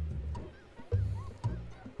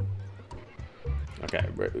 Okay,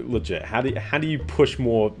 legit. How do you push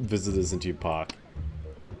more visitors into your park?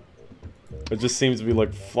 It just seems to be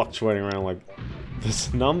like fluctuating around like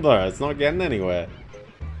this number. It's not getting anywhere.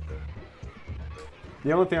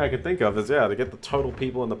 The only thing I could think of is, yeah, to get the total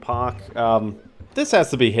people in the park. This has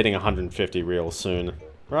to be hitting 150 real soon,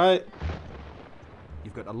 right?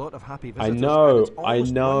 You've got a lot of happy visitors. I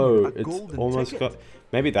know. It's almost got.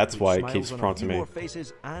 Maybe that's why it keeps prompting me.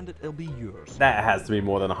 Faces and it'll be yours. That has to be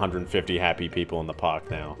more than 150 happy people in the park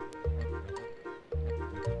now.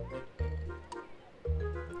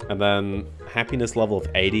 And then happiness level of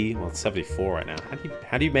 80. Well, it's 74 right now.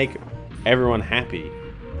 How do you make everyone happy?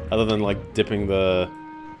 Other than like dipping the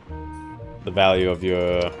value of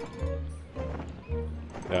your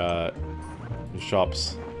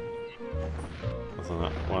shops.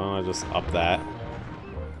 Why don't I just up that?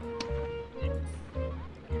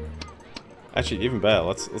 Actually, even better.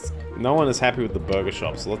 Let's. No one is happy with the burger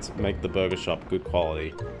shop, so let's make the burger shop good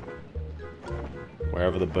quality.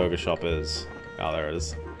 Wherever the burger shop is. Oh, there it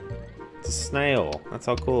is. It's a snail. That's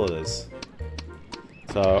how cool it is.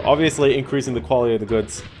 So, obviously, increasing the quality of the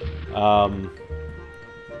goods. I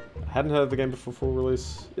hadn't heard of the game before full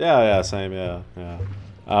release. Yeah, same, yeah.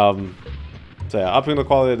 So yeah, upping the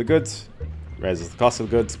quality of the goods raises the cost of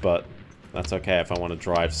the goods, but that's okay if I want to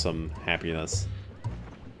drive some happiness.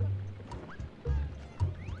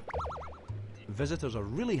 Visitors are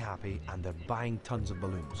really happy and they're buying tons of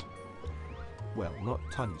balloons. Well, not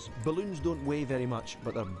tons. Balloons don't weigh very much,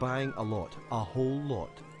 but they're buying a lot. A whole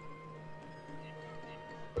lot.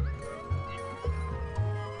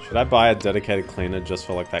 Should I buy a dedicated cleaner just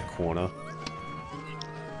for like that corner?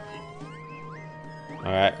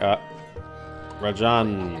 Alright,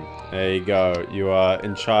 Rajan, there you go. You are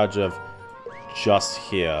in charge of just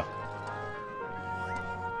here.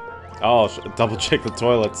 Oh, double check the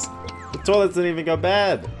toilets. The toilets didn't even go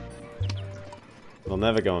bad. They'll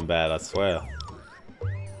never go in bad, I swear.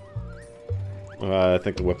 I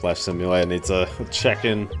think the Whiplash Simulator needs a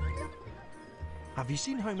check-in. Have you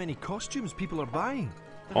seen how many costumes people are buying?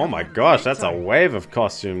 Oh my gosh, that's a wave of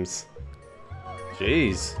costumes.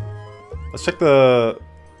 Jeez. Let's check the...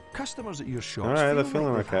 Customers at your shops Alright, they're feel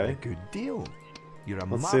feeling like they've had okay. a good deal. You're a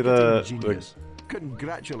Let's see marketing genius.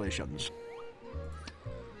 Congratulations.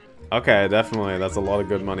 Okay, definitely. That's a lot of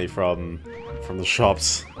good money from the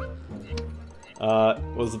shops.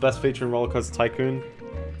 What was the best feature in Roller Coaster Tycoon?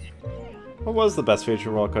 What was the best feature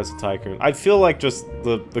in Roller Coaster Tycoon? I feel like just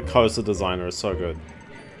the coaster designer is so good.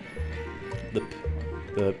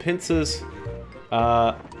 The pincers,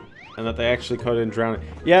 and that they actually coded in drowning.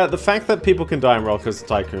 Yeah, the fact that people can die in Roller Coaster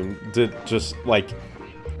Tycoon did just, like,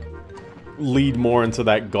 lead more into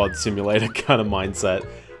that God Simulator kind of mindset.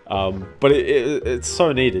 But it's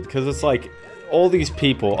so needed, because it's like, all these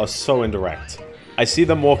people are so indirect. I see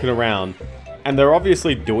them walking around, and they're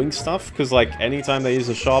obviously doing stuff, because, like, anytime they use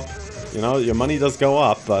a shop, you know, your money does go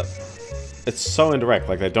up, but it's so indirect.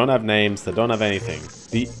 Like, they don't have names, they don't have anything.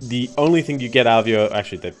 The only thing you get out of your...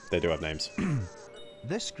 Actually, they do have names.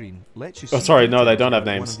 This screen lets you Oh, sorry, no, they don't have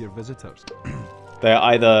one names. of your visitors. They're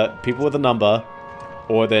either people with a number,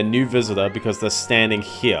 or they're new visitor because they're standing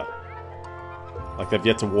here. Like, they've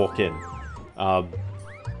yet to walk in.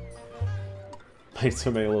 Makes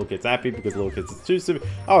so many little kids happy because little kids are too stupid.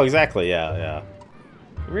 Oh, exactly, yeah.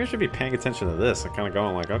 We really should be paying attention to this and kind of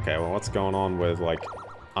going like, okay, well, what's going on with, like,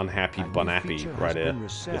 unhappy Bunappy right here?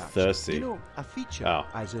 You're thirsty. You know, a feature, Oh.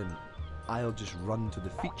 as in, I'll just run to the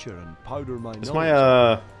feature and powder my nose. Is my,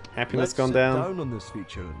 happiness Let's gone sit down? down on this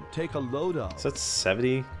feature and take a load of. Is that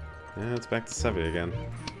 70? Yeah, it's back to 70 again.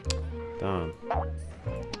 Darn.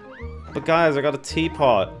 But guys, I got a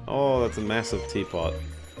teapot. Oh, that's a massive teapot.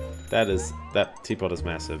 That teapot is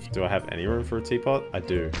massive. Do I have any room for a teapot? I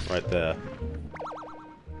do, right there.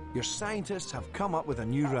 Your scientists have come up with a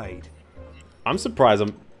new ride. I'm surprised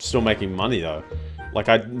I'm still making money though. Like,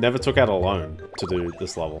 I never took out a loan to do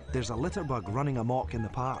this level. There's a litter bug running amok in the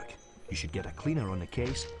park. You should get a cleaner on the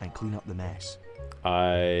case and clean up the mess.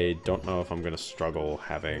 I don't know if I'm gonna struggle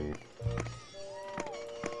having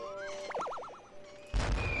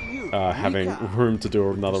room to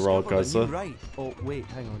do another roller coaster. Right. Oh, wait,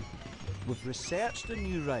 hang on. We've researched a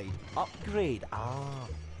new ride. Upgrade. Ah,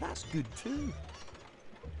 that's good too.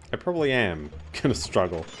 I probably am gonna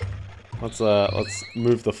struggle. Let's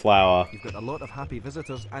move the flower. You've got a lot of happy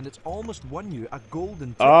visitors, and it's almost won you a golden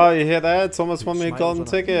ticket. Oh, you hear that? It's almost won me a Smiles golden on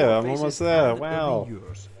a ticket. few I'm faces, almost there. and Wow. it'll be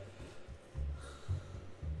yours.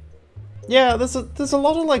 Yeah, there's a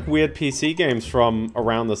lot of like weird PC games from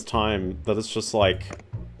around this time that it's just like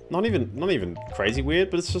not even crazy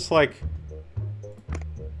weird, but it's just like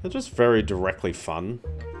they're just very directly fun.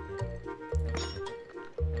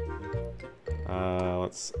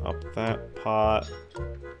 Let's up that part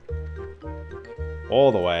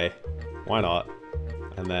all the way. Why not?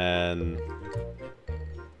 And then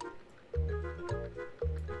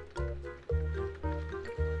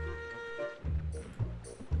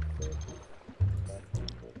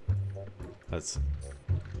let's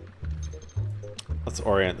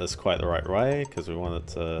orient this quite the right way, because we want it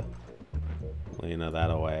to lean that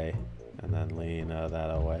away, and then lean that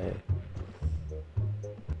away.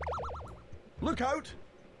 Look out!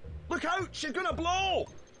 Look out! She's gonna blow!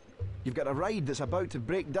 You've got a ride that's about to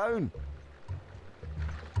break down.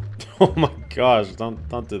 Oh my gosh,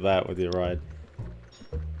 don't do that with your ride.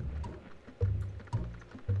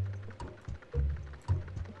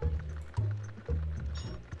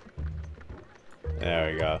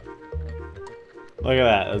 There we go. Look at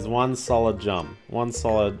that, there's one solid jump. One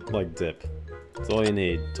solid, like, dip. That's all you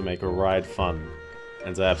need to make a ride fun.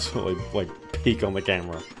 And to absolutely, like, peak on the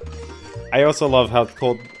camera. I also love how it's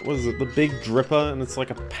called, what is it, the Big Dripper, and it's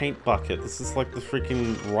like a paint bucket. This is like the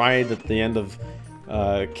freaking ride at the end of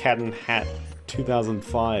Cat and Hat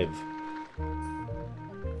 2005.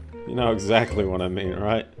 You know exactly what I mean,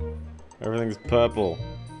 right? Everything's purple.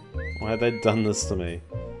 Why have they done this to me?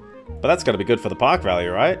 But that's gotta be good for the park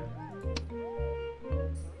value, right?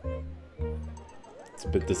 It's a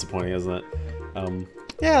bit disappointing, isn't it?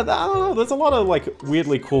 Yeah, I don't know, there's a lot of, like,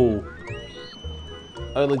 weirdly cool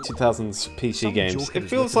early 2000s PC games. It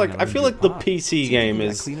feels like, I feel like the PC game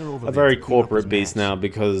is a very corporate beast now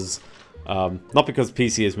because, not because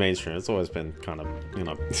PC is mainstream, it's always been kind of, you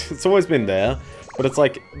know, it's always been there, but it's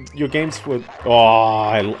like, your games would, oh,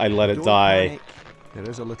 I let it die. There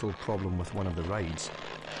is a little problem with one of the rides.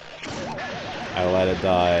 I let it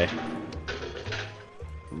die.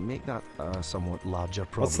 Make that a somewhat larger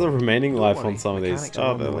problem. What's the remaining life on some of these?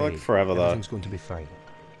 Oh, they're like forever though. Everything's going to be fine.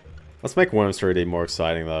 Let's make Worms 3D more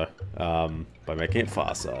exciting though, by making it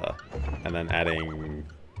faster, and then adding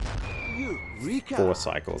 4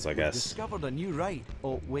 cycles, I guess. Discovered a new ride.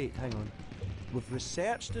 Oh wait, hang on. We've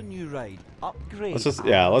researched a new ride. Upgrade. Let's just,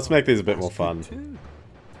 yeah, let's make these a bit more fun.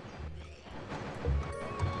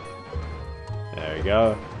 There we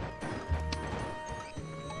go.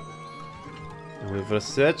 We've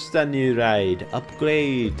researched a new ride.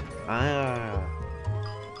 Upgrade. Ah.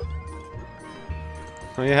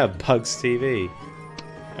 Oh yeah, Bugs TV.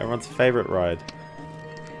 Everyone's favorite ride.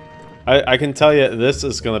 I can tell you this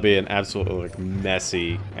is gonna be an absolutely like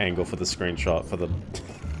messy angle for the screenshot for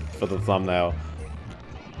the thumbnail.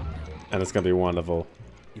 And it's gonna be wonderful.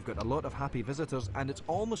 You've got a lot of happy visitors and it's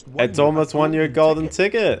almost won you a golden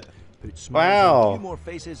ticket. Wow. A few more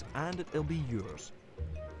faces and it'll be yours.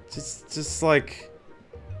 Just like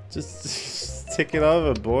just tick it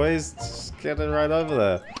over, boys. Just get it right over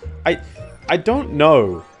there. I don't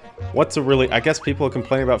know what to really... I guess people are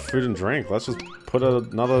complaining about food and drink. Let's just put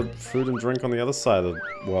another food and drink on the other side of the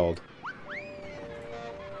world.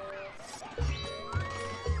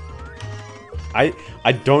 I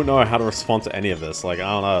don't know how to respond to any of this. Like,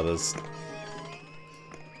 I don't know. There's...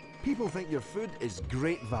 People think your food is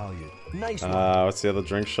great value. Nice one. What's the other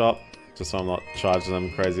drink shop? Just so I'm not charging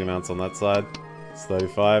them crazy amounts on that side. It's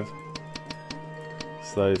 35.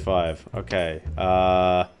 It's 35. Okay.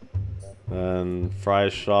 Then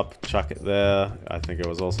Fry's shop, chuck it there. I think it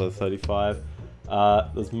was also 35.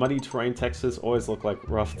 Those muddy terrain textures always look like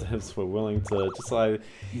rough devs were willing to just like...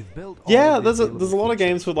 Yeah, there's a lot of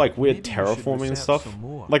games with like weird terraforming and stuff.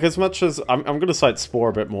 Like as much as... I'm gonna cite Spore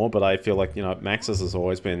a bit more, but I feel like, you know, Maxis has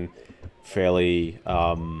always been fairly...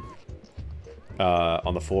 on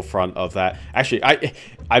the forefront of that. Actually,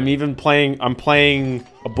 I'm playing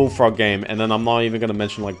a Bullfrog game, and then I'm not even gonna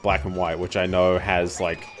mention like Black and White, which I know has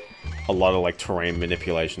like a lot of like terrain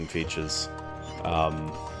manipulation features.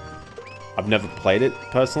 I've never played it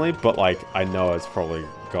personally, but like I know it's probably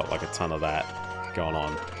got like a ton of that going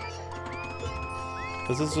on.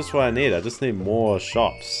 This is just what I need. I just need more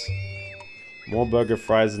shops. More burger,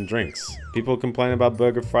 fries, and drinks. People complain about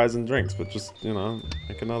burger, fries, and drinks, but just, you know,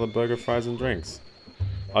 make another burger, fries, and drinks.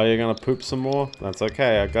 Oh, you're gonna poop some more? That's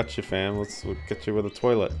okay, I got you, fam. We'll get you with a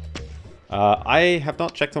toilet. I have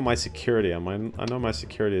not checked on my security. I know my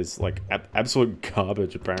security is, like, absolute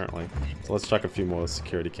garbage, apparently. So let's chuck a few more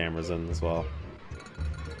security cameras in as well.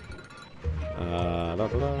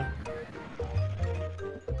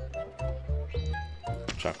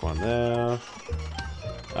 Chuck one there.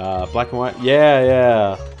 Black and White.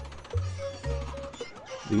 Yeah.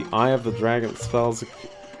 The Eye of the Dragon spells...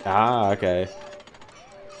 Ah, okay.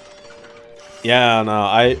 Yeah,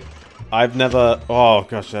 no, I've never... Oh,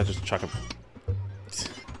 gosh, I just chuck a...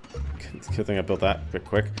 Good thing I built that a bit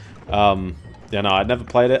quick. Yeah, no, I'd never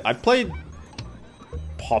played it. I played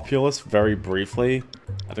Populous very briefly.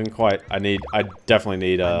 I didn't quite... I definitely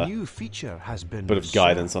need a new feature has been bit of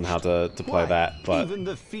guidance on how to play that, but... Even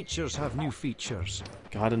the features have new features.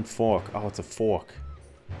 Guide and fork. Oh, it's a fork.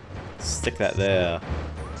 Stick that there.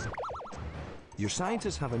 Your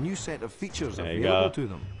scientists have a new set of features available to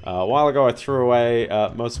them. A while ago I threw away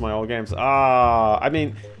most of my old games. I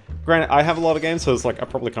mean, Granted, I have a lot of games, so it's like I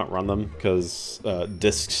probably can't run them because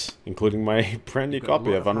discs, including my brand new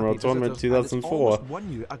copy of Unreal Tournament 2004.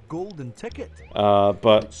 Won you a golden ticket.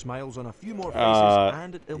 But It smiles on a few more faces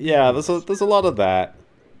and it'll be yeah, yours. there's a lot of that.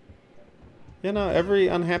 You know, every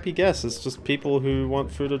unhappy guest is just people who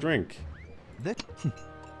want food or drink. This,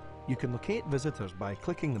 you can locate visitors by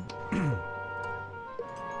clicking them.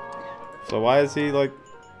 So why is he like?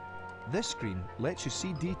 This screen lets you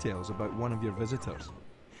see details about one of your visitors.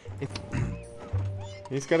 If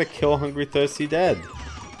He's got to kill hungry, thirsty dead.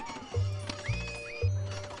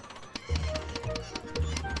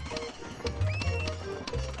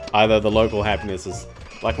 Either the local happiness is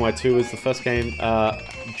Black and White 2 is the first game.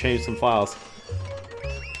 Changed some files.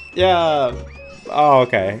 Yeah. Oh,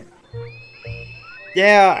 okay.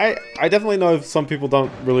 Yeah, I definitely know some people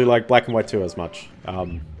don't really like Black and White 2 as much.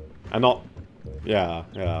 And not.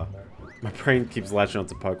 Yeah. My brain keeps latching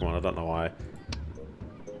onto Pokemon. I don't know why.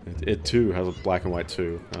 It too has a Black and White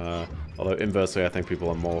 2. Although inversely, I think people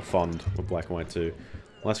are more fond of Black and White 2.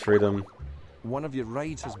 Less freedom. one of your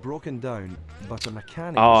rides has broken down, but a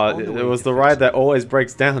mechanic. Oh, it was the ride that always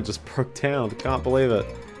breaks down. Just broke down. Can't believe it.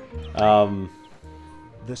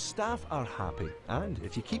 The staff are happy, and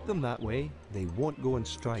if you keep them that way, they won't go on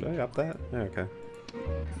strike. Should I up that? Yeah, okay.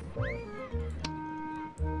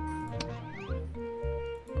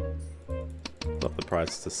 Up the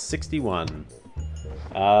price to 61.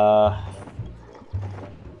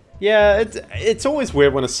 Yeah, it's always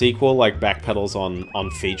weird when a sequel like backpedals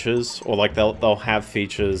on features, or like they'll have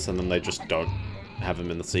features and then they just don't have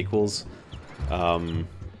them in the sequels.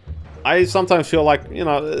 I sometimes feel like, you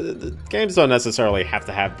know, games don't necessarily have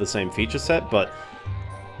to have the same feature set, but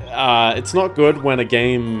it's not good when a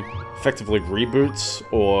game effectively reboots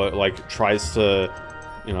or like tries to,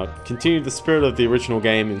 you know, continue the spirit of the original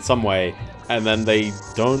game in some way, and then they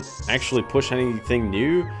don't actually push anything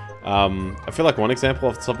new. I feel like one example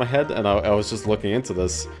off the top of my head, and I was just looking into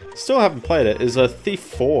this, still haven't played it, is Thief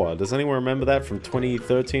 4. Does anyone remember that from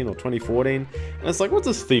 2013 or 2014? And it's like, what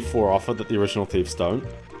does Thief 4 offer that the original Thieves don't?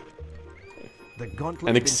 The gauntlet's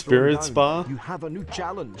An been experience thrown bar? down. You have a new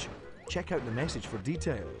challenge. Check out the message for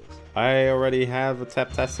details. I already have a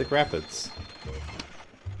Taptastic Rapids.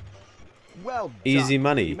 Well done. Easy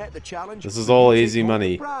money. You met the challenge. This is all You easy take home the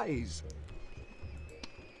money. prize.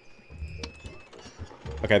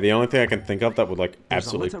 Okay, the only thing I can think of that would like There's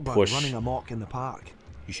absolutely a litter bug push running amok in the park.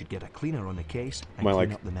 You should get a cleaner on the case and My, clean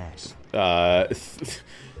like, up the mess.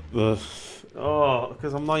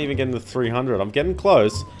 because I'm not even getting the 300. I'm getting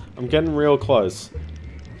close. I'm getting real close.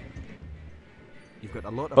 You've got a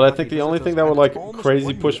lot of But I happy think the only visitors thing that would and like it's almost crazy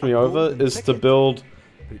won you push a me over golden is to ticket. build.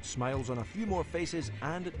 Put smiles on a few more faces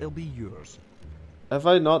and it'll be yours. Have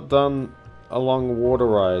I not done a long water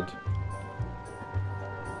ride?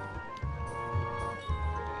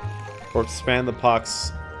 Or expand the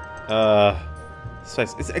park's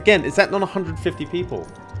space. Again, is that not 150 people?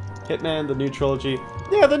 Hitman, the new trilogy.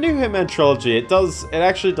 Yeah, the new Hitman trilogy, it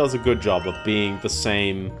actually does a good job of being the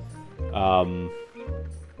same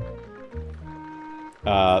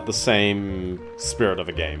spirit of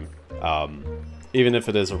a game. Even if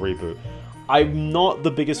it is a reboot. I'm not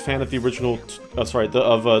the biggest fan of the original, of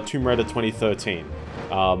Tomb Raider 2013.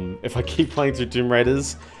 If I keep playing through Tomb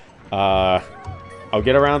Raiders, I'll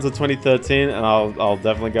get around to 2013 and I'll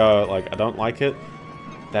definitely go, like, I don't like it.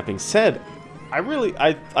 That being said,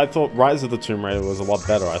 I thought Rise of the Tomb Raider was a lot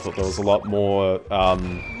better. I thought there was a lot more,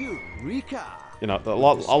 Eureka! you know, a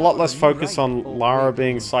lot less focus on Lara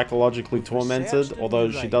being psychologically tormented, although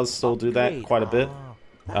she does still do that quite a bit.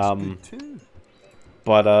 That's good too.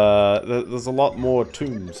 But there's a lot more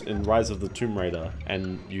tombs in Rise of the Tomb Raider,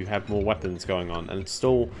 and you have more weapons going on, and it's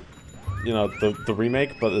still, you know, the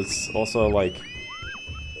remake, but it's also like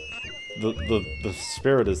the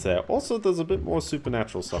spirit is there. Also, there's a bit more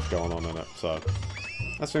supernatural stuff going on in it, so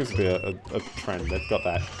that seems to be a trend. They've got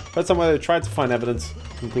that. But somewhere they tried to find evidence,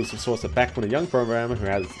 conclusive source, that back when a young programmer who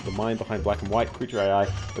has the mind behind Black and White, Creature AI,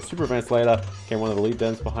 but super advanced later, became one of the lead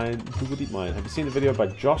devs behind Google DeepMind. Have you seen the video by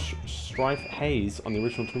Josh Strife Hayes on the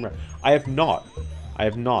original Tomb Raider? I have not. I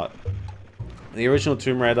have not. The original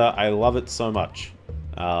Tomb Raider, I love it so much.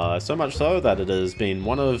 So much so that it has been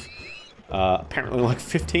one of apparently like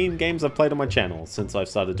 15 games I've played on my channel since I've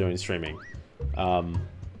started doing streaming. I'll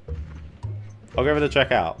give it a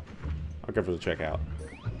check out.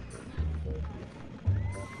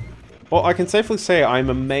 Well, I can safely say I'm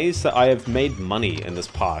amazed that I have made money in this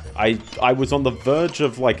park. I was on the verge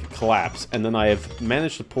of, like, collapse, and then I have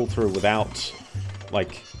managed to pull through without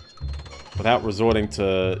resorting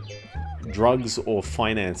to drugs or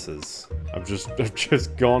finances. I've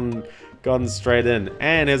just gone Gotten straight in.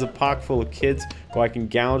 And here's a park full of kids who I can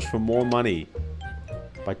gouge for more money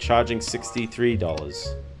by charging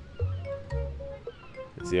 $63.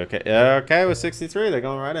 Is he okay? Okay, with 63, they're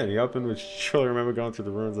going right in. He opened with surely remember going through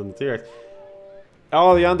the ruins on the T-Rex.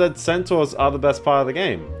 Oh, the undead centaurs are the best part of the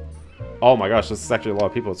game. Oh my gosh, this is actually a lot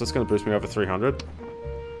of people. Is this going to boost me over 300?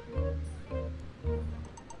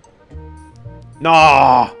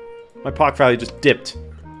 No! My park value just dipped.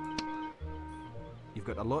 You've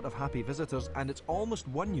got a lot of happy visitors, and it's almost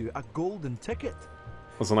won you a golden ticket.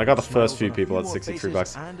 Listen, I got the first few people at 63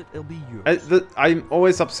 bucks. And it'll be yours. I'm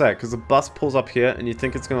always upset because the bus pulls up here and you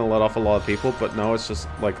think it's going to let off a lot of people, but no, it's just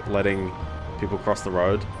like letting people cross the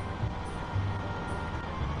road.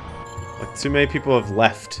 Like, too many people have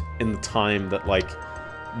left in the time that, like,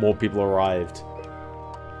 more people arrived.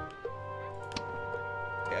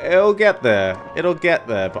 It'll get there. It'll get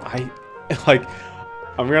there, but I'm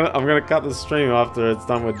gonna cut the stream after it's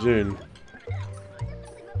done with June.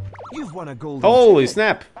 You've won a golden Holy ticket.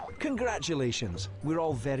 snap! Congratulations. We're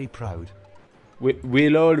all very proud.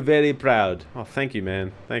 We're all very proud. Oh, thank you,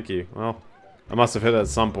 man. Thank you. Well, I must have hit it at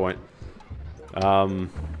some point.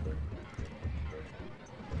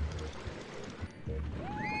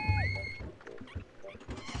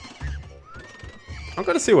 I'm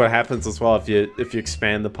gonna see what happens as well if you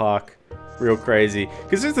expand the park real crazy.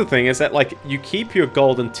 Because here's the thing, is that like you keep your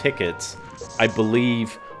golden tickets, I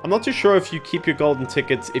believe. I'm not too sure if you keep your golden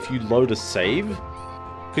tickets if you load a save.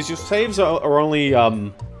 Because your saves are only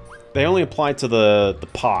they only apply to the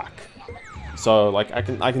park. So like I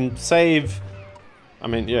can save. I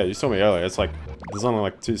mean, yeah, you saw me earlier. It's like there's only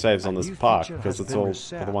like 2 saves on this park because it's all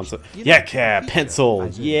for the ones that. Yeah, pencil.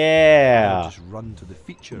 Yeah. Just run to the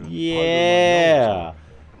feature. Yeah.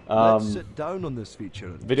 Let's sit down on this feature.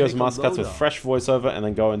 Videos must cuts with fresh voiceover and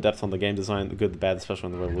then go in depth on the game design, the good, the bad, especially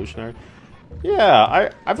on the revolutionary. Yeah,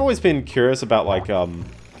 I've always been curious about like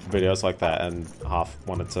videos like that, and half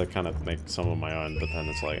wanted to kind of make some of my own, but then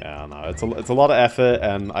it's like, I don't know, it's a lot of effort,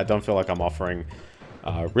 and I don't feel like I'm offering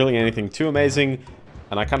really anything too amazing.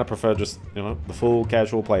 And I kind of prefer just, you know, the full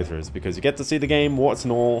casual playthroughs, because you get to see the game, warts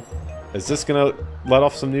and all. Is this gonna let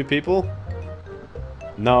off some new people?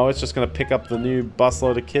 No, it's just gonna pick up the new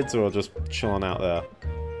busload of kids who are just chilling out there.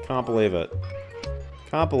 Can't believe it.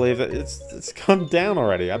 Can't believe it. It's gone down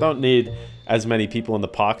already. I don't need as many people in the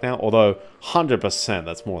park now, although 100%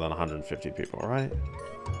 that's more than 150 people, right?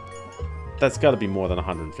 That's got to be more than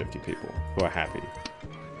 150 people who are happy.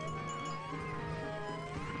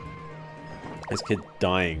 This kid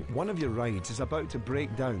dying. One of your rides is about to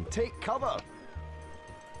break down. Take cover!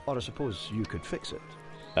 Or I suppose you could fix it.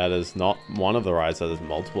 That is not one of the rides, that is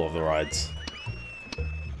multiple of the rides.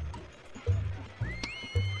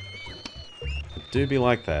 Do be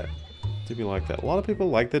like that. Do be like that. A lot of people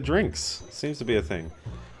like their drinks. Seems to be a thing.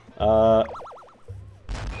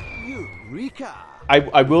 Eureka!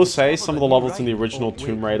 I will say some of the levels in the original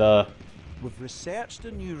Tomb Raider. We've researched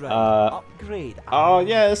a new ride. Upgrade. Oh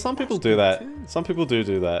yeah, some people do that. Some people do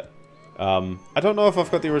that. I don't know if I've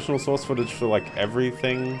got the original source footage for like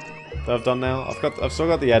everything that I've done now. I've still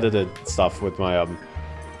got the edited stuff with my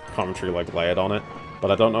commentary like layered on it, but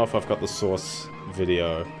I don't know if I've got the source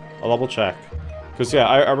video. I'll double check. Because yeah,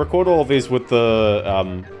 I record all of these with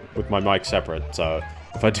the with my mic separate, so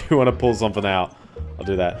if I do want to pull something out, I'll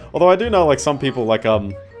do that. Although I do know like some people like I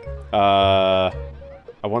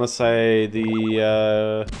want to say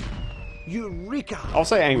the Eureka! I'll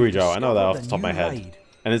say Angry Joe. I know that off the top of my head,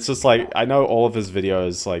 and it's just like I know all of his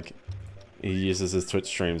videos. Like he uses his Twitch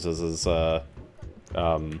streams as his a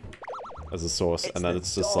source, and then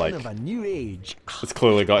it's just like it's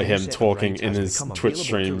clearly got him talking in his Twitch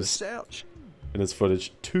streams. In his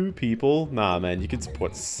footage. 2 people? Nah, man, you can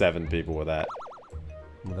support 7 people with that.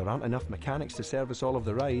 Well, there aren't enough mechanics to service all of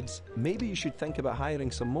the rides. Maybe you should think about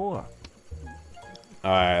hiring some more.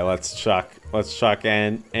 Alright, let's chuck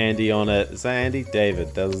Andy on it. Is that Andy?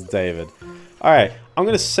 David. That was David. Alright, I'm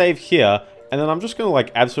gonna save here, and then I'm just gonna like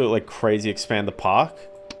absolutely like crazy expand the park.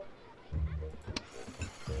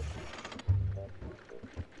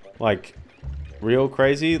 Like real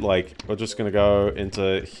crazy, like we're just gonna go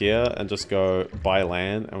into here and just go buy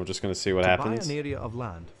land, and we're just gonna see what happens. Buy an area of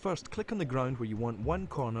land. First, click on the ground where you want one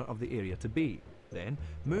corner of the area to be. Then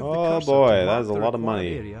move the cursor boy, to that is a the lot of required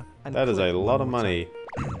money. area and That is a click lot one of more money.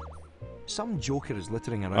 time. Some joker is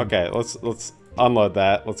littering around. Okay, let's unload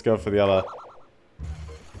that. Let's go for the other.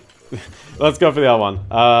 Let's go for the other one.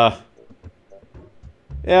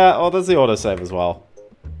 Yeah, well, there's the autosave as well,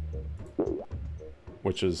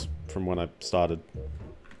 which is from when I started.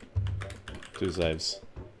 2 saves.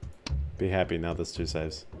 Be happy now there's 2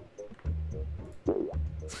 saves.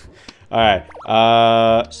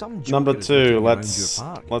 Alright, Some number joker is 2, looking around let's your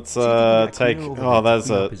park. let's See if you can get take, clear over oh there to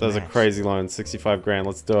clean up there's his a mess. crazy loan, 65 grand,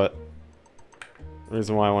 let's do it. The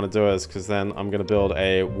reason why I want to do it is because then I'm gonna build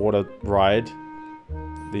a water ride.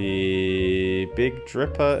 The big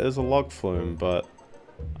dripper is a log flume, but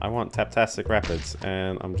I want Taptastic Rapids,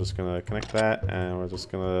 and I'm just gonna connect that, and we're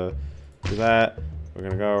just gonna do that. We're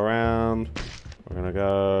gonna go around, we're gonna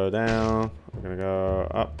go down, we're gonna go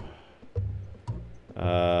up.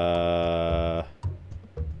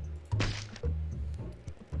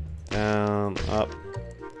 Down, up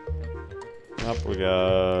we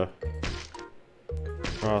go.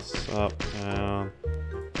 Cross, up, down,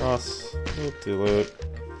 cross, loop-de-loop.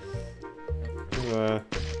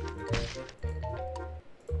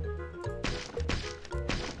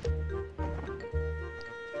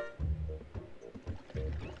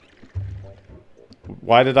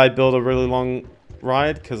 Why did I build a really long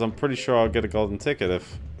ride? Because I'm pretty sure I'll get a golden ticket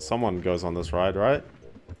if someone goes on this ride, right?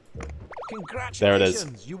 Congratulations! There it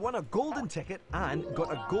is. You won a golden ticket and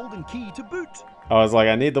got a golden key to boot. I was like,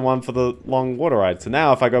 I need the one for the long water ride. So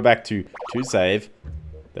now if I go back to save,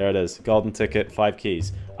 there it is. Golden ticket, 5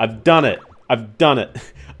 keys. I've done it. I've done it.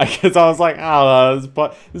 Because I was like, oh,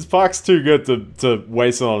 this park's too good to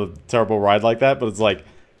waste on a terrible ride like that. But it's like,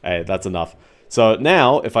 hey, that's enough. So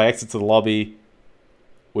now, if I exit to the lobby,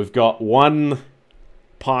 we've got 1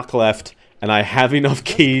 park left. And I have enough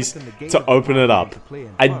keys to open it up.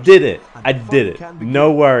 I did it. I did it.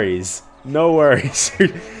 No worries. No worries.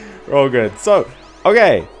 We're all good. So,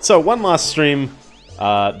 okay. So, one last stream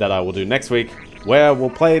that I will do next week, where we'll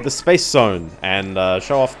play the Space Zone and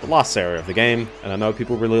show off the last area of the game. And I know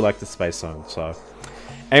people really like the Space Zone. So,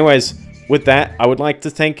 anyways, with that, I would like to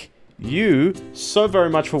thank you so very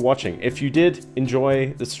much for watching. If you did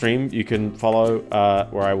enjoy the stream, you can follow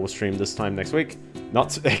where I will stream this time next week.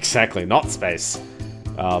 Not exactly, not space.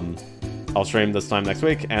 I'll stream this time next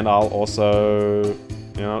week, and I'll also,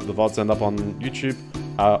 you know, the VODs end up on YouTube.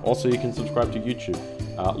 Also, you can subscribe to YouTube.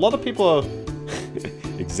 A lot of people are...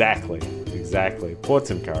 exactly. Poor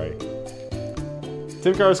Tim Curry.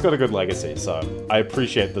 Tim Curry's got a good legacy, so I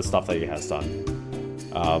appreciate the stuff that he has done.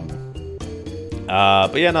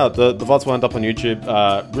 But yeah, no, the VODs will end up on YouTube.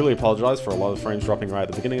 Really apologize for a lot of frames dropping right at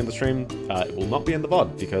the beginning of the stream. It will not be in the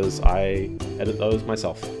VOD because I edit those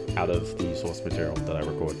myself out of the source material that I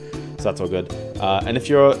record. So that's all good. And if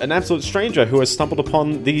you're an absolute stranger who has stumbled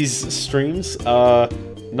upon these streams,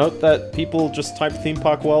 note that people just type Theme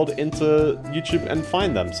Park World into YouTube and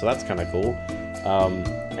find them. So that's kind of cool.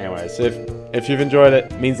 Anyways, if you've enjoyed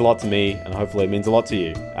it, it means a lot to me, and hopefully it means a lot to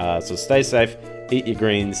you. So stay safe, eat your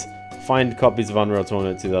greens, find copies of Unreal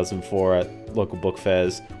Tournament 2004 at local book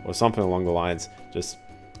fairs or something along the lines. Just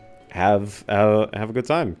have a good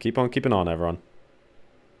time. Keep on keeping on, everyone.